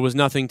 There was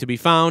nothing to be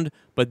found.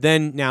 But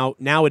then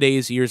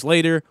nowadays, years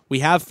later, we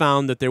have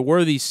found that there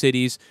were these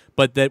cities,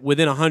 but that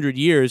within 100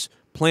 years,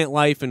 plant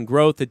life and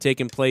growth had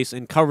taken place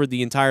and covered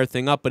the entire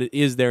thing up, but it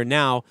is there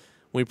now.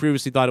 We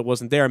previously thought it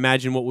wasn't there.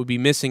 Imagine what would be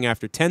missing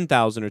after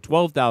 10,000 or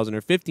 12,000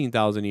 or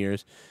 15,000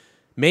 years.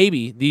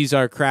 Maybe these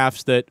are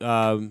crafts that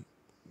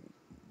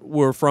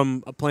were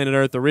from planet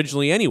Earth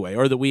originally anyway,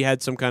 or that we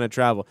had some kind of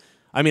travel.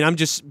 I mean, I'm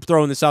just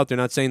throwing this out there,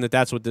 not saying that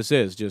that's what this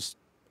is. Just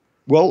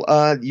well,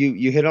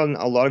 you hit on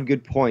a lot of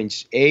good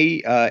points.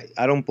 I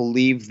don't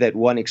believe that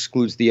one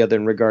excludes the other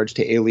in regards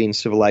to alien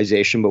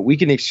civilization, but we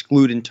can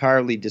exclude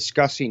entirely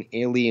discussing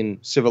alien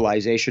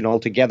civilization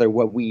altogether.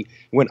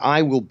 When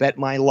I will bet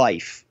my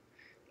life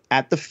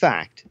at the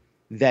fact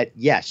that,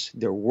 yes,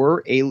 there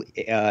were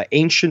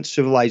ancient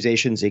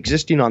civilizations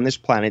existing on this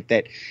planet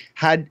that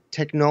had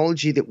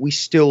technology that we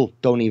still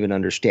don't even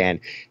understand,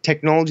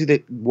 technology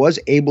that was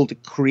able to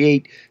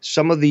create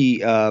some of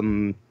the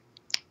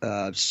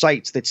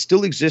sites that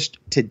still exist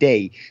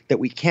today that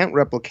we can't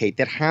replicate,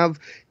 that have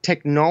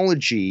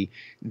technology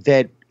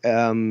that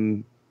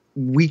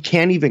we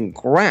can't even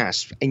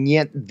grasp, and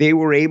yet they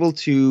were able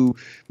to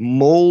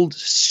mold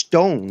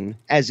stone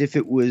as if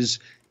it was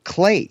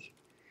clay.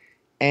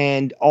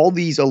 And all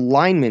these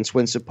alignments,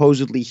 when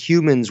supposedly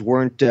humans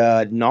weren't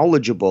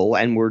knowledgeable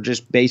and were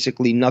just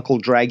basically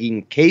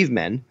knuckle-dragging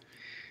cavemen,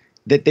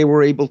 that they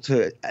were able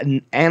to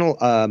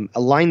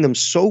align them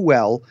so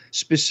well,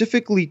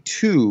 specifically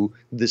to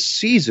the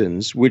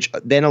seasons, which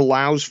then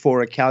allows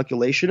for a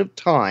calculation of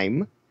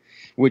time,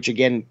 which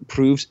again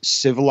proves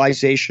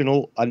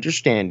civilizational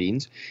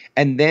understandings.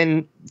 And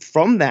then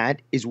from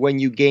that is when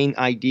you gain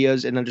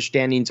ideas and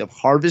understandings of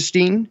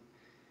harvesting,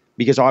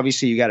 because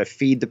obviously you got to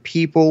feed the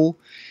people,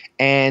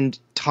 and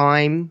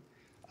time,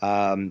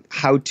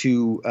 how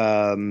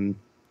to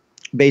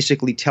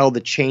basically tell the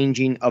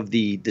changing of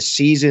the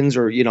seasons,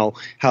 or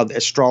how the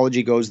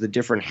astrology goes, the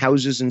different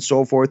houses and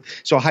so forth.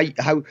 So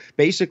how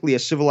basically a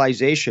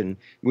civilization,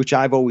 which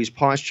I've always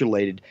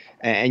postulated,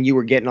 and you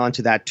were getting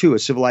onto that too, a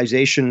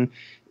civilization,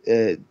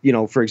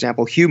 for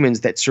example,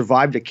 humans that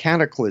survived a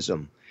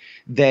cataclysm,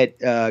 that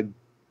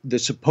the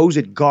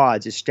supposed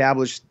gods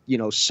established,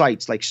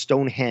 sites like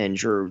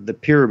Stonehenge or the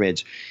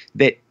pyramids,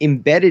 that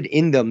embedded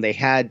in them, they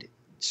had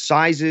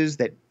sizes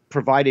that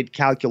provided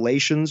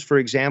calculations, for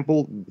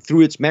example,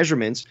 through its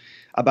measurements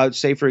about,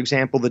 say, for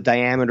example, the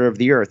diameter of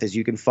the Earth, as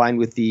you can find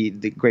with the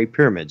Great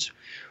Pyramids.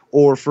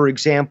 Or, for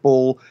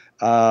example,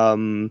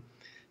 I'm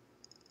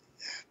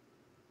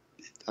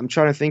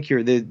trying to think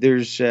here.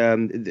 There's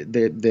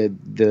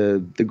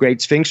the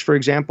Great Sphinx, for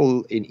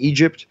example, in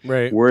Egypt,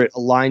 right, where it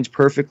aligns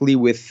perfectly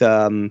with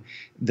the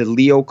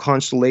Leo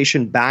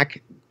constellation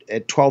back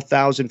at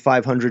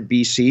 12,500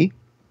 BC.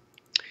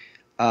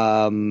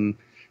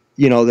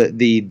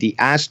 The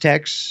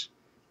Aztecs.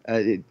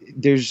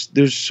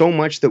 There's so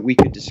much that we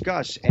could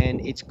discuss,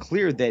 and it's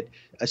clear that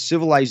a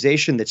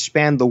civilization that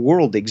spanned the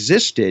world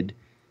existed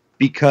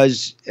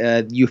because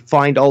you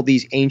find all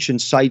these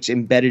ancient sites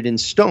embedded in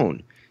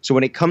stone. So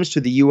when it comes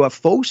to the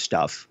UFO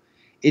stuff,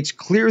 it's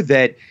clear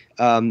that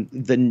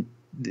the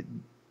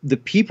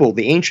people,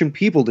 the ancient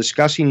people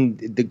discussing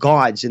the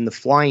gods in the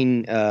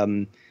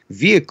flying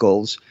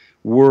vehicles,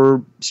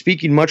 were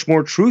speaking much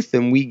more truth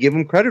than we give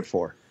them credit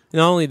for.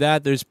 Not only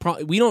that,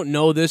 we don't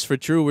know this for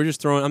true. We're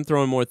just I'm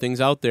throwing more things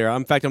out there.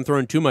 In fact, I'm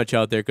throwing too much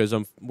out there because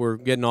we're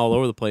getting all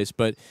over the place.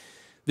 But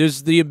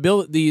there's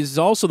there's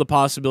also the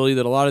possibility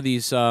that a lot of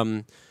these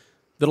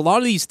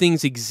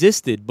things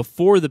existed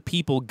before the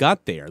people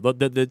got there.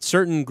 That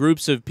certain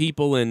groups of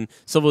people and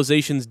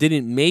civilizations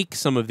didn't make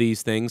some of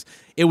these things.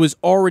 It was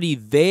already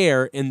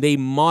there, and they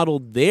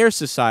modeled their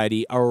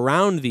society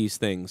around these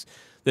things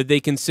that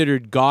they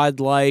considered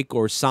godlike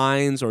or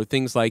signs or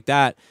things like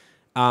that.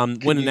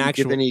 Can you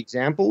give any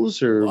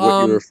examples, or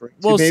what you're referring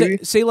to? Well,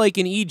 say like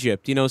in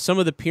Egypt, some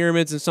of the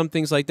pyramids and some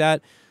things like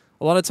that.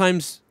 A lot of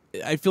times,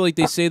 I feel like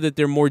they say that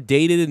they're more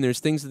dated, and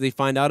there's things that they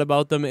find out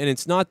about them, and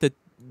it's not that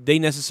they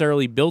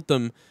necessarily built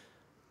them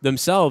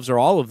themselves or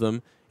all of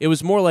them. It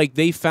was more like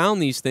they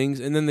found these things,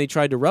 and then they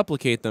tried to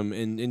replicate them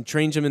and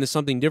change them into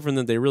something different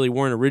that they really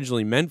weren't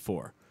originally meant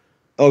for.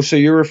 Oh, so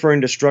you're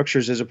referring to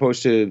structures as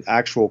opposed to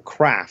actual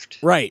craft.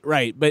 Right.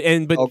 But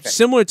okay.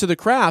 Similar to the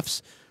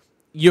crafts,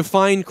 you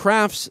find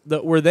crafts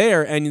that were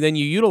there, and then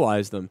you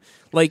utilize them.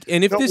 Like,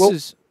 and if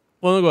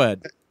well, go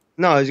ahead.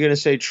 No, I was going to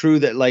say true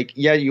that, like,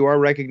 yeah, you are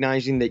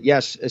recognizing that,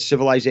 yes,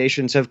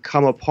 civilizations have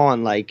come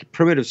upon, like,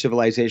 primitive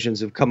civilizations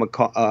have come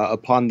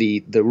upon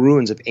the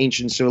ruins of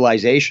ancient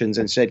civilizations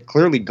and said,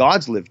 clearly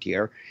gods lived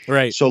here.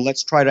 Right. So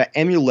let's try to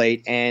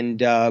emulate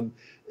and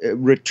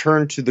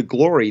return to the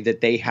glory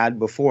that they had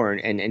before,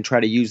 and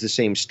try to use the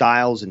same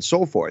styles and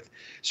so forth.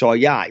 So,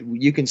 yeah,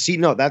 you can see,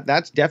 no,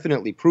 that's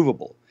definitely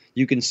provable.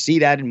 You can see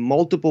that in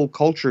multiple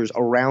cultures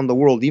around the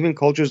world, even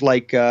cultures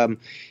like in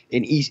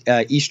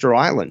Easter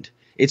Island.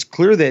 It's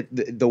clear that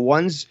the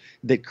ones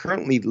that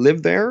currently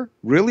live there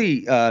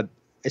really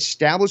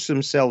established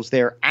themselves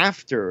there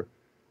after,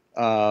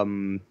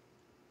 clearly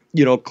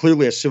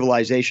a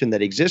civilization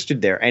that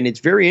existed there. And it's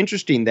very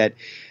interesting that,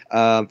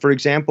 for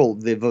example,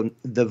 the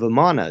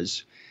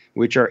Vimanas,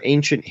 which are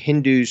ancient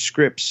Hindu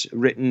scripts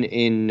written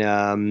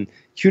in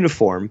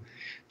cuneiform,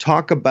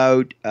 talk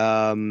about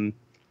well,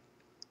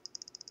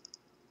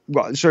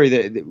 sorry,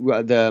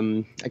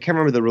 the I can't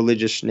remember the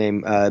religious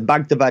name,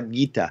 Bhagavad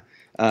Gita,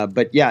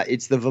 but yeah,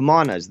 it's the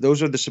Vimanas.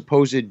 Those are the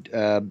supposed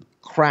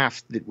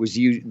craft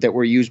that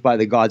were used by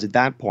the gods at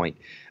that point.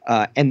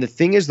 And the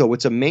thing is, though,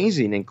 what's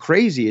amazing and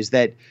crazy is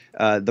that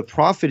the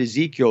prophet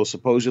Ezekiel,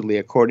 supposedly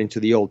according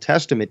to the Old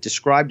Testament,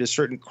 described a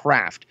certain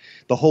craft,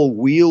 the whole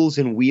wheels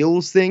and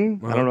wheels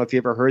thing. I don't know if you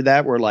ever heard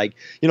that, where like,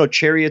 you know,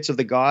 chariots of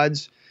the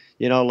gods.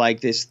 You know, like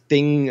this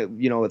thing,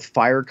 you know, with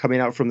fire coming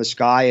out from the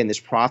sky, and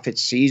this prophet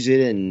sees it,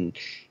 and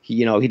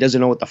he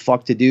doesn't know what the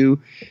fuck to do,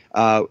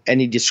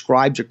 and he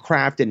describes a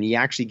craft, and he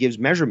actually gives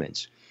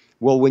measurements.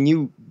 Well, when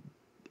you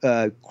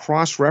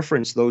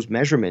cross-reference those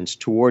measurements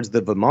towards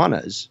the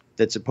Vimanas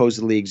that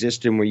supposedly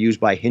exist and were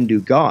used by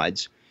Hindu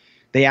gods,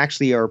 they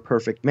actually are a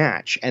perfect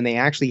match, and they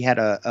actually had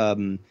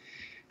a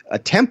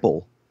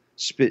temple.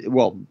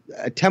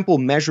 A temple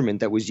measurement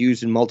that was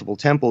used in multiple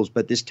temples,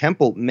 but this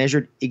temple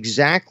measured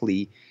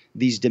exactly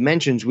these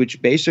dimensions,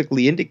 which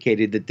basically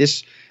indicated that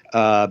this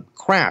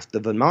craft, the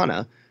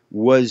Vimana,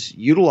 was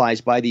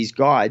utilized by these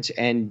gods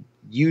and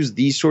used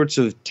these sorts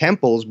of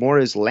temples more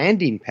as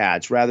landing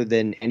pads rather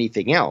than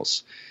anything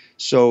else.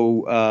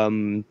 So,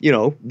 you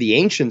know, the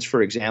ancients,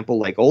 for example,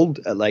 like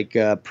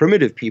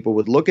primitive people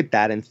would look at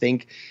that and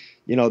think,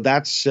 you know,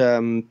 that's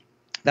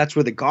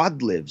where the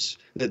god lives,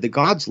 the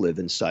gods live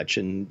and such,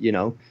 and, you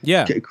know,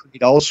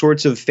 create all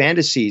sorts of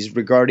fantasies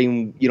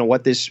regarding, you know,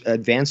 what this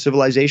advanced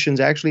civilization is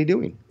actually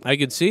doing. I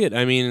could see it.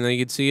 I mean, I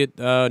could see it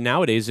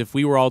nowadays. If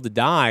we were all to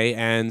die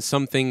and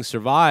some things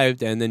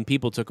survived and then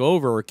people took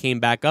over or came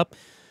back up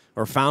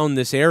or found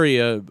this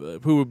area,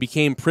 who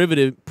became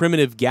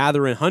primitive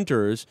gathering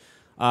hunters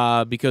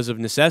because of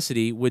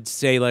necessity, would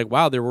say like,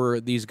 wow, there were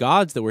these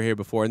gods that were here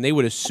before, and they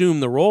would assume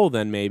the role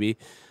then maybe.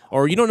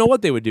 Or you don't know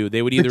what they would do.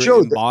 They would either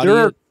embody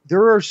it.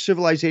 There are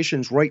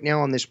civilizations right now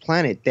on this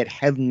planet that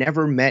have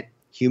never met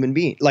human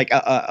beings, like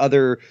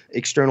other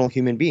external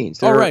human beings.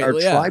 There are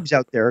tribes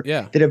out there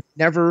that have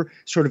never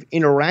sort of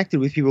interacted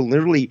with people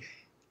literally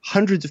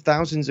hundreds of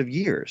thousands of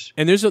years.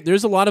 And there's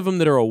a lot of them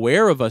that are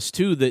aware of us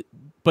too,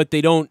 but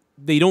they don't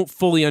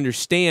fully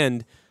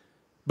understand.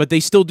 But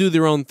they still do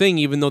their own thing,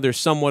 even though they're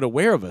somewhat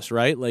aware of us,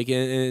 right? Like,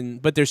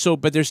 but they're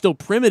still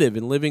primitive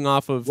and living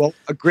off of. Well,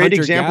 a great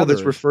example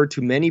that's referred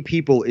to many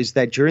people is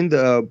that during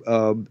the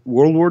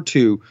World War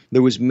II,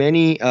 there was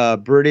many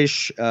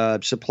British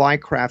supply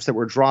crafts that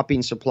were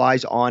dropping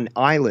supplies on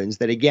islands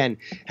that, again,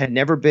 had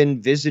never been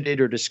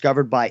visited or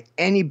discovered by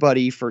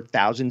anybody for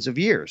thousands of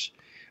years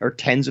or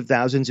tens of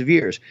thousands of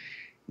years.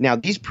 Now,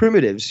 these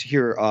primitives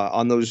here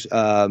on those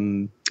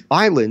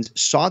islands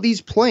saw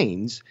these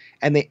planes,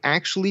 and they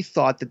actually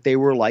thought that they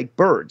were like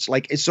birds.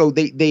 Like, so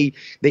they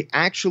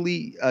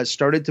actually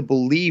started to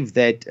believe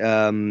that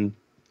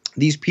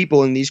these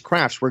people in these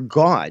crafts were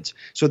gods.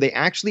 So they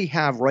actually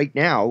have right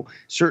now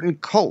certain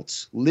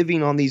cults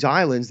living on these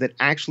islands that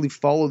actually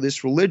follow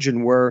this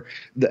religion, where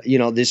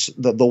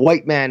the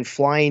white man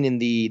flying in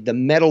the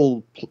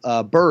metal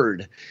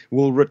bird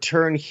will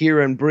return here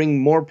and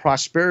bring more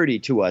prosperity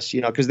to us.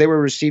 You know, because they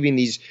were receiving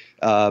these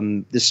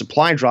the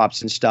supply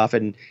drops and stuff,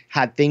 and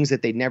had things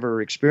that they'd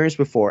never experienced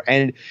before.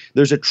 And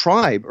there's a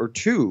tribe or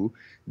two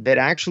that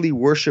actually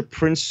worship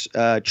Prince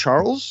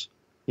Charles.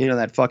 You know,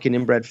 that fucking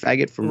inbred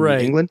faggot from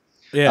England?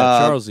 Yeah,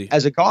 Charlesy.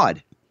 As a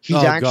god.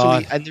 He's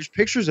actually, and there's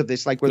pictures of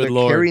this, like where they're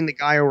carrying the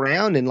guy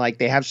around and like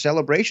they have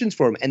celebrations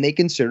for him, and they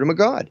consider him a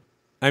god.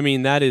 I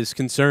mean, that is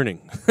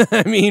concerning.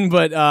 I mean,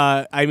 but,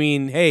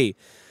 hey,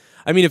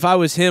 if I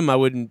was him, I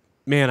wouldn't,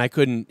 man, I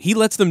couldn't. He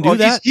lets them do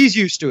that? He's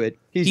used to it.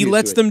 He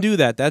lets them do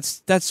that.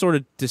 That's sort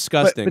of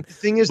disgusting. But the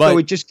thing is, though,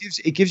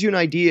 it gives you an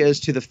idea as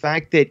to the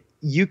fact that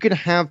you can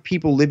have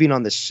people living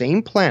on the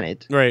same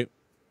planet. Right.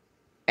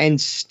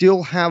 And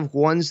still have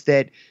ones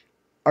that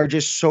are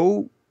just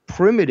so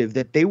primitive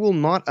that they will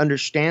not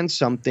understand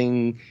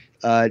something,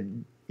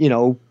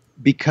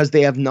 because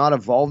they have not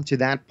evolved to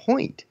that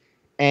point.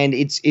 And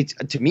it's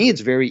to me,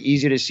 it's very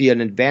easy to see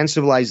an advanced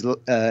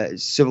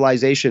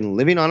civilization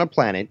living on a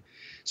planet,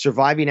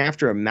 surviving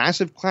after a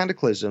massive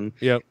cataclysm,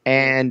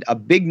 and a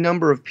big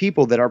number of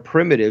people that are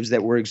primitives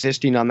that were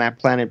existing on that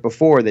planet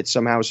before that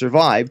somehow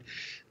survived,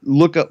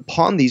 look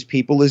upon these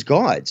people as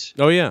gods.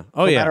 Oh, yeah.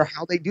 Oh, no yeah. matter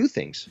how they do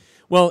things.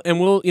 Well, and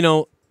we'll,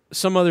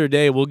 some other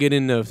day we'll get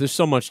into. There's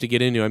so much to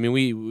get into. I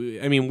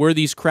mean, were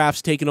these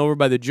crafts taken over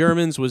by the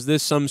Germans? Was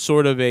this some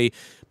sort of a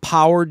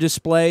power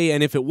display?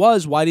 And if it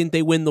was, why didn't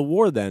they win the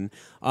war then?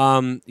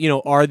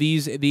 Are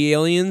these the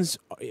aliens?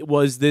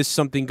 Was this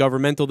something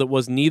governmental that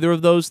was neither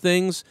of those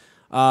things?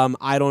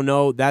 I don't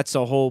know. That's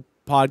a whole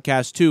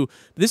podcast too.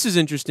 This is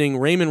interesting.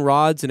 Raymond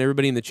Rods and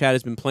everybody in the chat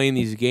has been playing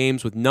these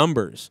games with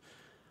numbers.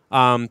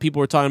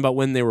 People were talking about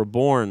when they were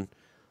born.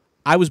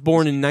 I was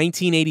born in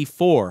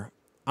 1984.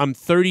 I'm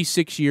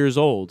 36 years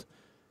old.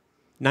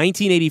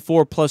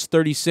 1984 plus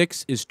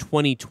 36 is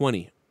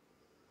 2020.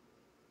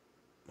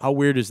 How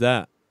weird is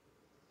that?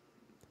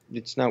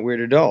 It's not weird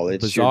at all.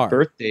 It's bizarre. Your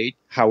birth date,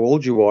 how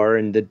old you are,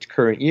 and the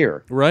current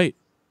year. Right.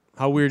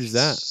 How weird is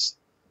that? It's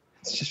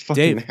just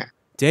fucking mad.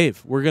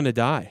 Dave, we're going to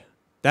die.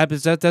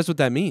 That's what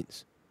that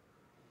means.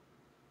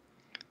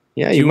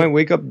 Yeah, you might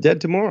wake up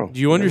dead tomorrow. Do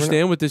you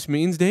understand what this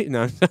means, Dave?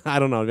 No, I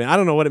don't know, man. I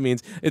don't know what it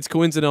means. It's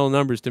coincidental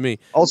numbers to me.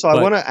 Also, I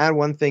want to add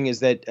one thing is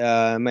that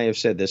I may have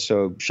said this,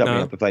 so shut me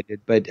up if I did.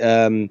 But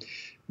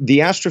the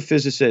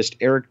astrophysicist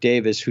Eric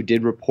Davis, who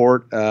did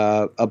report,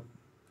 about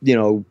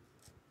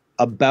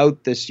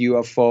this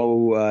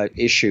UFO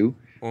issue,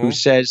 who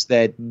says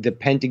that the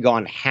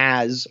Pentagon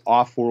has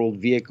off-world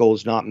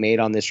vehicles not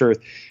made on this Earth,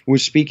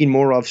 was speaking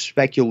more of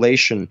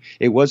speculation.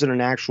 It wasn't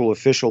an actual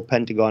official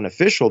Pentagon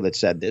official that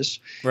said this.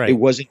 Right. It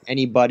wasn't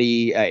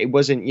anybody. It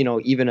wasn't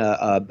even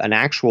an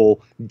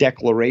actual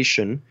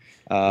declaration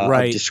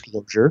of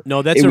disclosure.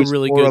 No, that's it's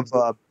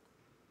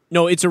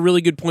a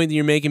really good point that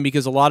you're making,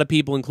 because a lot of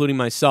people, including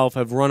myself,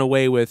 have run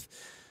away with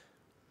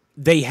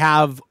they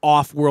have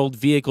off-world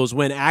vehicles,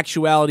 when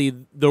actuality,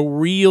 the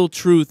real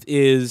truth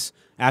is,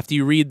 after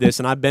you read this,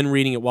 and I've been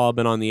reading it while I've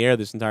been on the air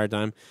this entire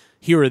time,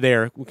 here or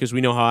there, because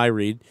we know how I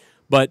read,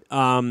 but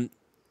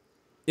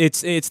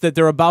it's that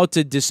they're about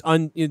to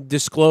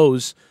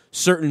disclose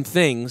certain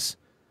things,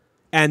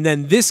 and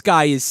then this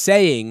guy is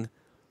saying,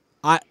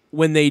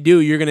 when they do,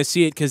 you're going to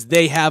see it because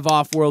they have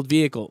off-world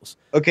vehicles.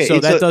 Okay, so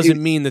that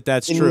doesn't mean that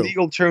that's true. In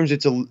legal terms,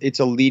 it's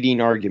a leading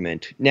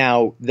argument.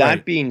 Now,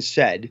 that being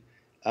said,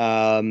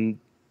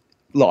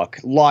 look,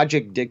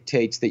 logic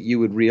dictates that you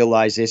would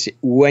realize this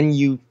when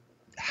you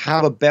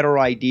have a better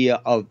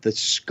idea of the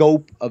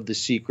scope of the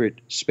secret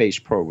space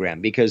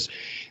program, because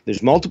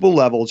there's multiple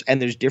levels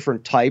and there's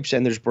different types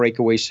and there's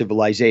breakaway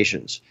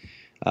civilizations.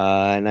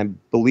 And I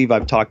believe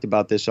I've talked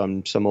about this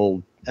on some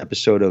old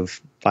episode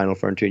of Final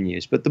Frontier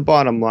News. But the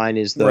bottom line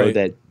is, though,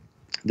 that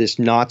this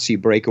Nazi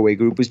breakaway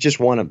group was just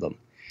one of them.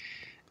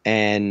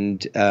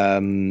 And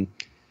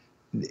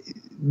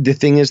the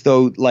thing is,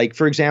 though, like,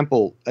 for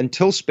example,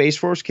 until Space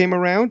Force came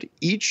around,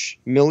 each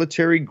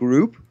military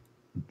group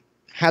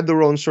had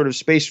their own sort of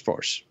Space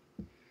Force.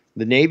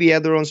 The Navy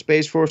had their own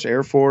Space Force,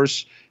 Air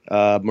Force,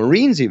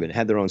 Marines even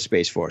had their own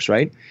Space Force,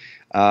 right?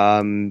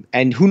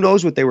 And who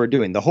knows what they were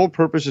doing. The whole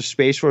purpose of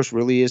Space Force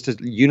really is to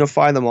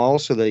unify them all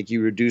so that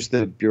you reduce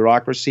the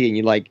bureaucracy and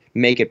you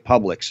make it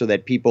public so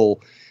that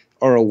people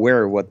are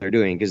aware of what they're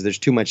doing, because there's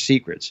too much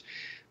secrets.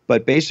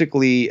 But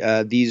basically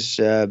these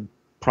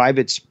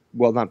private,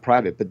 well, not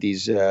private, but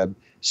these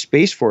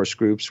Space Force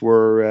groups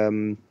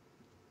were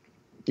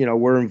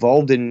were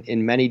involved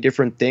in many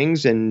different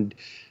things. And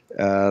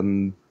I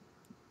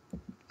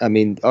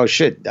mean, oh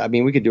shit, I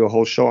mean, we could do a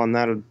whole show on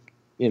that,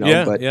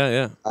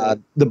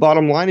 the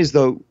bottom line is,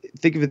 though,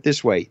 think of it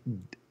this way.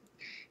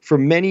 For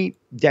many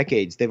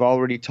decades, they've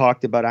already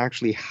talked about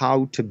actually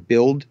how to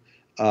build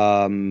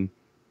a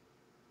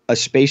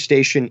space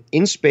station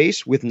in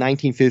space with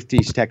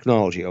 1950s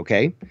technology,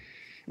 okay?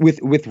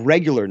 With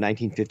regular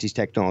 1950s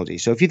technology.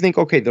 So if you think,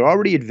 okay, they're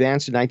already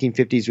advanced in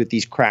 1950s with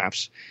these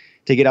crafts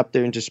to get up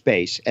there into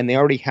space, and they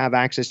already have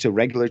access to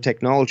regular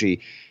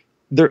technology,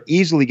 they're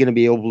easily going to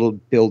be able to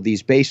build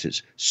these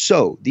bases.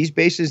 So these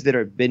bases that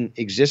have been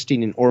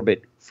existing in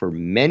orbit for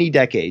many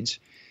decades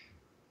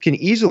can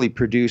easily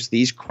produce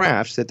these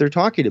crafts that they're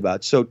talking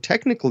about. So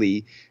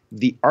technically,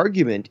 the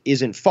argument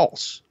isn't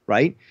false,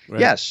 right?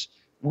 Yes,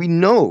 we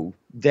know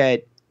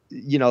that,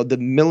 the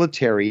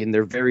military and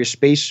their various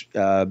space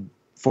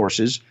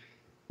forces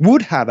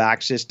would have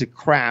access to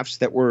crafts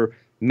that were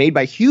made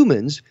by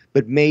humans,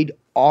 but made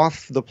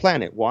off the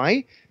planet.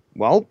 Why?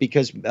 Well,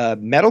 because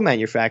metal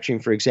manufacturing,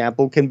 for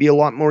example, can be a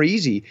lot more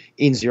easy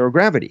in zero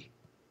gravity.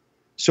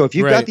 So if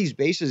you've got these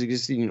bases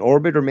existing in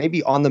orbit, or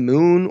maybe on the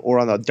moon or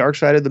on the dark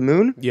side of the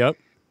moon,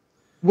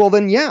 well,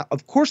 then, yeah,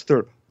 of course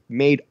they're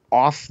made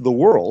off the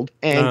world.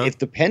 And if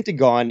the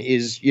Pentagon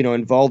is,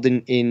 involved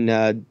in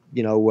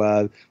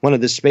one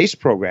of the space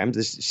programs,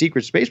 the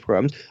secret space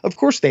programs, of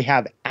course they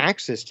have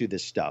access to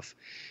this stuff.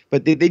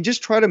 But they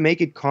just try to make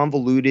it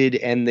convoluted,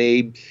 and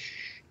the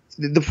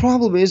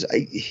problem is,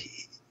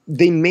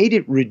 they made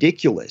it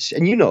ridiculous.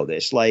 And you know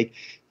this,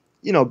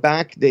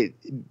 back in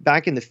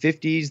the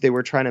 50s, they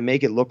were trying to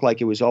make it look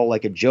like it was all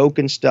like a joke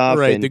and stuff.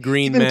 Right, and the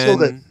green man,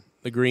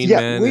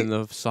 and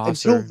the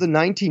saucer. Until the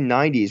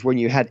 1990s, when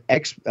you had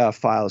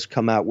X-Files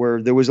come out, where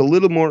there was a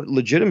little more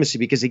legitimacy,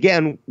 because,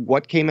 again,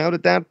 what came out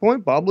at that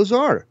point? Bob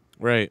Lazar.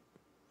 Right.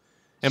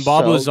 And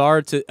Bob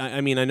Lazar,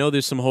 I mean, I know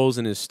there's some holes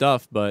in his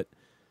stuff, but,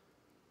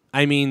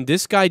 I mean,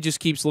 this guy just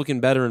keeps looking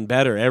better and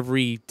better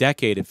every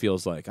decade, it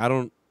feels like.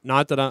 You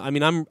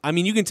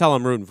can tell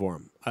I'm rooting for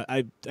him.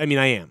 I mean,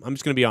 I am. I'm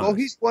just going to be honest. Well,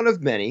 he's one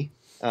of many.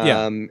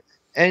 And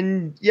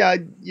yeah,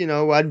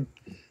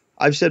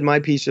 I've said my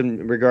piece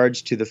in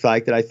regards to the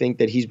fact that I think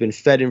that he's been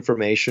fed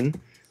information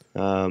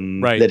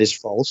that is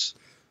false.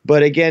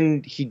 But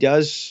again, he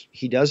does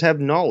have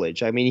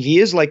knowledge. I mean, he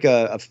is like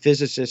a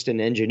physicist and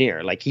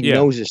engineer. Like, he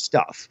knows his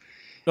stuff.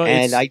 Well,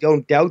 and I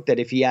don't doubt that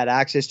if he had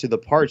access to the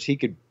parts, he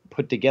could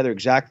put together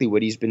exactly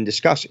what he's been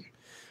discussing.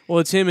 Well,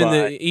 it's him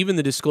and even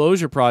the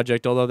Disclosure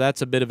Project, although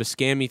that's a bit of a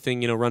scammy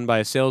thing, run by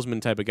a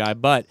salesman type of guy.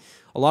 But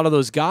a lot of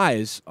those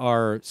guys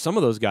some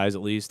of those guys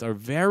at least, are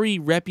very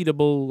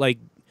reputable, like,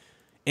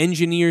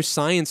 engineer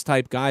science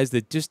type guys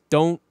that just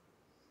don't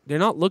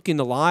not looking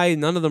to lie.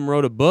 None of them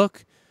wrote a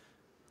book.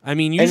 I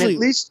mean, usually,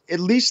 and at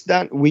least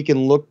that we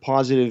can look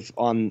positive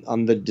on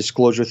the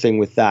disclosure thing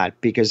with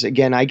that, because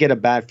again, I get a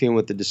bad feeling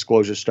with the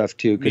disclosure stuff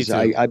too, because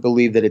I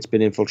believe that it's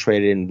been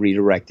infiltrated and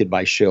redirected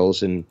by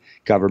shills and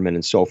government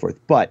and so forth.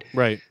 But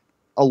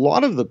a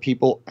lot of the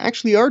people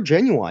actually are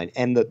genuine,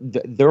 and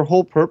their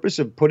whole purpose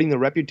of putting the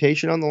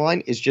reputation on the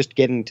line is just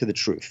getting to the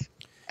truth,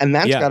 and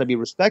that's got to be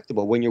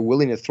respectable when you're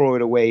willing to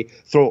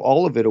throw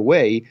all of it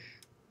away,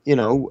 you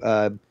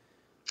know.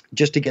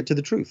 Just to get to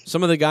the truth.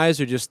 Some of the guys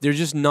they're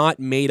just not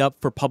made up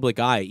for public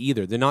eye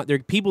either. They're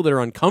people that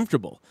are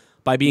uncomfortable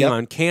by being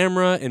on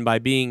camera and by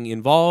being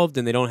involved,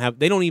 and they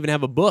don't even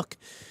have a book.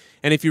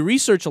 And if you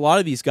research a lot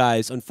of these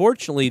guys,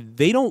 unfortunately,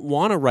 they don't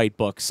want to write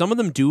books. Some of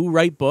them do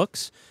write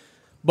books,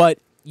 but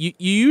you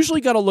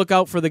usually got to look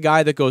out for the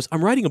guy that goes,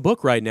 I'm writing a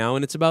book right now,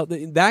 and it's about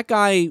that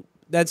guy,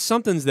 that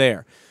something's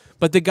there.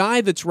 But the guy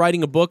that's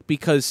writing a book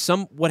because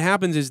what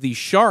happens is these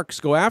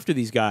sharks go after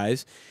these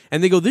guys,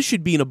 and they go, this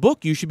should be in a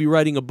book. You should be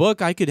writing a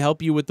book. I could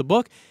help you with the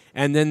book.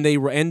 And then they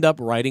end up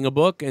writing a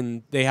book,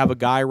 and they have a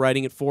guy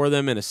writing it for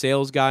them and a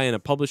sales guy and a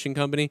publishing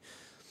company.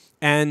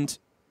 And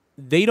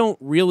they don't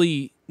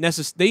really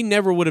they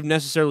never would have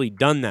necessarily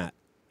done that.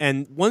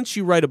 And once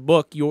you write a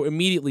book, you'll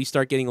immediately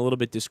start getting a little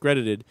bit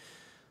discredited.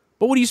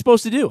 But what are you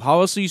supposed to do? How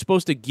else are you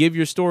supposed to give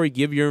your story,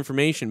 give your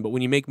information? But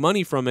when you make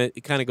money from it,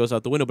 it kind of goes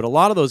out the window. But a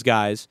lot of those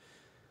guys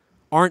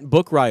aren't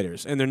book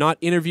writers, and they're not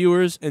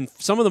interviewers, and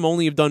some of them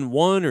only have done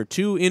 1 or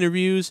 2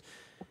 interviews,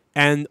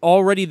 and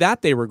already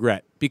that they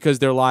regret because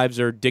their lives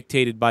are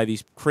dictated by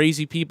these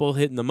crazy people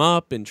hitting them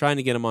up and trying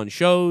to get them on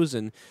shows,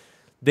 and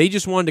they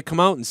just wanted to come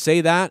out and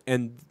say that,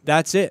 and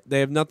that's it. They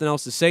have nothing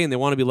else to say, and they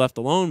want to be left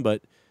alone,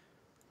 but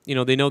you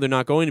know, they know they're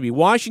not going to be.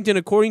 Washington,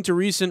 according to a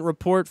recent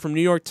report from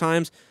New York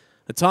Times,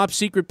 a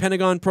top-secret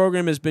Pentagon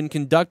program has been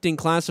conducting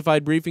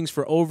classified briefings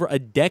for over a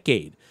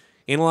decade,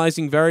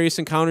 analyzing various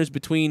encounters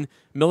between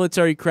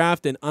military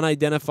craft and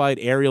unidentified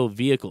aerial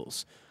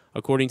vehicles.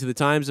 According to the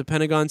Times, the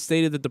Pentagon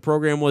stated that the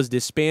program was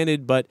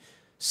disbanded, but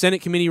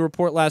Senate committee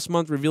report last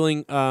month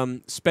revealing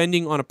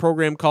spending on a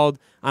program called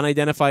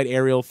Unidentified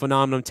Aerial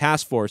Phenomenon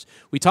Task Force.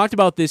 We talked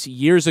about this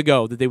years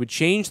ago, that they would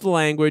change the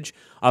language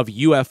of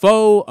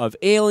UFO, of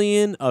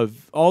alien,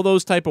 of all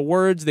those type of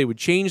words. They would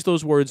change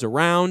those words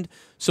around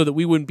so that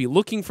we wouldn't be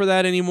looking for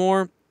that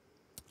anymore.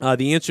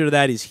 The answer to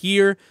that is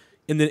here.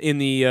 In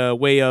the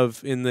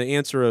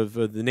answer of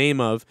the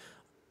name of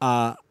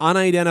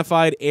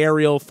unidentified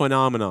aerial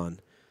phenomenon.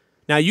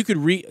 Now you could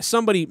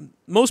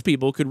most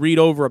people could read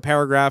over a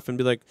paragraph and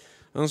be like,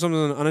 oh,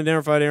 something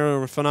unidentified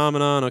aerial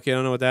phenomenon. Okay, I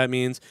don't know what that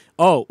means.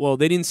 Oh, well,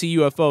 they didn't see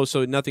UFO,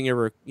 so nothing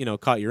ever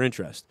caught your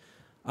interest.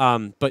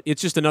 But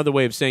it's just another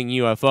way of saying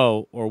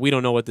UFO, or we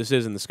don't know what this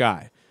is in the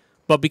sky.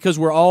 But because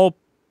we're all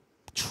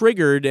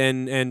triggered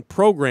and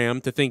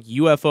programmed to think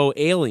UFO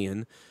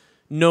alien,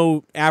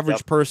 no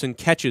average person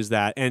catches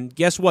that. And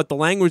guess what? The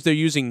language they're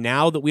using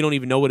now that we don't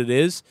even know what it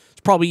is,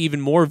 it's probably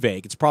even more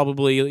vague. It's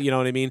probably, you know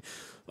what I mean?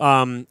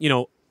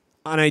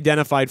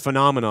 Unidentified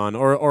phenomenon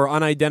or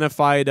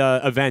unidentified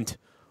event.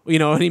 You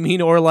know what I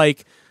mean? Or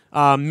like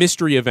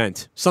mystery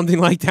event. Something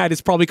like that. It's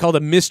probably called a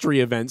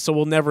mystery event. So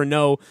we'll never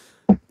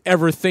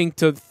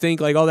think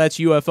like, oh, that's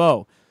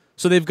UFO.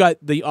 So they've got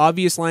the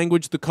obvious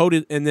language, the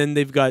coded, and then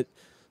they've got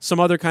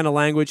some other kind of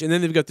language, and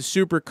then they've got the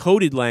super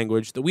coded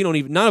language that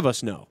none of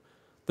us know.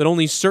 That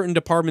only certain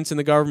departments in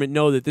the government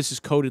know that this is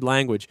coded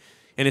language,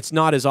 and it's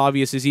not as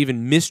obvious as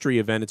even mystery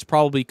event. It's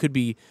probably could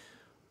be,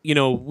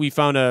 we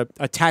found a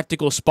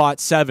tactical spot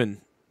 7.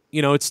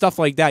 It's stuff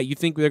like that. You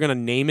think they're going to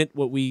name it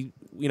what we,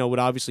 would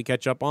obviously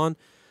catch up on?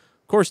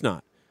 Of course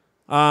not.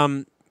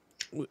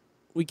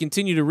 We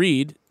continue to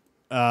read.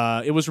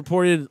 It was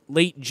reported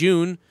late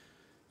June,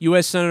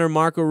 U.S. Senator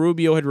Marco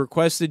Rubio had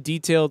requested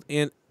detailed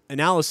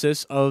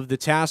analysis of the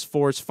task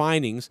force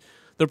findings.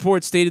 The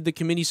report stated the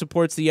committee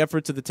supports the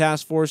efforts of the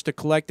task force to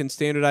collect and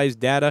standardize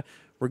data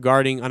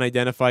regarding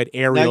unidentified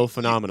aerial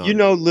phenomena.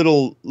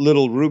 Little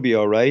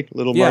Rubio, right?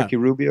 Marky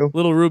Rubio?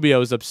 Little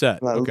Rubio is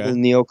upset. Okay. Little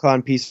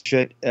neocon piece of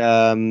shit.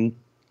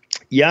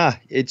 Yeah,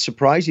 it's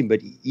surprising, but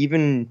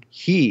even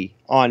he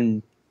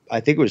on, I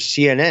think it was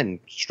CNN,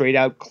 straight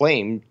out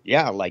claimed,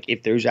 like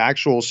if there's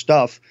actual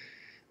stuff,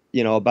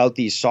 about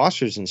these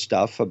saucers and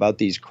stuff, about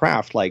these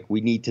craft, like we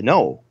need to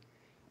know.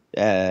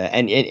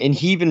 And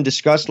he even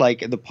discussed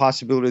like the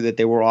possibility that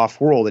they were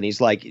off-world, and he's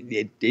like,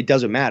 it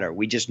doesn't matter.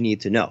 We just need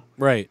to know.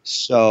 Right.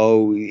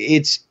 So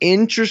it's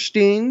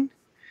interesting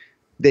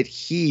that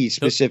he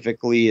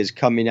specifically is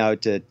coming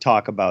out to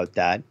talk about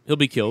that. He'll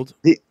be killed.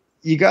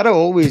 You got to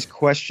always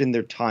question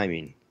their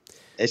timing,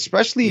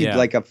 especially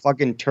like a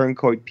fucking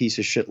turncoat piece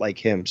of shit like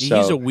him. So,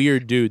 he's a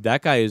weird dude.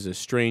 That guy is a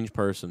strange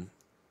person.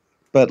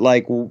 But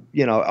like,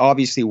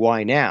 obviously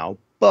why now?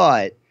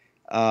 But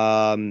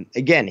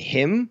again,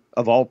 him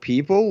of all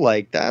people,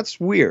 like that's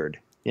weird.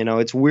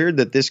 It's weird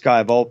that this guy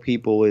of all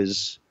people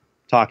is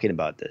talking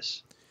about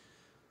this.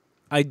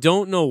 I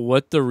don't know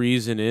what the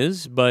reason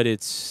is, but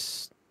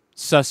it's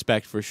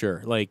suspect for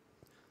sure. Like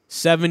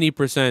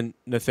 70%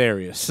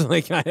 nefarious.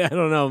 Like I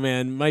don't know,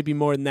 man. Might be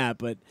more than that,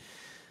 but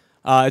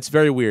It's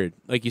very weird.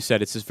 Like you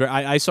said, it's just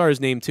I saw his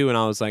name too, and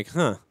I was like,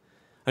 huh.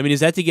 I mean,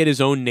 is that to get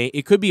his own name?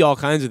 It could be all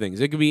kinds of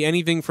things. It could be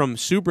anything from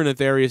super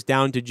nefarious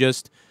down to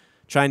just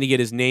trying to get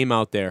his name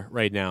out there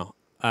right now.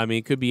 I mean,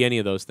 it could be any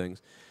of those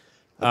things.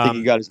 I think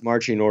he got his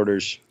marching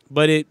orders.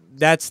 But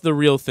that's the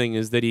real thing,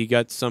 is that he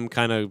got some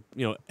kind of,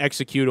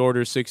 execute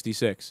order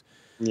 66.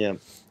 Yeah.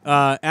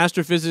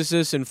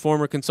 Astrophysicist and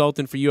former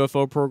consultant for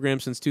UFO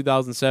programs since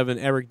 2007,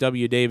 Eric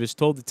W. Davis,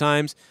 told The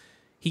Times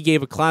he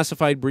gave a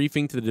classified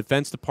briefing to the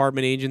Defense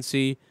Department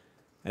agency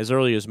as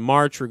early as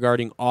March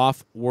regarding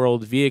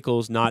off-world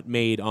vehicles not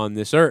made on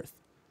this Earth.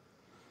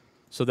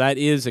 So that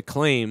is a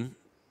claim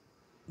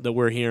that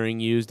we're hearing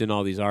used in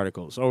all these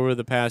articles. Over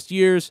the past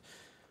years,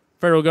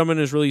 federal government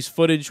has released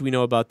footage. We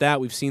know about that.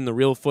 We've seen the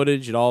real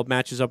footage. It all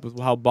matches up with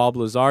how Bob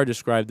Lazar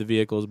described the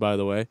vehicles, by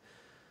the way.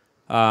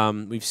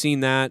 We've seen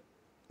that.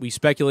 We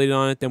speculated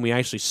on it. Then we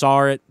actually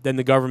saw it. Then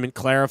the government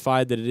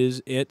clarified that it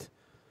is it.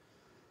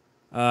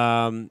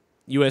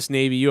 U.S.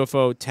 Navy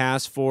UFO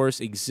Task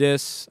Force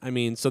exists. I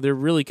mean, so they're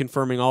really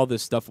confirming all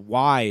this stuff.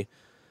 Why?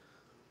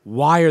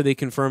 Why are they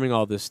confirming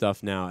all this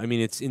stuff now? I mean,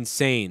 it's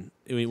insane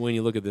when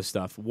you look at this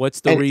stuff. What's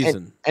the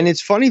reason? And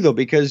it's funny, though,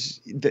 because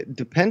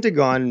the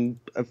Pentagon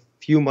a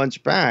few months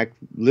back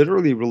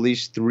literally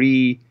released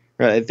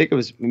I think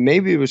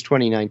maybe it was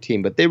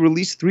 2019, but they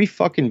released 3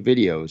 fucking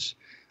videos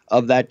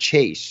of that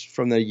chase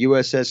from the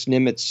USS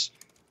Nimitz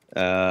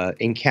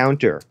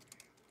encounter,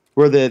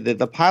 where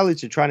the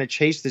pilots are trying to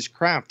chase this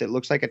craft that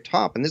looks like a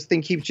top, and this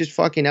thing keeps just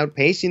fucking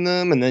outpacing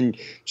them and then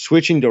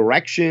switching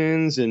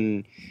directions,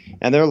 and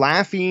they're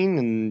laughing,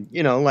 and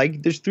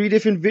there's 3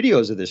 different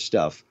videos of this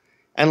stuff.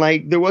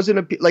 And there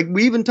wasn't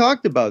we even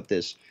talked about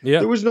this. Yeah.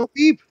 There was no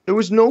peep. There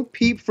was no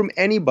peep from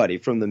anybody,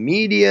 from the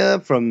media,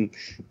 from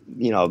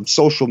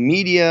social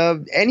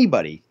media,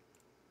 anybody.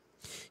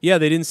 Yeah,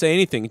 they didn't say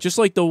anything. Just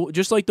like the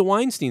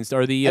Weinstein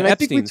or the and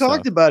Epstein I think we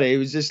talked about it. It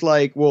was just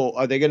like, well,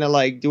 are they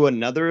gonna do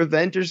another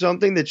event or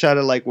something to try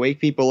to wake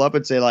people up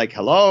and say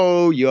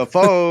hello,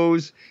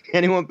 UFOs?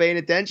 Anyone paying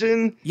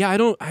attention? Yeah,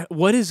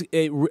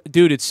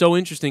 dude? It's so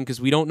interesting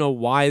because we don't know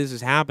why this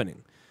is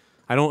happening.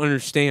 I don't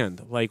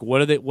understand.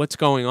 What's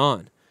going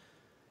on?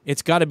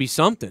 It's got to be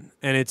something.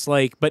 And it's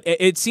but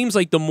it seems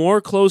like the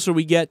more closer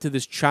we get to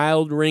this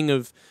child ring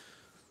of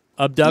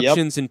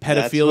abductions and pedophilia,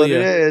 that's what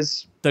it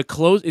is. The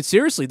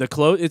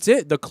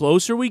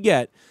closer we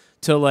get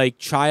to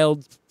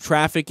child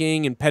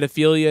trafficking and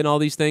pedophilia and all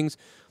these things,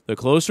 the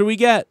closer we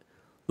get,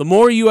 the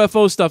more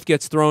UFO stuff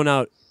gets thrown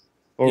out.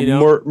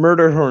 Or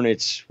murder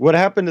hornets. What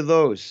happened to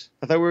those?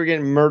 I thought we were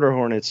getting murder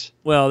hornets.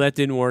 Well, that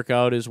didn't work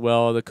out as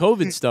well. The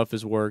COVID stuff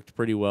has worked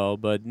pretty well,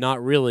 but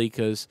not really,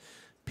 because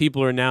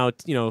people are now,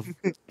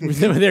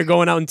 they're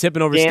going out and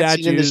tipping over dancing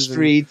statues in the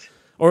street,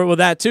 or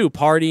that too,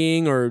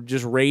 partying or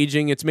just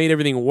raging. It's made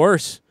everything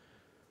worse.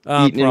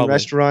 Eating in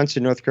restaurants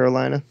in North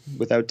Carolina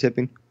without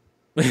tipping.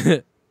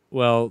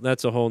 Well,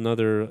 that's a whole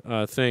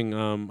nother thing.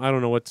 I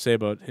don't know what to say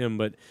about him,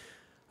 but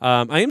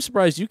I am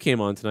surprised you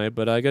came on tonight,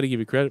 but I got to give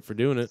you credit for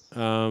doing it.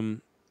 I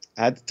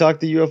had to talk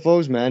to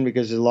UFOs, man,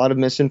 because there's a lot of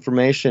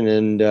misinformation,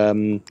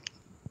 and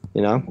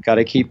got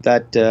to keep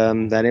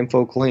that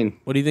info clean.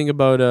 What do you think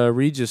about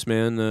Regis,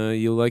 man?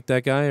 You like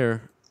that guy,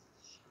 or?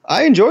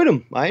 I enjoyed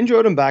him. I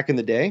enjoyed him back in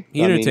the day.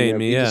 He entertained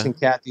me, Regis and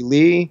Kathy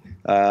Lee.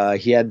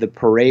 He had the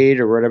parade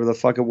or whatever the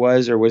fuck it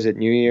was, or was it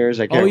New Year's?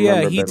 I can't remember.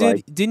 Oh yeah, he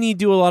did. Didn't he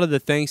do a lot of the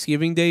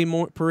Thanksgiving Day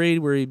parade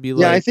where he'd be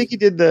like? Yeah, I think he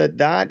did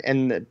that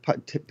and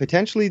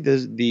potentially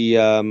the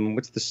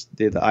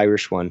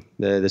Irish one,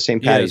 the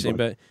St. Patty's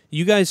one.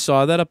 You guys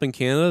saw that up in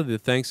Canada, the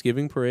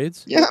Thanksgiving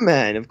parades? Yeah,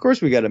 man. Of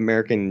course, we got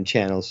American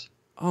channels.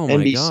 Oh my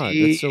NBC, God,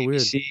 that's so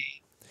weird. ABC.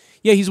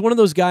 Yeah, he's one of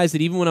those guys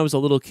that even when I was a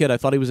little kid, I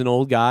thought he was an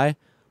old guy.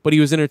 But he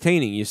was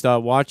entertaining. You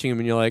start watching him,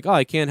 and you're like, "Oh,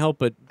 I can't help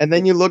but." And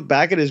then you look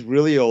back at his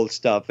really old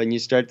stuff, and you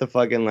start to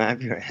fucking laugh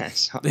your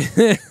ass off.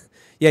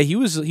 Yeah, he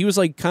was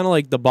kind of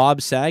like the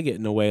Bob Saget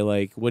in a way,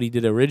 like what he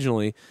did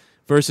originally,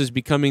 versus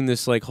becoming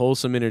this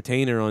wholesome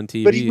entertainer on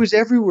TV. But he was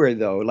everywhere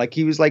though.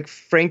 He was like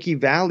Frankie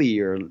Valli,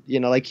 or he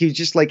was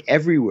just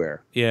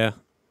everywhere. Yeah,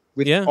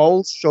 with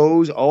all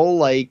shows,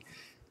 all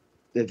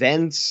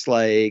events.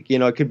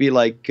 It could be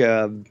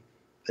a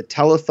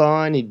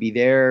telethon. He'd be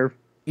there.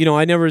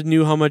 I never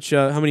knew how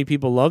many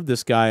people loved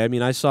this guy. I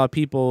mean, I saw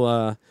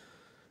people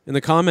in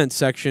the comments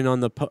section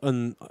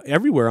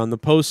everywhere on the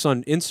posts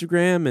on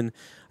Instagram, and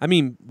I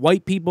mean,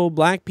 white people,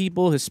 black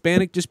people,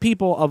 Hispanic, just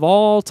people of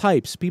all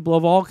types, people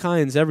of all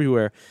kinds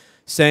everywhere,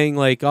 saying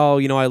 "Oh,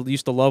 I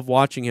used to love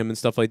watching him" and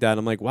stuff like that. And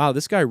I'm like, wow,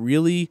 this guy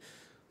really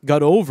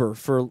got over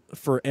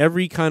for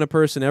every kind of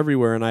person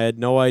everywhere, and I had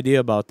no idea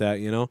about that,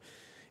 And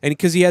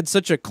because he had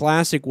such a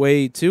classic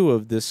way too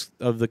of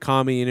the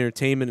comedy,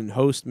 entertainment, and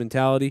host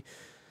mentality.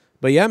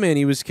 But yeah, man,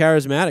 he was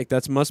charismatic.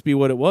 That must be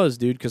what it was,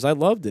 dude, because I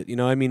loved it.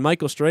 I mean,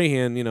 Michael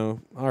Strahan,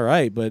 all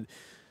right, but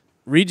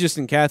Regis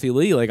and Kathy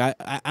Lee,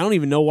 I don't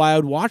even know why I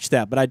would watch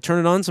that, but I'd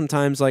turn it on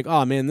sometimes,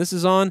 oh man, this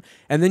is on,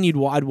 and then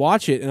I'd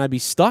watch it and I'd be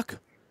stuck.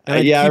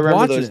 Yeah, I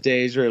remember those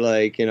days where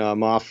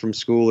I'm off from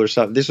school or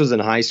something. This was in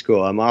high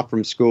school. I'm off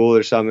from school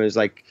or something. It's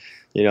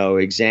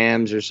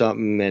exams or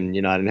something,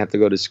 and I didn't have to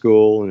go to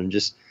school, and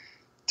just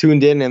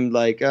tuned in and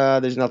like,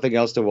 there's nothing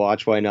else to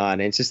watch, why not?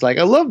 And it's just like,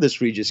 I love this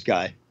Regis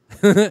guy.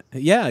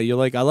 Yeah,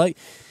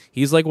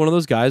 he's like one of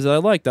those guys that I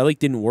liked. I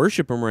didn't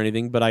worship him or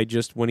anything, but I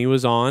just, when he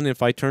was on,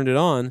 if I turned it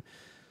on,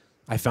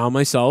 I found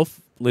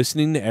myself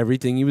listening to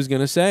everything he was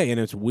going to say. And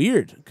it's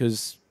weird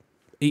because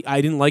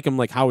I didn't like him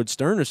like Howard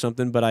Stern or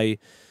something, but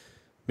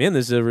man,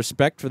 there's a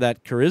respect for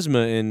that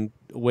charisma and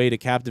a way to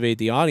captivate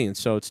the audience.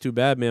 So it's too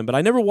bad, man. But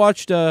I never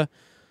watched,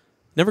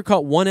 never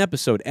caught one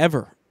episode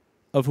ever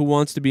of Who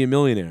Wants to Be a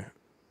Millionaire.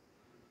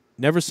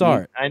 Never saw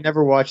it. I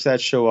never watched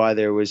that show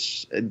either.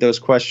 Those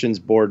questions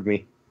bored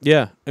me.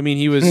 Yeah, I mean,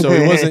 he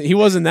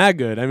wasn't that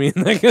good. I mean,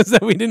 I guess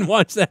that we didn't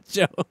watch that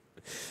show.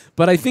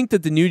 But I think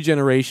that the new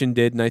generation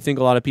did, and I think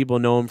a lot of people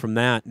know him from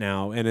that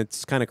now, and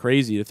it's kind of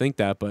crazy to think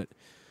that, but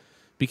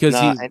because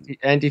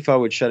Antifa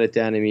would shut it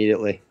down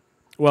immediately.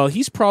 Well,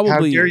 he's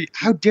probably...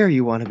 How dare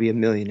you want to be a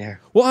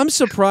millionaire? Well, I'm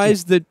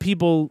surprised that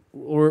people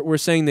were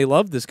saying they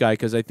love this guy,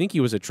 because I think he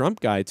was a Trump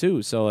guy,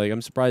 too. So, like,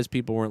 I'm surprised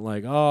people weren't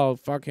like, oh,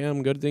 fuck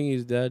him, good thing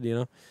he's dead,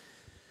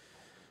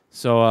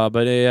 So,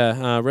 but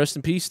rest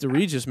in peace to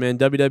Regis, man.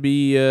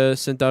 WWE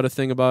sent out a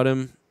thing about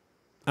him.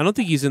 I don't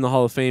think he's in the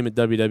Hall of Fame at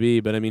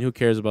WWE, but, I mean, who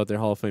cares about their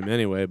Hall of Fame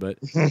anyway? But,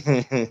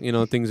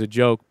 thing's a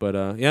joke.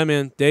 But, yeah,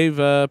 man, Dave,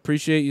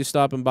 appreciate you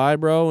stopping by,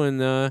 bro,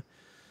 and...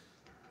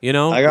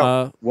 I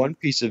got one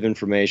piece of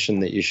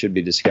information that you should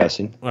be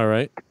discussing. All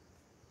right.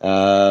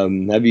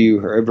 Have you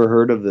ever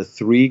heard of the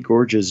Three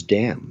Gorges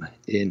Dam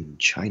in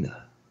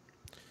China?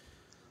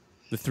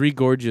 The Three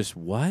Gorges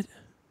what?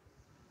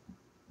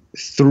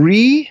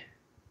 Three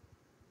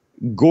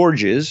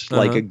gorges,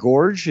 like a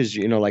gorge is,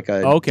 like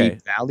a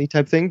deep valley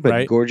type thing,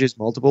 but gorges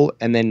multiple,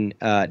 and then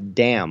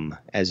dam,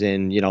 as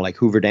in, like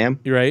Hoover Dam.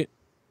 You're right.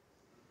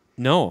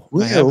 No,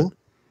 well,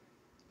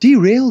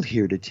 derailed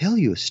here to tell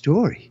you a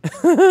story.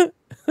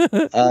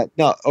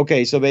 No,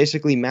 okay, so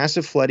basically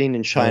massive flooding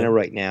in China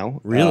right now.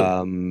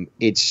 Really?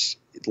 It's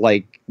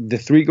like the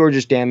Three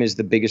Gorges Dam is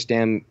the biggest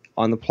dam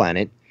on the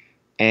planet,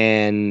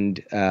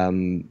 and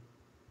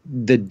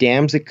the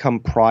dams that come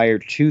prior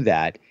to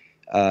that,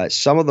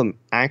 some of them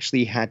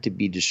actually had to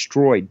be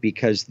destroyed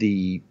because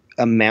the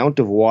amount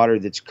of water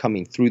that's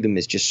coming through them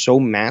is just so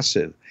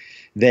massive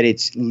that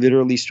it's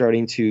literally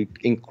starting to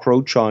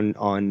encroach on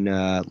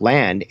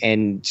land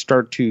and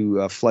start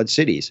to flood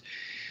cities.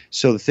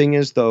 So the thing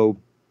is, though,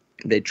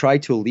 they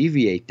tried to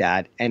alleviate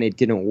that, and it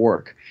didn't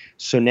work.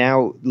 So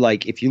now,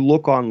 like, if you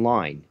look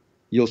online,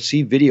 you'll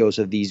see videos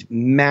of these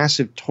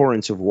massive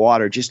torrents of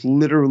water just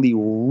literally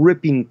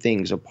ripping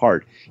things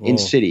apart in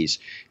cities.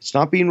 It's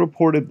not being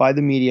reported by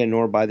the media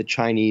nor by the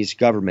Chinese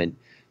government,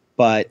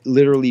 but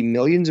literally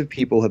millions of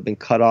people have been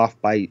cut off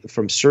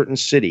from certain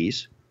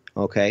cities,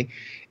 okay?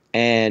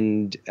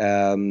 And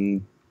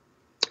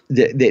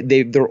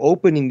they're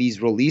opening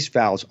these release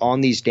valves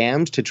on these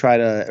dams to try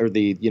to, or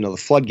the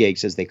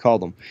floodgates as they call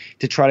them,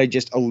 to try to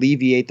just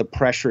alleviate the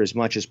pressure as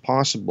much as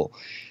possible.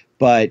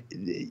 But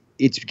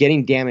it's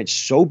getting damaged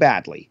so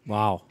badly.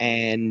 Wow.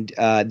 And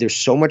there's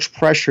so much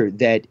pressure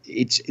that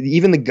it's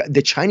even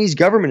the Chinese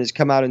government has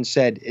come out and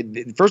said,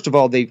 first of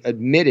all, they've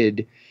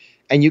admitted,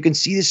 and you can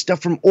see this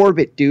stuff from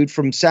orbit, dude,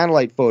 from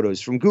satellite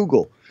photos, from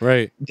Google.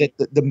 Right. That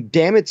the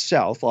dam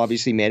itself,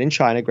 obviously made in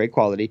China, great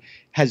quality,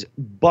 has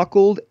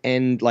buckled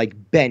and like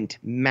bent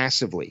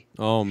massively.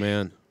 Oh,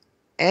 man.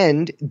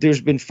 And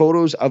there's been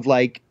photos of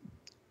like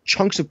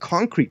chunks of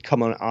concrete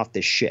coming off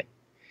this shit.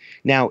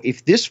 Now,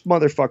 if this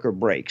motherfucker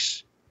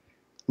breaks,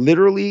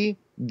 literally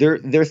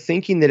they're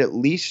thinking that at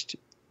least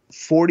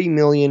 40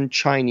 million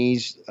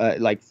Chinese,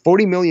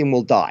 40 million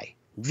will die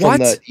from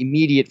the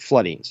immediate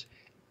floodings.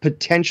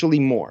 Potentially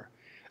more.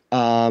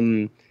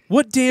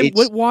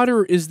 What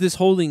water is this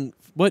holding?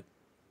 What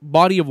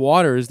body of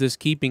water is this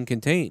keeping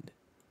contained?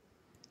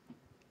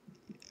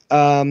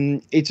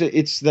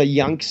 It's the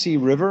Yangtze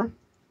River.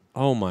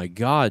 Oh my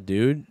God,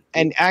 dude!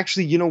 And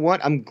actually, you know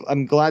what?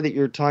 I'm glad that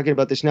you're talking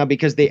about this now,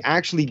 because they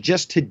actually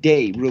just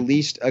today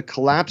released a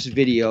collapse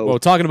video. Well,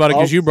 talking about it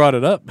because you brought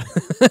it up.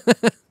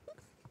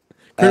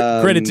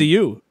 Credit to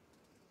you.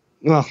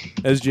 Well,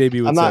 as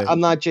JB would say. I'm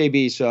not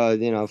JB,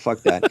 so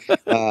fuck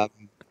that.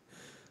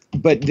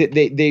 But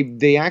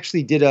they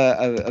actually did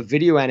a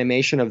video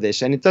animation of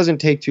this, and it doesn't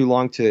take too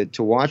long to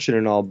watch it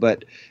and all.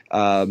 But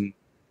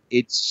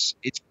it's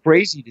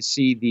crazy to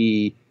see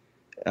the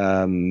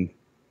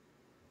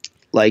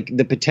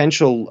the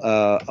potential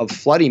of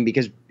flooding,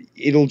 because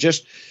it'll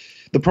just.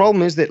 The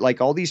problem is that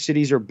like all these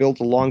cities are built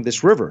along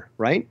this river,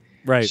 right?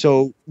 Right.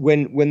 So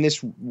when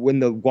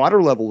the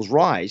water levels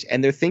rise,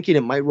 and they're thinking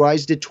it might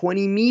rise to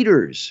 20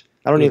 meters.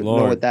 I don't even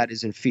know what that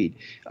is in feet.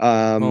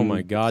 Oh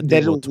my God!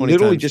 That'll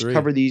literally just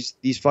cover these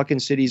fucking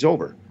cities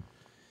over,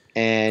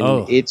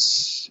 and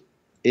it's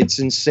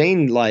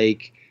insane.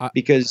 Like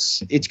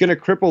because it's going to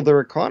cripple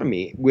their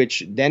economy,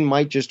 which then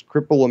might just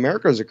cripple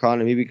America's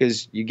economy,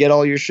 because you get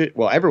all your shit.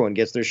 Well, everyone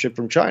gets their shit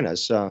from China.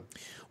 So,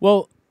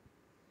 well,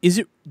 is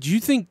it? Do you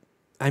think?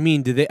 I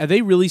mean, are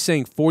they really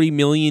saying 40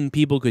 million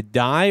people could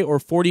die, or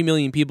 40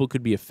 million people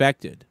could be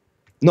affected?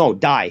 No,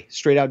 die.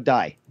 Straight out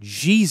die.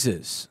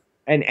 Jesus.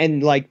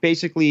 And like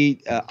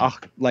basically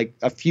like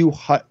a few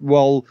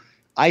well,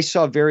 I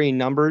saw varying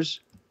numbers.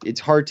 It's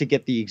hard to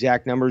get the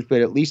exact numbers,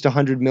 but at least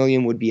 100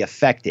 million would be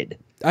affected.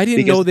 I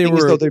didn't know they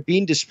were. Though they're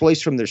being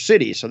displaced from their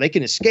cities, so they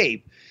can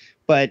escape,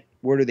 but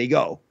where do they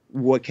go?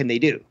 What can they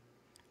do?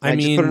 I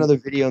just put another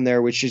video in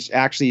there, which is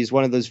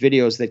one of those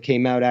videos that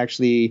came out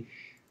actually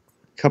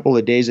a couple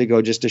of days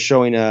ago, just to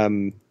showing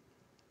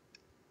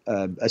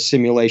a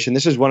simulation.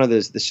 This is one of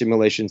the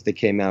simulations that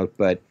came out,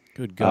 but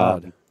good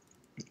God,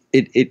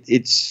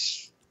 it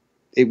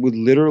would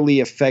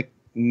literally affect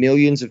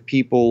millions of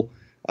people.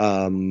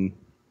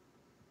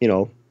 You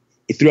know,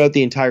 throughout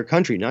the entire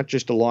country, not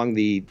just along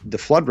the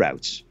flood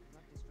routes.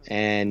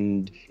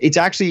 And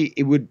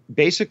it would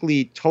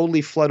basically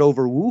totally flood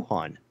over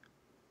Wuhan.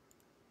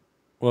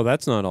 Well,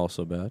 that's not all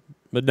so bad.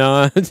 But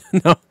no,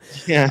 no.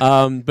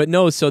 Yeah. But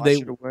no, so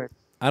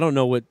I don't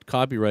know what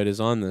copyright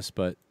is on this,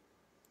 but.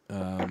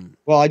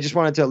 Well, I just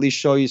wanted to at least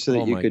show you so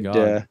that you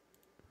could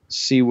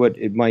see what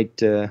it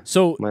might.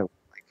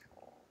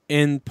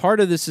 And part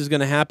of this is going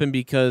to happen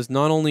because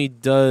not only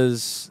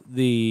does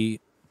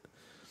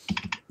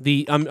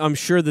I'm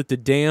sure that the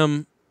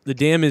dam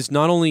is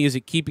not only is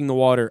it keeping the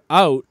water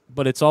out,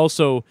 but it's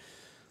also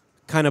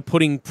kind of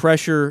putting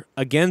pressure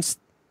against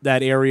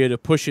that area to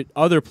push it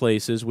other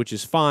places, which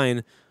is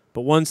fine.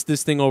 But once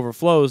this thing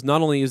overflows,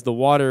 not only is the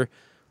water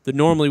that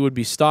normally would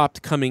be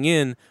stopped coming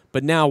in,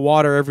 but now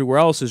water everywhere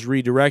else is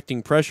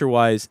redirecting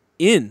pressure-wise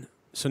in.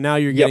 So now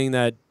you're getting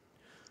that.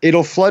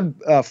 It'll flood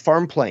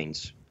farm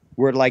plains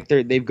where like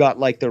they've got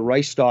like the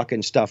rice stock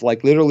and stuff.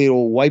 Like literally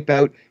it'll wipe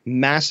out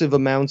massive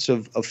amounts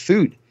of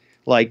food.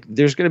 Like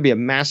there's going to be a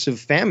massive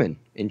famine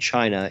in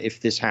China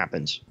if this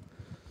happens.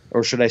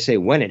 Or should I say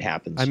when it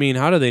happens? I mean,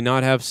 how do they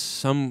not have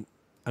some...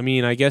 I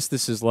mean, I guess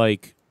this is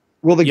like...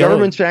 Well, the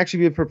government's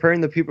actually been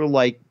preparing the people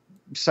like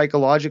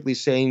psychologically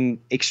saying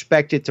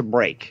expect it to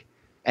break.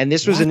 And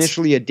this was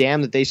initially a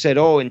dam that they said,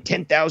 oh, in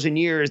 10,000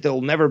 years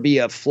there'll never be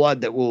a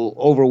flood that will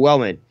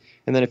overwhelm it.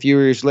 And then a few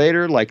years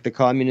later, like the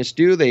communists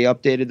do, they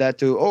updated that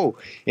to, oh,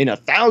 in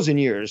 1,000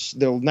 years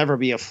there'll never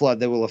be a flood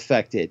that will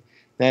affect it.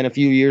 Then a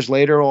few years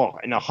later, oh,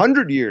 in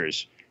 100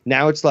 years.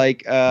 Now it's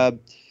like,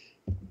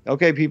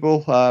 okay,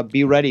 people,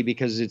 be ready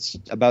because it's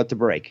about to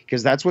break.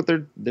 Because that's what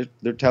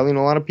they're telling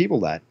a lot of people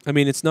that. I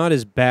mean, it's not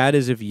as bad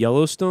as if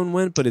Yellowstone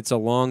went, but it's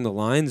along the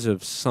lines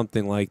of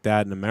something like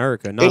that in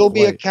America. It'll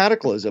be a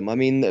cataclysm. I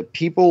mean, the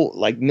people,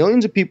 like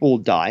millions of people will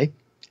die.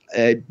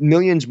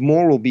 Millions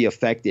more will be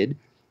affected.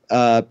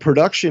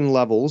 Production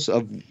levels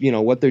of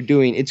what they're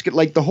doing, it's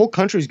like the whole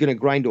country's going to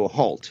grind to a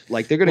halt.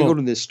 Like they're going to go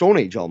to the Stone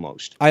Age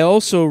almost. I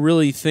also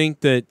really think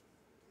that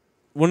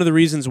one of the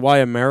reasons why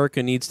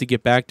America needs to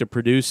get back to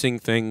producing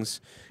things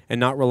and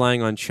not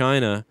relying on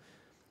China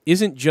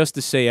isn't just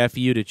to say F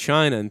you to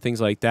China and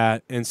things like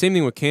that. And same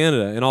thing with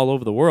Canada and all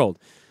over the world.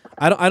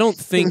 I don't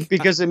think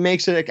because it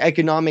makes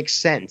economic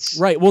sense.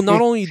 Right. Well,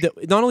 not only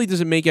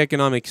does it make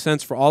economic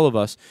sense for all of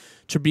us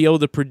to be able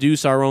to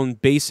produce our own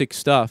basic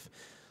stuff,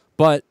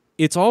 but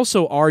it's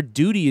also our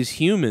duty as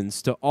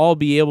humans to all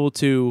be able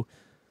to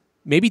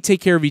maybe take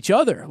care of each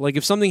other. Like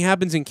if something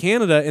happens in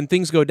Canada and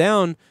things go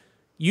down,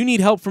 you need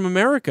help from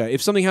America.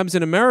 If something happens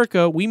in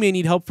America, we may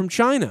need help from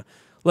China.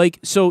 Like,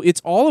 so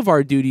it's all of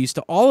our duties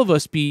to all of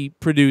us be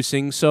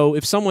producing. So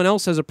if someone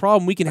else has a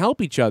problem, we can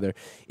help each other.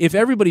 If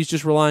everybody's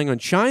just relying on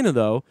China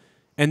though,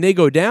 and they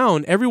go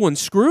down, everyone's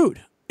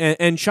screwed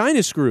and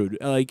China's screwed.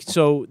 Like,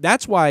 so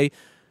that's why,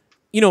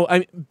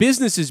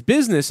 business is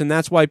business, and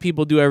that's why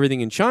people do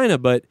everything in China,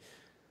 but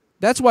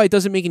that's why it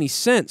doesn't make any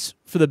sense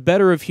for the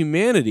better of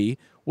humanity.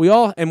 We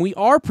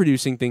are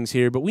producing things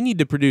here, but we need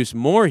to produce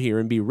more here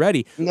and be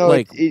ready.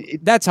 No,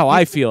 that's how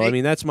I feel. I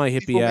mean, that's my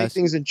hippie people ass. Make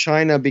things in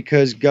China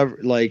because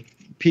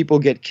people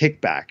get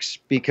kickbacks.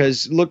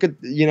 Because look at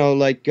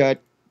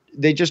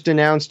they just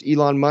announced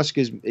Elon Musk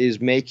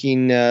is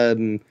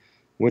making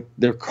what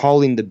they're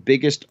calling the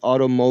biggest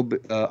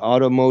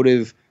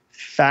automotive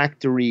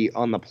factory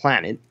on the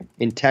planet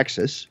in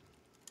Texas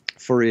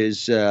for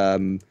his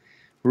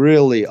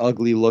really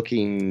ugly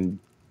looking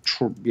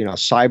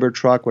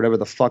Cybertruck, whatever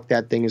the fuck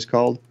that thing is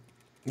called.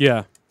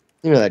 Yeah.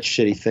 That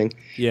shitty thing.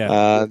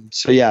 Yeah.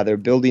 So yeah, they're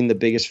building the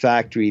biggest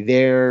factory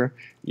there.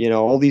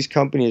 All these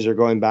companies are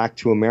going back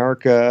to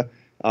America.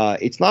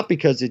 It's not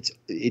because it's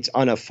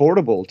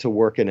unaffordable to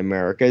work in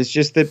America. It's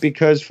just that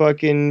because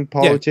fucking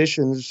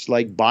politicians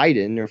like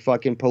Biden or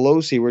fucking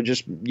Pelosi were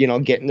just,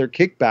 getting their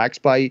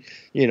kickbacks by,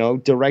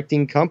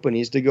 directing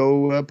companies to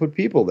go put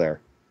people there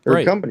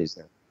or companies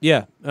there.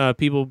 Yeah.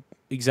 People.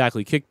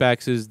 Exactly.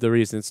 Kickbacks is the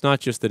reason. It's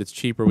not just that it's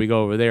cheaper. We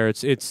go over there.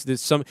 It's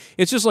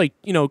just like,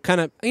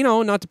 kind of,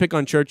 not to pick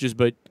on churches,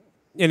 but,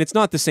 and it's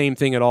not the same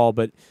thing at all,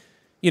 but,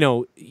 I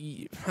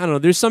don't know.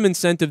 There's some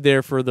incentive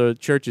there for the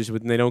churches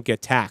when they don't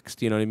get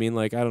taxed. You know what I mean?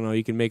 Like, I don't know.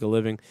 You can make a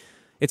living.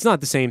 It's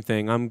not the same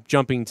thing. I'm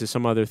jumping to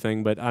some other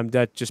thing, but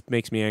that just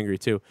makes me angry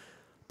too.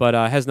 But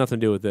has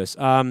nothing to do with this.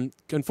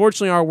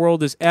 Unfortunately, our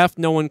world is effed.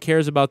 No one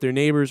cares about their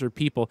neighbors or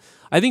people.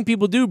 I think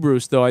people do,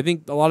 Bruce, though. I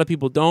think a lot of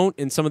people don't,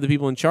 and some of the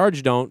people in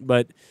charge don't.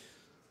 But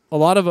a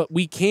lot of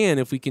we can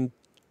if we can,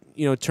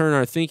 you know, turn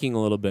our thinking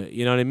a little bit.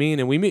 You know what I mean?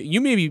 And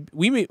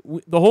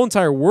the whole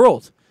entire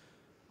world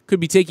could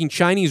be taking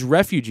Chinese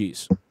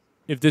refugees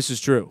if this is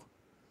true.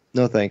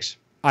 No thanks.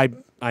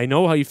 I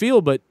know how you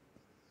feel, but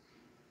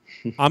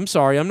I'm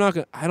sorry. I'm not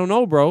gonna. I don't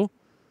know, bro.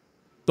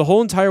 The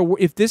whole entire world.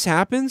 If this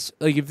happens,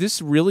 like if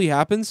this really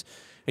happens,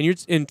 and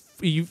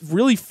you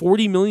really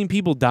 40 million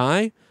people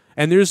die,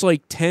 and there's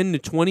like 10 to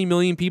 20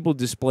 million people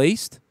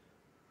displaced.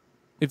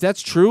 If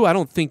that's true, I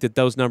don't think that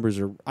those numbers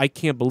are. I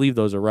can't believe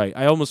those are right.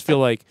 I almost feel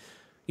like,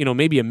 you know,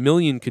 maybe 1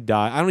 million could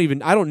die.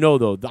 I don't know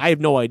though. I have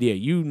no idea.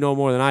 You know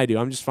more than I do.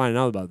 I'm just finding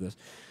out about this.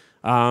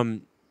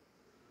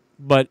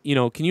 But you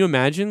know, can you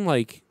imagine?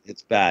 Like,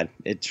 it's bad.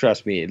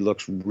 Trust me, it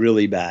looks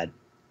really bad.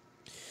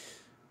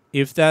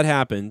 If that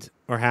happened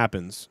or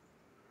happens,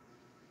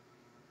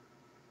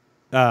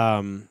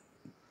 there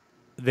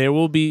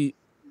will be.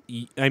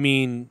 I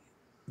mean,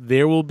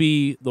 there will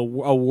be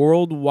a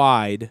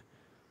worldwide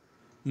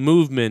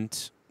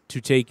movement to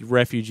take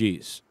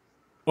refugees,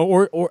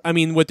 or I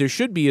mean, what there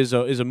should be is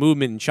a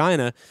movement in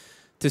China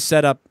to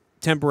set up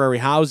temporary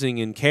housing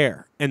and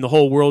care, and the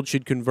whole world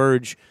should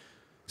converge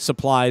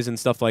supplies and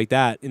stuff like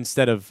that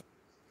instead of.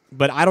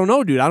 But I don't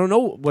know, dude. I don't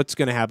know what's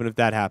going to happen if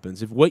that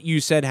happens. If what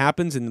you said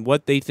happens and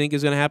what they think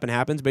is going to happen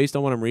happens based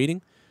on what I'm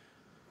reading,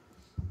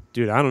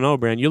 dude, I don't know,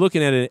 Brand. You're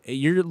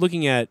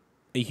looking at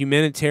a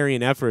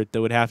humanitarian effort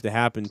that would have to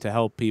happen to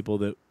help people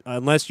that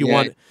unless you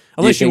want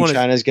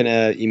China's going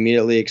to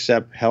immediately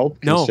accept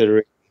help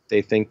considering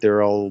they think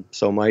they're all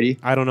so mighty.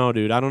 I don't know,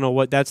 dude. I don't know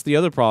what that's the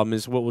other problem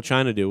is. What will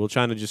China do? Will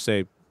China just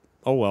say,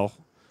 "Oh well"?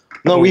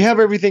 No, we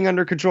have everything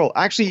under control.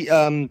 Actually,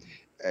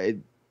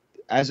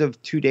 as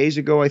of 2 days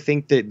ago, I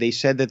think that they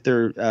said that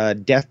their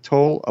death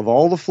toll of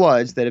all the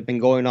floods that have been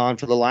going on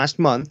for the last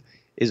month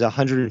is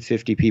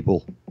 150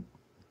 people.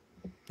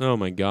 Oh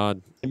my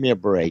God! Give me a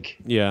break.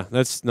 Yeah,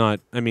 that's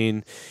not. I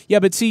mean, yeah,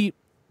 but see,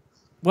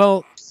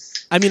 well,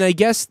 I mean, I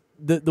guess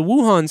the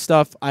Wuhan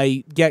stuff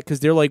I get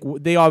because they're like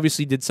they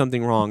obviously did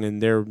something wrong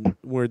and they're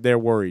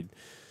worried.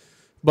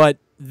 But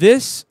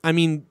this, I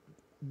mean,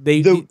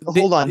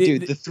 hold on,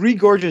 dude. The Three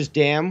Gorges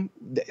Dam,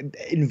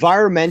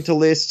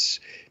 environmentalists,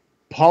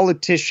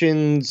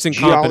 politicians,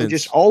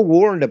 geologists all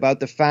warned about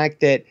the fact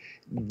that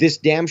this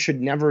dam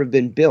should never have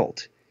been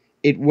built.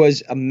 It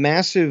was a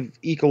massive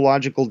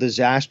ecological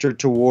disaster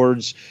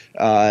towards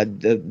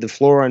the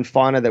flora and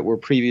fauna that were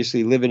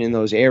previously living in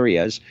those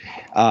areas.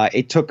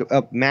 It took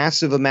up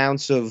massive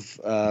amounts of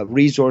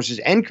resources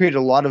and created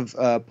a lot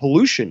of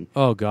pollution.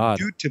 Oh God!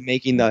 Due to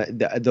making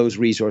those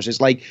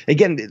resources. Like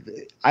again,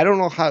 I don't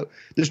know how.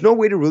 There's no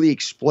way to really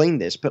explain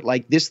this, but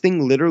like this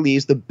thing literally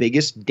is the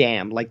biggest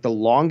dam, like the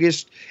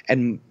longest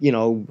and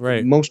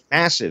most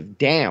massive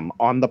dam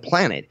on the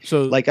planet.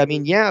 So like I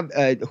mean, yeah,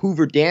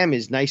 Hoover Dam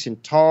is nice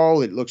and tall.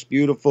 It looks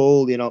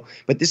beautiful,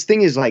 but this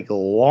thing is like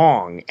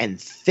long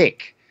and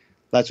thick.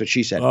 That's what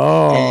she said.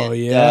 Oh,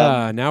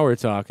 yeah. Now we're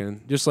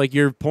talking. Just like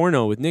your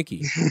porno with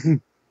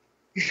NickY.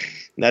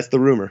 That's the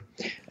rumor.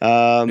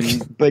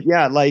 But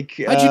yeah,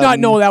 like. How'd you not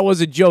know that was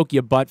a joke,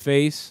 you butt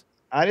face?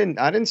 I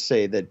didn't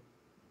say that.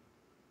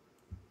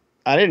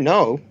 I didn't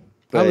know.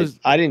 But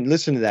I didn't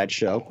listen to that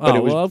show. But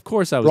it was of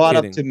course I was brought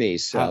kidding. Up to me.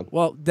 So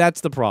well,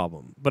 that's the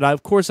problem. But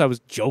of course I was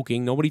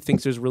joking. Nobody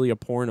thinks there's really a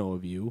porno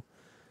of you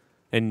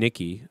and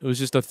NickY. It was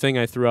just a thing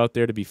I threw out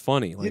there to be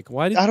funny. Like,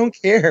 why did I don't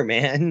care,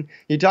 man.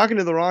 You're talking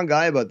to the wrong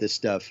guy about this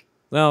stuff.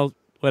 Well,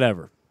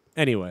 whatever.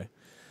 Anyway,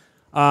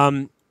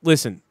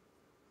 listen,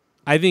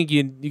 I think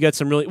you got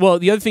some really well.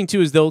 The other thing too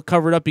is they'll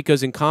cover it up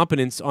because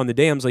incompetence on the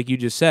dams, like you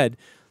just said,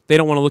 they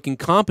don't want to look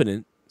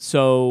incompetent.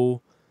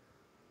 So,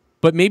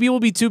 but maybe it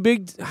will be too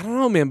big. I don't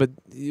know, man. But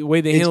the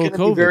way they handle COVID, it's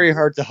going to be very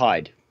hard to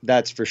hide.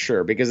 That's for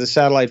sure because the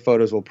satellite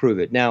photos will prove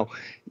it. Now,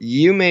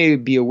 you may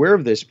be aware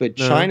of this, but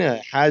China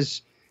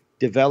has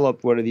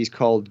developed what are these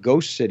called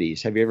ghost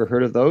cities. Have you ever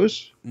heard of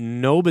those?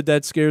 No, but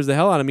that scares the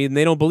hell out of me. And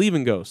they don't believe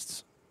in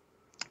ghosts.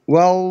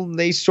 Well,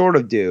 they sort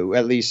of do,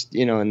 at least,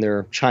 in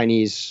their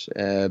Chinese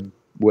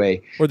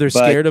way. Or they're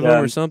scared of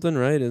them or something,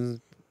 right?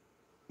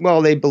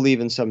 Well, they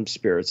believe in some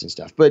spirits and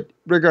stuff. But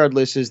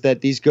regardless, is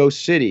that these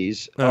ghost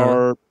cities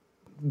are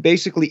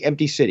basically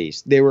empty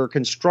cities. They were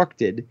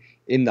constructed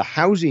in the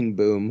housing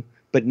boom,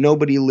 but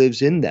nobody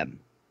lives in them.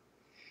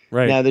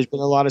 Right. Now, there's been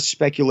a lot of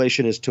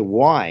speculation as to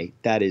why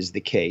that is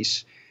the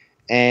case.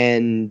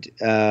 And,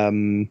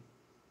 if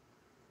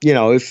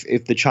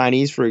the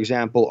Chinese, for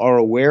example, are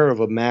aware of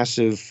a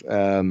massive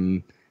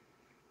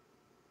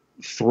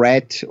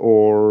threat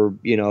or,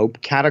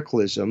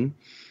 cataclysm,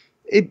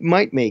 it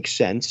might make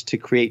sense to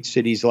create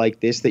cities like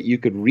this that you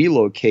could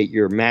relocate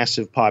your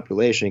massive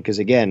population. Because,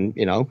 again,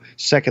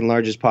 second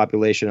largest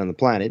population on the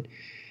planet.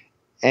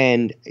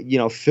 And,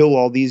 fill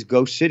all these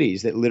ghost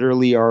cities that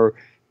literally are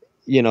 –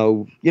 you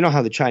know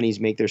how the Chinese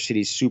make their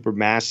cities super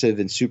massive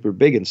and super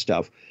big and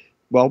stuff.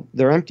 Well,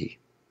 they're empty.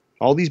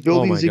 All these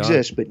buildings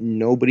exist, but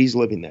nobody's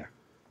living there.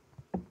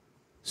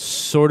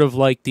 Sort of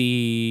like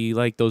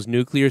those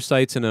nuclear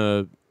sites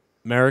in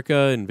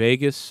America, in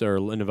Vegas or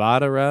in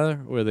Nevada, rather,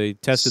 where they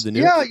tested the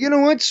nukes. Yeah, you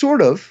know what?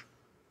 Sort of.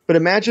 but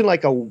imagine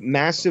like a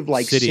massive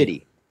like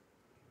city.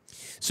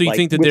 So you like,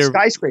 think that with they're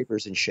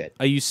skyscrapers and shit?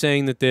 Are you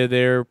saying that they're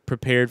there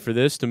prepared for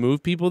this to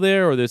move people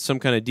there, or there's some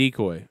kind of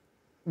decoy?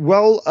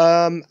 Well,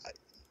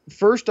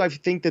 first I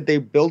think that they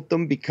built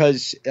them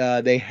because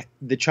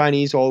the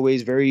Chinese,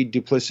 always very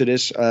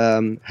duplicitous,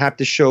 have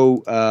to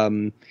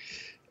show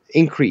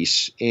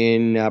increase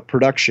in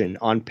production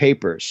on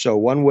paper. So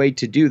one way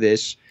to do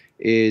this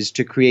is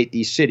to create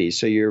these cities.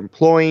 So you're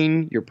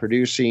employing, you're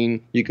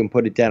producing, you can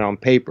put it down on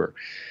paper.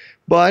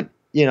 But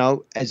you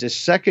know, as a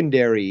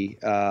secondary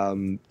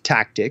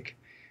tactic,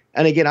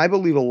 and again, I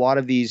believe a lot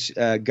of these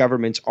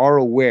governments are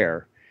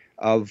aware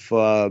of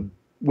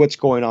what's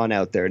going on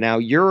out there. Now,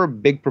 you're a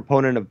big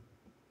proponent of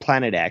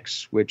Planet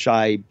X, which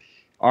I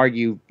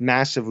argue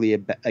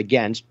massively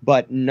against,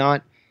 but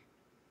not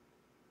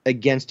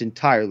against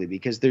entirely,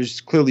 because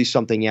there's clearly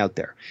something out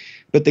there.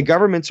 But the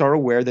governments are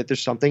aware that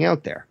there's something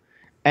out there,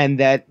 and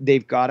that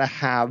they've got to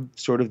have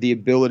sort of the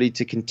ability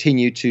to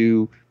continue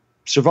to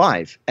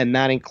survive, and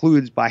that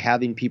includes by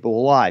having people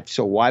alive.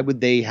 So why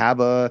would they have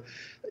a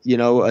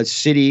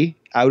city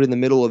out in the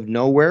middle of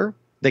nowhere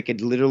that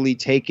could literally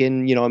take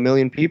in 1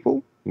 million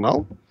people?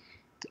 Well,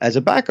 as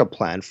a backup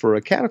plan for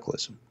a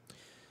cataclysm.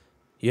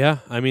 Yeah,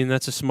 I mean,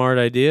 that's a smart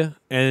idea,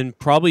 and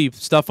probably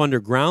stuff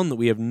underground that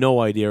we have no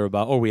idea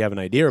about, or we have an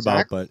idea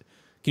about. But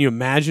can you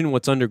imagine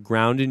what's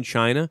underground in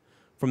China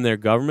from their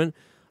government?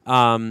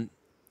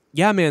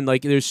 Yeah, man,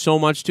 like there's so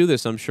much to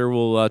this. I'm sure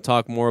we'll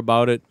talk more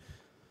about it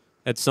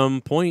at some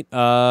point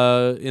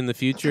in the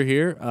future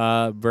here,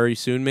 very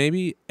soon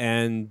maybe.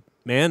 And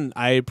man,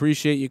 I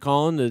appreciate you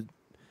calling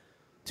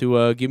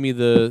to give me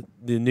the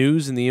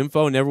news and the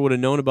info. Never would have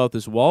known about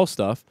this wall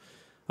stuff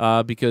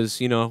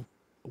because if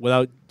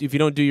you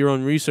don't do your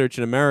own research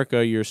in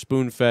America, you're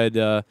spoon-fed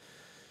the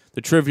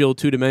trivial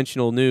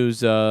two-dimensional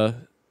news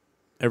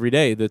every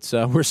day that's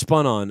we're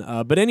spun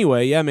on. But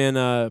anyway, yeah, man,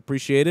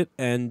 appreciate it.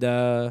 And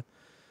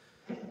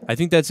I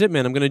think that's it,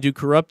 man. I'm going to do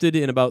Corrupted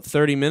in about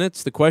 30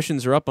 minutes. The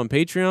questions are up on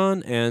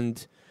Patreon,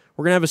 and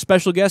we're going to have a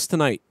special guest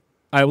tonight.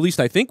 At least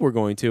I think we're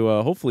going to.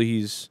 Hopefully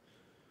he's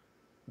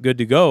good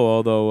to go,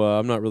 although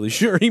I'm not really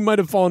sure. He might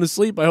have fallen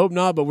asleep. I hope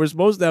not, but we're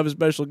supposed to have a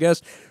special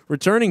guest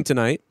returning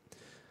tonight,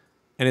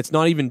 and it's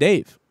not even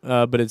Dave,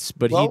 but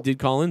he did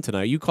call in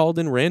tonight. You called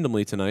in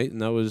randomly tonight,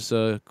 and that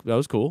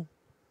was cool.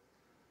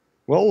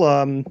 Well,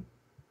 I'm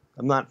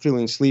not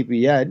feeling sleepy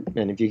yet,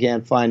 and if you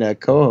can't find a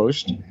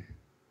co-host,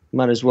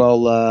 might as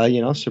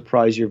well,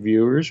 surprise your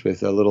viewers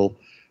with a little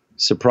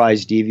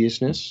surprise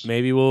deviousness.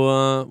 Maybe we'll.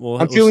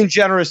 I'm feeling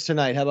generous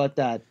tonight. How about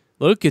that?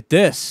 Look at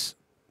this,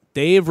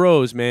 Dave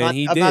Rose, man.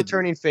 I'm not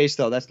turning face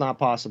though. That's not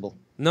possible.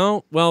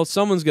 No, well,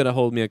 someone's got to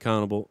hold me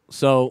accountable.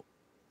 So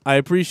I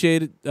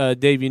appreciate it,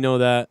 Dave. You know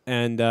that,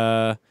 and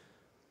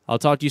I'll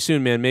talk to you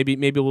soon, man. Maybe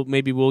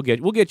we'll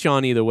get you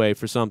on either way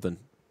for something.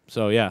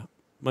 So yeah,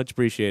 much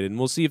appreciated, and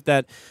we'll see if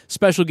that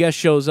special guest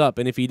shows up,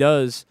 and if he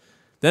does,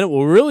 then it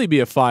will really be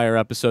a fire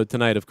episode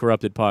tonight of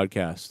Corrupted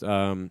Podcast.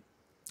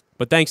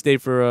 But thanks,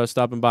 Dave, for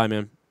stopping by,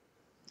 man.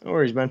 No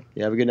worries, man.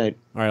 You have a good night.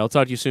 All right, I'll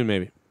talk to you soon,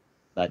 maybe.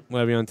 Bye.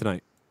 We'll have you on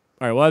tonight.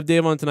 All right, we'll have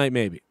Dave on tonight,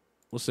 maybe.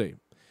 We'll see.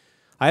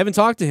 I haven't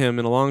talked to him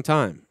in a long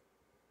time.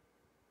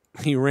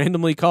 He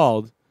randomly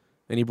called,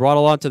 and he brought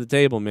a lot to the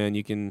table, man.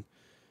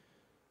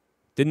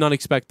 Did not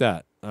expect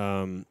that.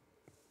 Well,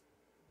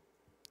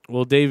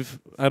 Dave,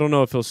 I don't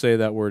know if he'll say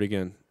that word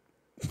again.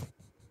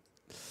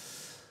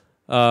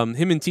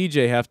 Him and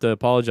TJ have to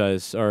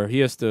apologize, or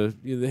him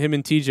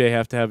and TJ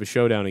have to have a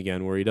showdown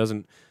again where he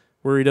doesn't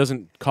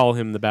call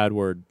him the bad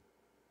word.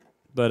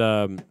 But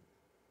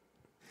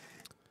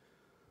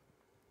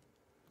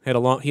he had a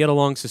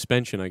long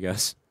suspension, I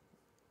guess.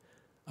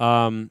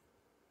 You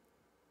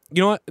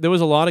know what? There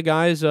was a lot of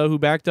guys who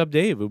backed up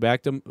Dave, who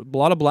backed him. A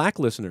lot of black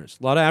listeners,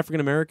 a lot of African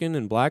American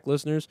and black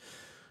listeners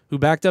who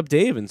backed up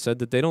Dave and said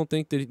that they don't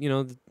think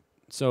that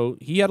So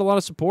he had a lot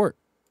of support.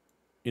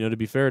 To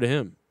be fair to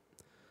him.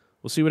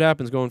 We'll see what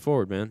happens going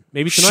forward, man.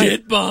 Maybe tonight.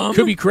 Shit bomb.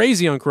 Could be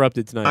crazy on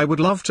Corrupted tonight. I would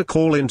love to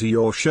call into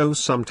your show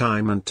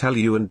sometime and tell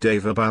you and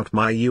Dave about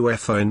my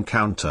UFO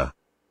encounter.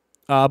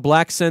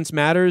 Black Sense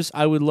Matters.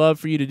 I would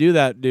love for you to do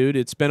that, dude.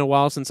 It's been a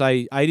while since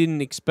I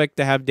didn't expect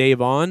to have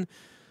Dave on.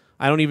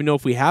 I don't even know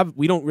if we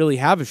don't really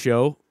have a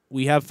show.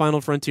 We have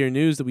Final Frontier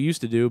News that we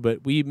used to do,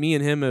 but me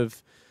and him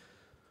have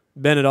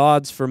been at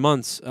odds for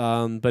months.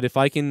 But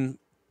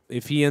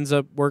if he ends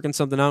up working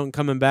something out and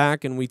coming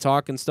back and we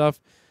talk and stuff,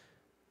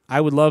 I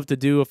would love to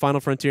do a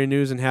Final Frontier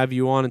News and have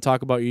you on and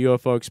talk about your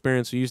UFO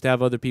experience. We used to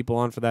have other people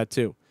on for that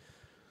too.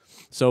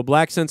 So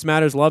Black Sense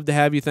Matters, love to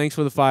have you. Thanks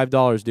for the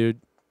 $5,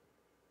 dude.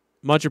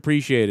 Much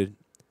appreciated.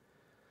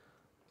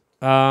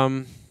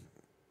 I'm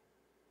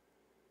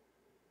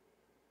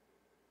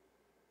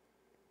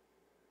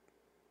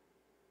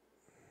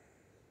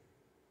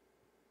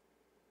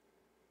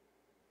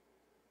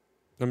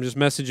just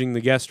messaging the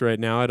guest right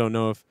now. I don't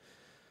know if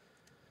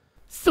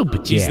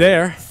he's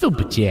there.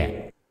 Super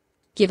chat.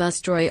 Give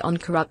us Troy on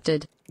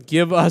Corrupted.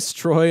 Give us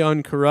Troy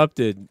on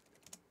Corrupted.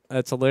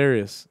 That's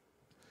hilarious.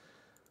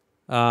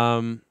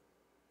 It's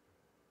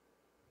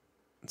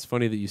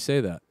funny that you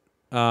say that.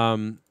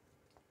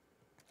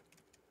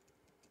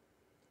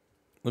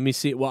 Let me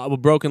see. Well,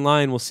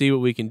 Brokenlion, we'll see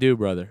what we can do,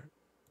 brother.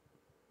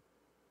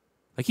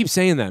 I keep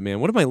saying that, man.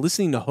 What am I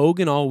listening to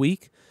Hogan all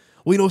week?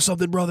 We know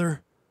something,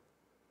 brother.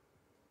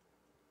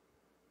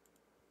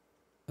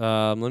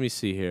 Let me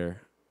see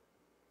here.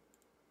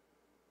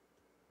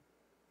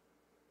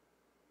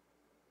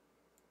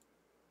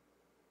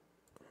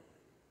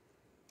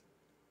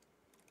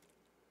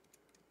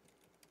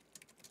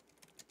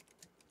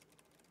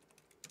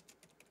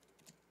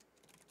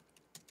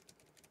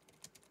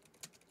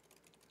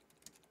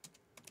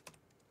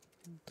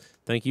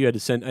 Thank you.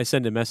 I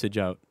send a message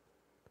out.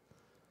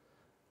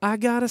 I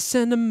gotta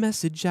send a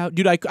message out.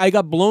 Dude, I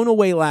got blown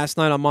away last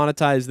night on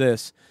Monetize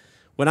This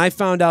when I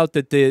found out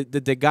that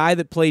the guy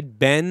that played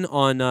Ben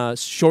on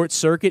Short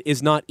Circuit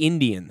is not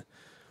Indian.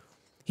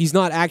 He's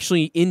not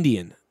actually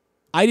Indian.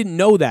 I didn't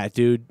know that,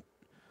 dude.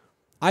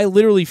 I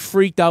literally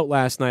freaked out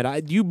last night.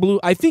 I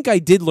think I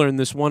did learn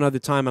this one other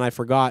time and I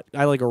forgot.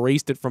 I like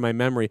erased it from my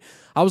memory.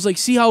 I was like,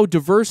 see how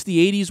diverse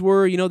the 80s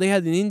were? You know, they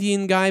had an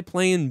Indian guy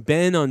playing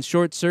Ben on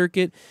Short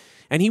Circuit,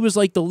 and he was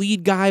like the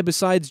lead guy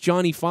besides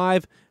Johnny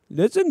Five.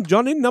 Listen,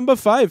 Johnny number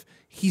 5.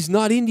 He's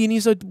not Indian.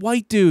 He's a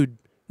white dude.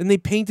 And they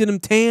painted him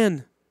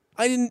tan.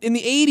 In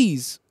the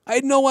 80s. I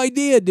had no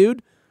idea,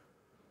 dude.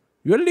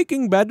 You're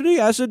leaking battery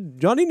acid,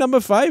 Johnny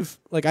number 5.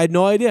 Like, I had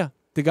no idea.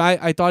 The guy,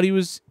 I thought he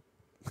was...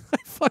 I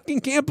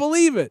fucking can't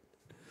believe it.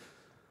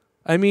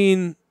 I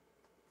mean...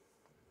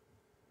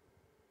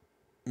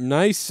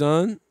 Nice,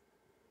 son.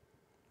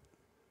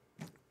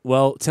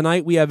 Well,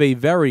 tonight we have a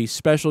very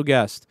special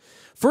guest.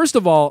 First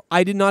of all,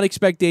 I did not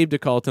expect Dave to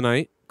call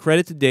tonight.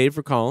 Credit to Dave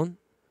for calling.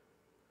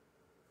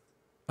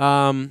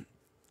 I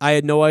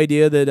had no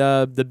idea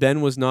that the Ben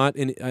was not,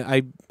 and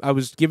I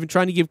was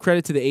trying to give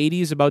credit to the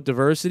 80s about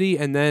diversity,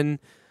 and then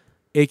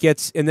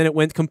it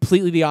went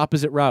completely the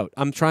opposite route.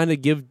 I'm trying to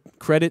give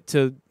credit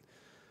to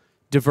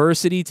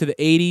diversity to the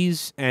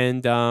 80s,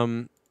 and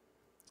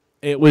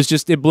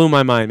it blew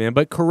my mind, man.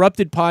 But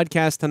Corrupted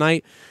Podcast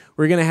tonight,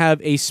 we're gonna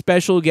have a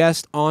special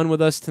guest on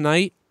with us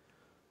tonight.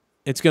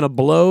 It's going to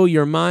blow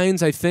your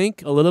minds, I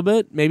think, a little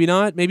bit. Maybe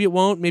not. Maybe it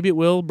won't. Maybe it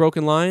will.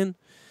 Brokenlion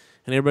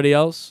and everybody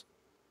else.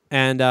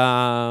 And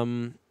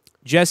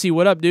Jesse,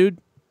 what up,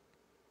 dude?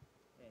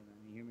 Hey, man.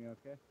 You hear me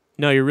okay?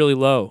 No, you're really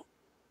low.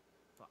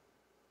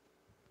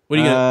 What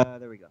are you going to...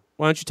 There we go.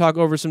 Why don't you talk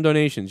over some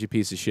donations, you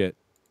piece of shit?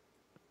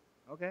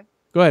 Okay.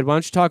 Go ahead. Why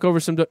don't you talk over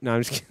some... No,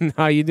 I'm just kidding.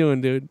 How you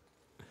doing, dude?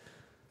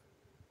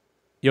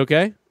 You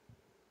okay?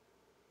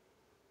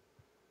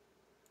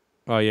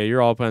 Oh, yeah.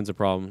 You're all kinds of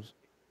problems.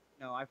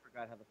 No, I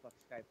forgot how the fuck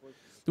Skype works.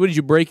 What, did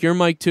you break your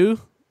mic too?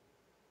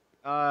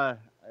 There's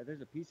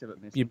a piece of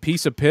it missing. You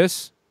piece of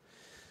piss.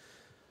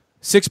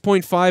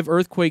 6.5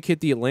 earthquake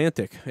hit the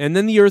Atlantic. And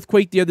then the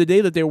earthquake the other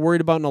day that they were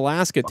worried about in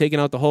Alaska, taking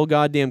out the whole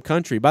goddamn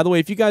country. By the way,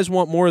 if you guys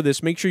want more of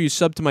this, make sure you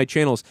sub to my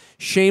channels.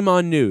 Shame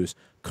on News,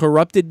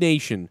 Corrupted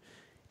Nation,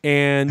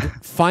 and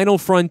Final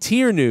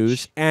Frontier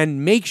News.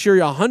 And make sure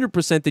you're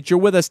 100% that you're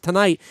with us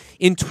tonight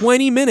in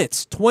 20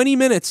 minutes. 20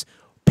 minutes.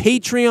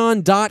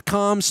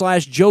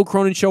 Patreon.com/Joe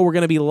Cronin Show. We're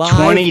going to be live.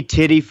 20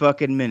 titty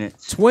fucking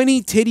minutes.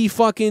 20 titty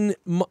fucking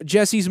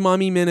Jesse's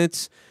mommy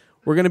minutes.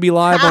 We're going to be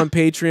live on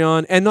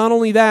Patreon. And not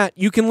only that,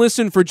 you can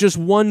listen for just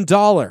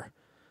 $1.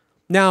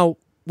 Now,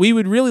 we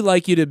would really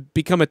like you to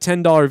become a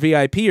 $10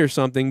 VIP or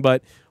something,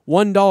 but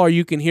 $1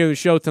 you can hear the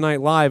show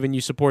tonight live and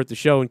you support the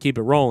show and keep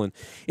it rolling.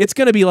 It's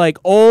going to be like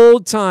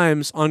old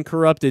times on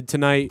Corrupted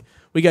tonight.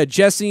 We got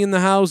Jesse in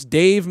the house.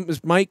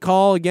 Dave might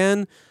call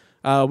again.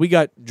 We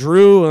got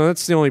Drew.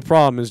 That's the only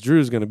problem is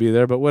Drew's going to be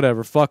there, but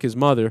whatever. Fuck his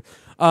mother.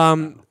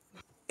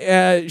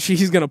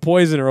 She's going to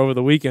poison her over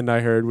the weekend, I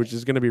heard, which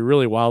is going to be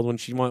really wild when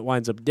she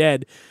winds up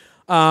dead.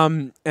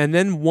 And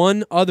then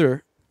one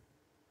other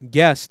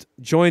guest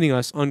joining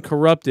us on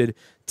Corrupted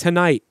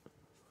tonight.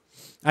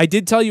 I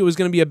did tell you it was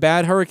going to be a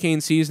bad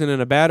hurricane season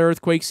and a bad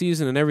earthquake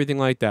season and everything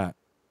like that.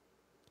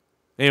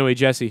 Anyway,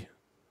 Jesse.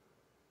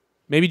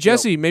 Maybe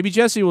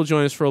Jesse will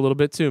join us for a little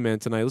bit too, man,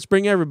 tonight. Let's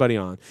bring everybody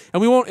on.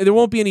 And there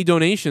won't be any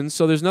donations,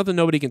 so there's nothing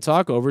nobody can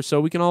talk over, so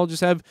we can all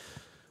just have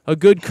a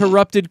good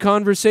corrupted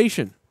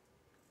conversation.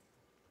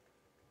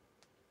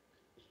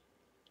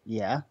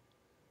 Yeah.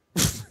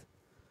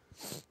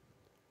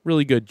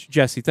 Really good,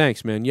 Jesse.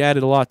 Thanks, man. You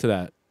added a lot to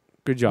that.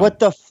 Good job. What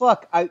the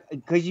fuck?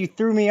 Because you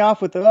threw me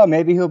off with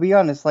maybe he'll be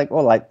on. It's like,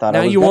 well, I thought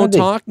now I was you won't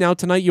talk. Now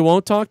tonight you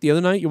won't talk. The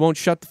other night you won't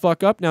shut the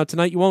fuck up. Now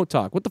tonight you won't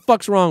talk. What the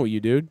fuck's wrong with you,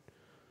 dude?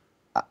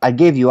 I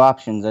gave you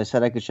options. I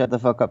said I could shut the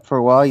fuck up for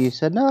a while. You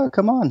said, no,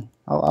 come on.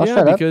 I'll shut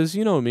up. Yeah, because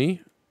you know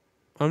me.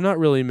 I'm not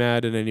really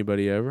mad at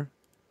anybody ever.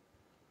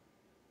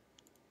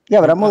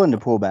 Yeah, but I'm willing to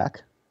pull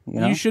back.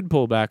 You should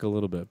pull back a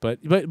little bit. But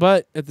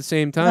at the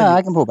same time... Yeah,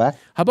 I can pull back.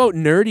 How about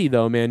Nerdy,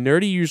 though, man?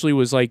 Nerdy usually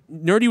was like...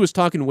 Nerdy was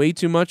talking way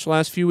too much the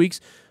last few weeks.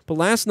 But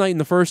last night in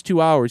the first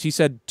 2 hours, he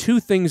said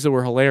 2 things that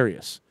were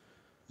hilarious.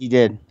 He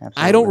did.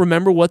 Absolutely. I don't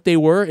remember what they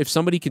were. If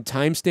somebody could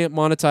timestamp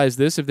monetize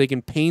this, if they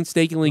can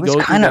painstakingly go through... It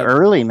was kind of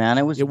early, man.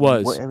 It was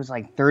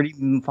like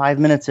 35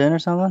 minutes in or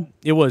something.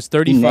 It was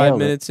 35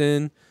 minutes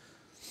in.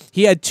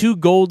 He had 2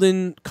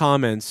 golden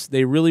comments.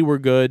 They really were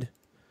good.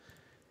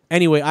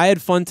 Anyway, I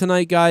had fun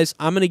tonight, guys.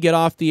 I'm going to get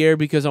off the air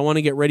because I want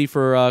to get ready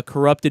for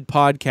Corrupted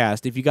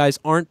Podcast. If you guys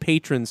aren't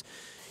patrons,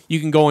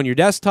 you can go on your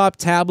desktop,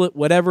 tablet,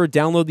 whatever,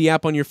 download the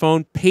app on your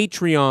phone.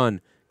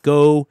 Patreon.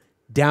 Go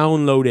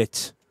download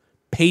it.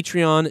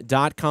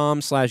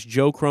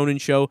 Patreon.com/Joe Cronin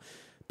Show.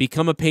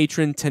 Become a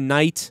patron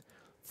tonight.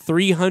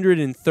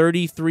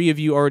 333 of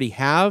you already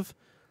have.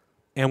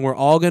 And we're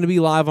all going to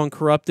be live on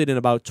Corrupted in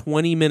about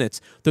 20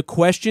 minutes. The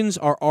questions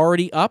are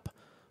already up.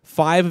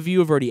 5 of you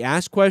have already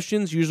asked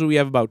questions. Usually we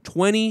have about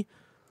 20.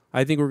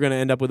 I think we're going to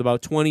end up with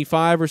about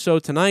 25 or so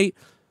tonight.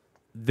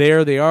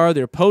 There they are.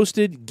 They're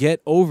posted.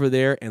 Get over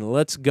there and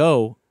let's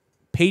go.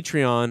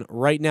 Patreon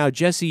right now.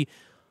 Jesse,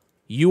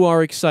 you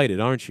are excited,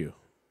 aren't you?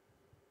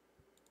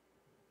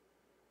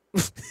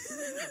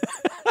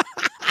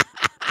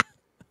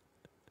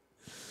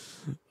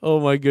 Oh,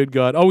 my good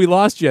God. Oh, we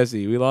lost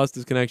Jesse. We lost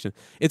his connection.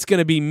 It's going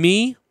to be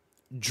me,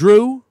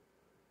 Drew,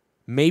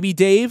 maybe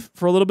Dave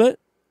for a little bit,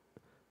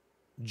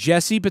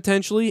 Jesse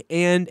potentially,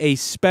 and a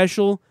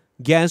special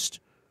guest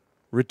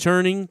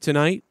returning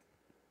tonight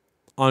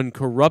on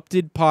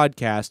Corrupted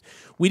Podcast.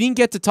 We didn't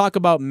get to talk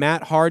about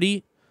Matt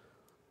Hardy,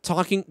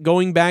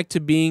 going back to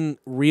being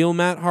real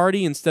Matt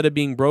Hardy instead of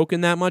being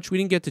broken that much. We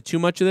didn't get to too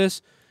much of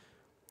this,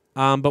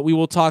 but we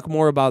will talk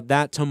more about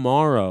that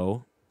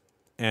tomorrow.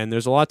 And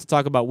there's a lot to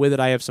talk about with it.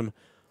 I have some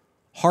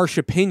harsh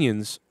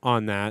opinions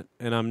on that,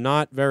 and I'm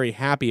not very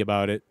happy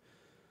about it.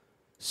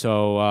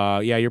 So,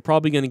 yeah, you're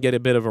probably going to get a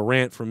bit of a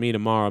rant from me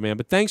tomorrow, man.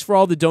 But thanks for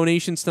all the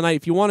donations tonight.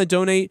 If you want to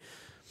donate,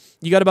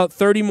 you got about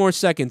 30 more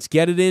seconds.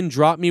 Get it in.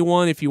 Drop me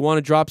one. If you want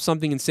to drop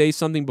something and say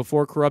something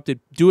before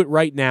Corrupted, do it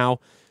right now.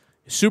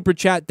 Super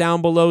chat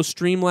down below.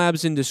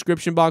 Streamlabs in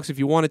description box. If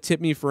you want to tip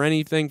me for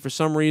anything for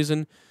some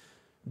reason,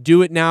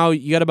 do it now.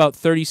 You got about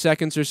 30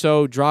 seconds or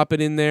so. Drop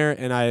it in there,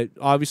 and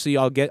I'll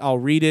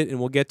read it, and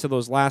we'll get to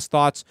those last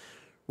thoughts.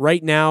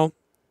 Right now,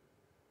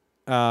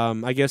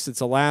 I guess it's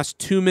the last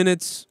 2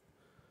 minutes.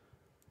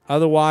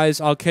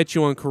 Otherwise, I'll catch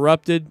you on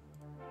Corrupted.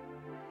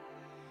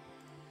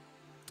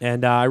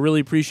 And I really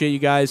appreciate you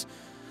guys.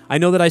 I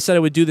know that I said I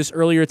would do this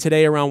earlier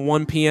today around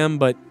 1 p.m.,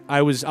 but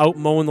I was out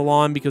mowing the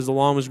lawn because the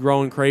lawn was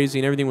growing crazy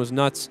and everything was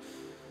nuts.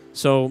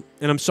 So,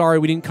 and I'm sorry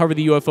we didn't cover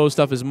the UFO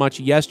stuff as much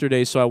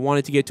yesterday, so I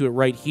wanted to get to it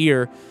right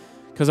here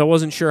because I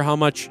wasn't sure how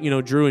much,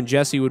 Drew and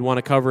Jesse would want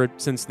to cover it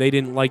since they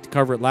didn't like to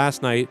cover it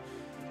last night,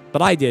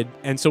 but I did,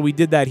 and so we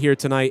did that here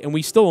tonight, and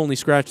we still only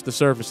scratched the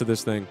surface of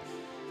this thing.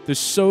 There's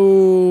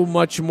so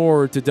much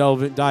more to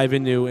dive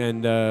into,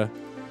 and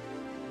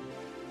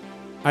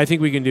I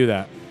think we can do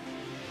that.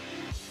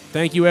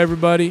 Thank you,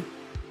 everybody.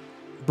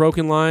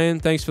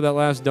 Brokenlion, thanks for that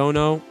last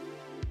dono.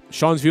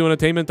 Sean's View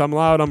Entertainment, I'm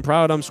loud, I'm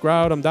proud, I'm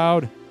scroud, I'm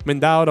dowd. I'm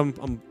endowed,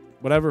 I'm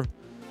whatever.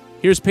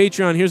 Here's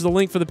Patreon. Here's the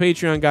link for the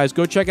Patreon, guys.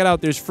 Go check it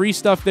out. There's free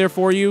stuff there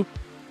for you.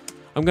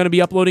 I'm going to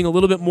be uploading a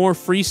little bit more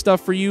free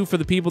stuff for you for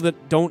the people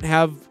that don't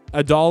have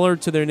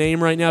 $1 to their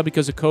name right now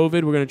because of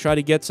COVID. We're going to try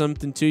to get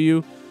something to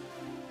you.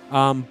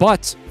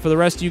 But for the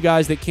rest of you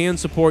guys that can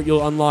support,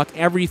 you'll unlock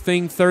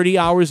everything. 30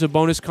 hours of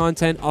bonus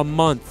content a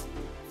month.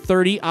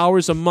 30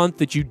 hours a month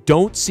that you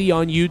don't see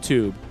on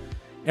YouTube.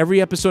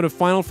 Every episode of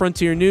Final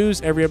Frontier News,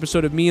 every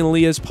episode of me and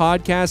Leah's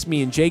podcast,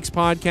 me and Jake's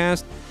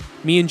podcast,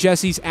 me and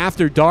Jesse's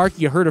After Dark.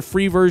 You heard a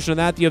free version of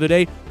that the other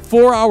day.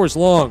 4 hours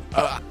long.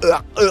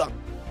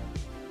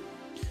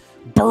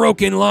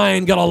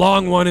 Brokenlion got a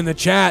long one in the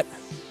chat.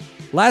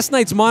 Last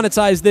night's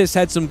Monetize This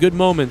had some good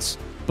moments,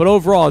 but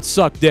overall it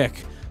sucked dick.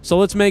 So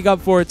let's make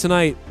up for it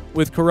tonight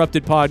with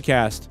Corrupted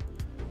Podcast.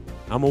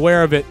 I'm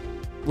aware of it.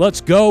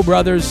 Let's go,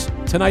 brothers.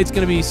 Tonight's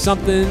going to be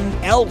something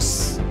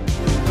else.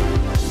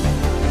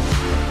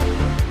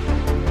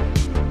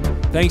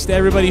 Thanks to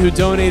everybody who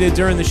donated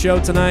during the show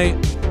tonight.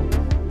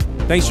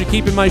 Thanks for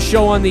keeping my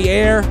show on the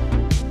air.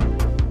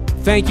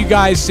 Thank you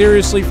guys,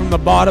 seriously, from the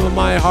bottom of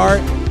my heart.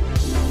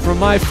 From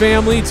my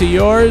family to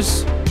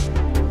yours.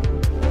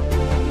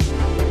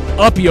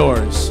 Up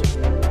yours.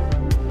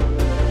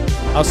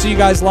 I'll see you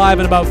guys live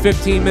in about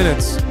 15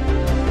 minutes.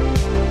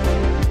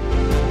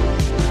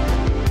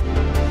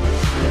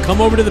 Come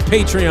over to the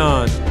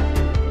Patreon.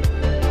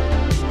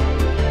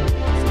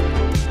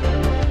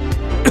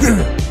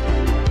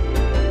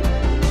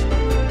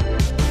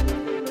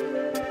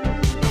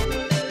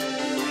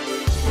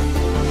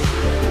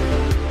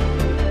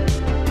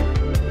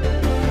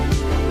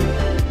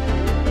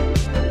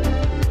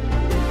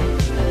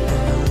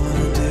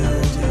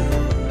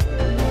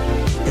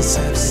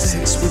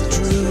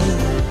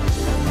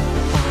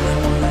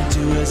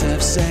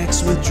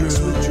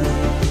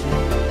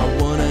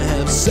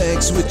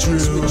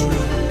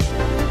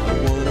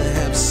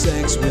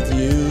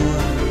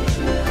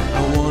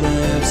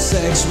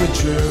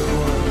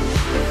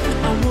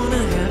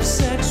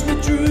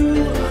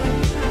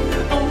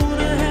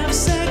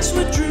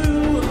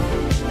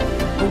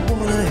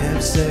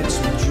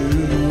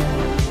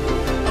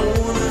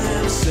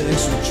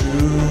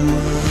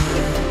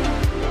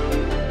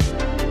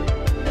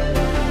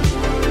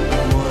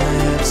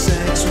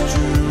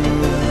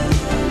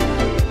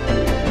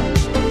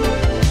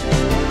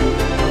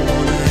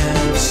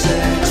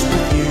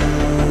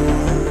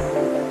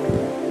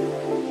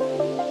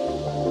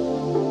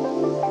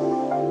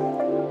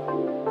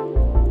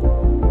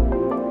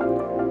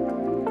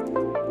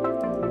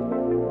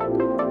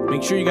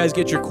 Make sure you guys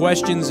get your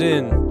questions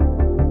in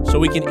so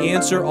we can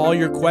answer all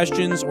your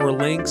questions or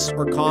links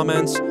or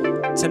comments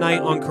tonight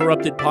on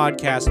Corrupted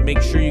Podcast.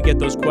 Make sure you get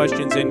those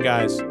questions in,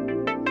 guys. I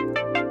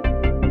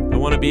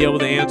want to be able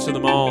to answer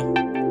them all.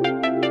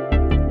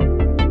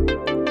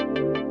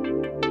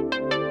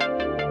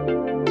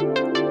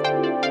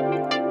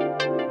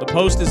 The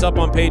post is up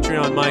on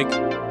Patreon, Mike.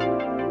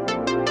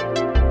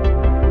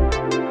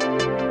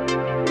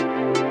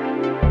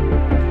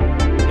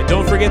 And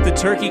don't forget the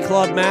Turkey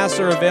Club masks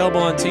are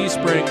available on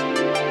Teespring.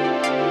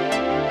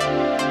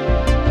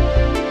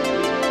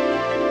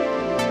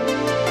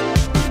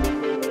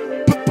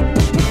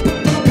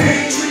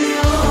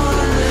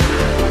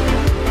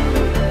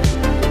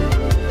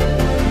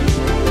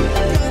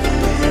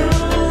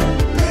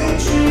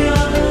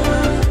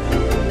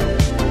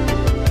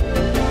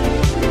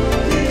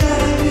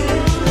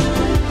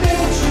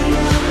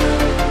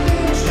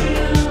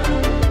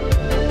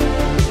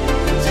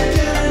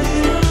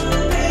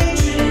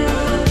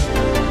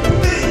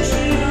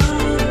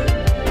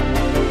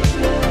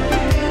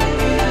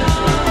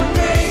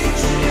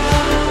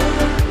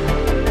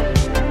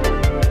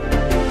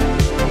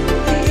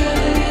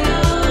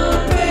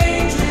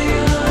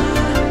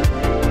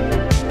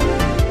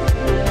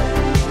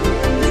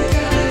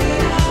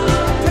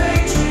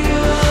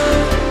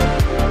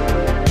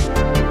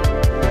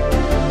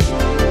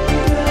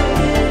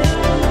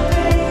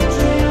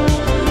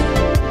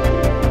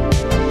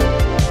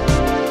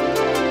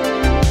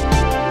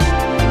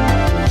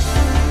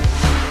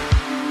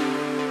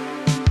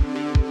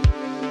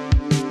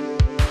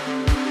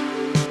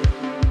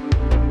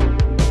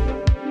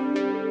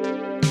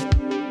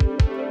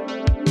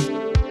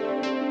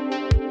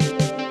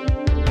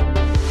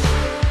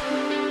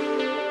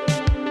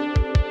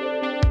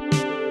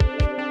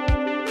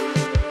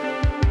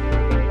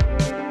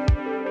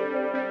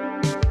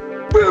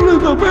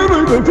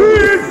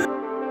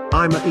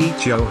 I'm a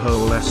eat yo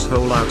hole s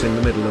hole out in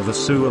the middle of a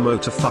sewer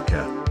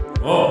motorfucker.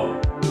 Oh.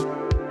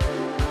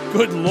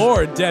 Good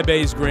lord,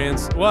 Debe's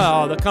Grants.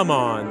 Well, come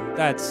on.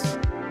 That's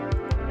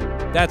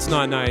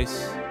not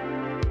nice.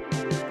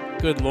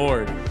 Good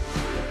lord.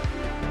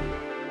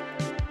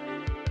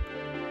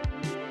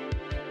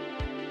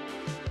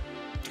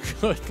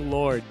 Good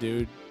lord,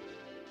 dude.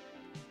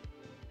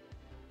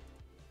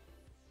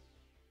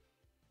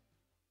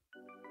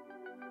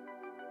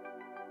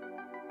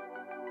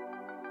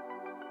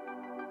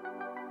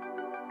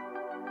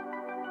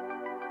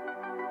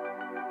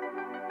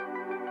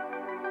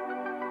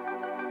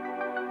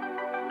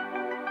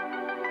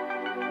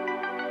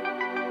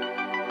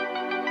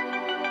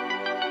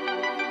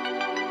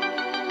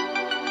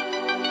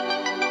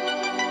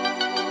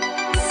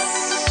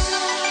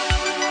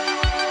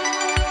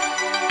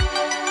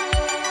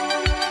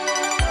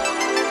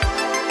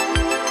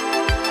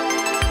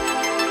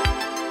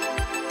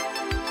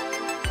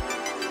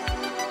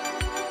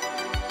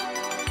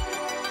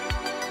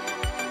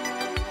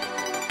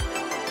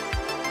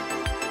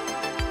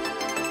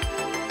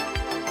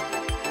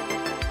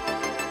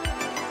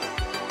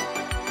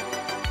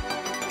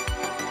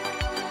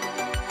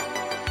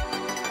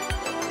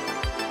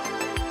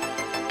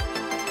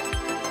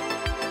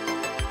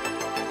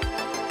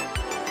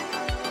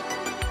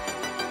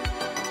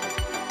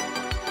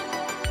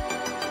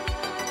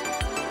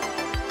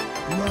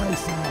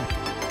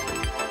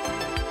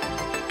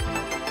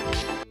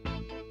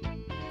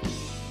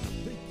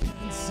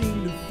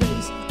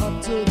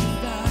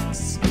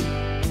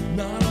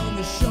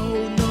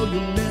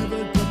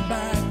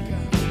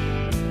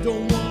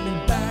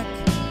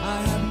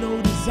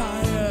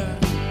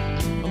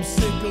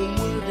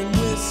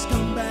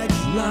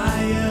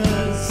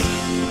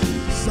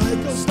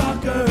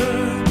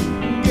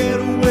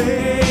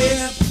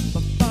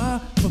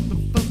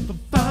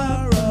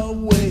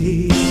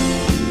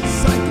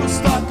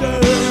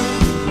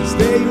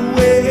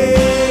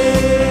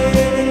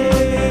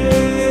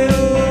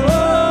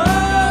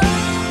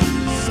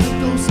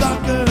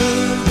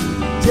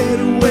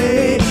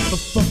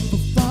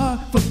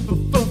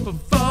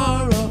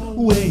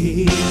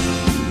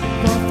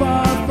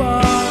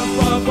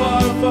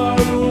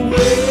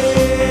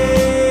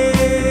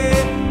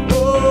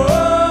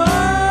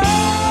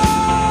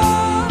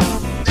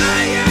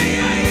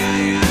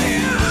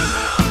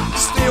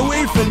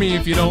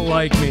 If you don't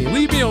like me,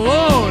 leave me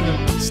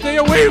alone. Stay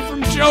away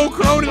from Joe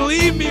Cronin.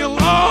 Leave me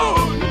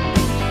alone.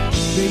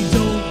 They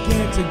don't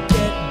get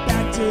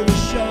back to the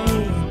show,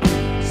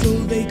 so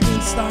they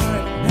can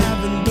start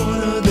having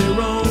one of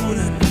their own.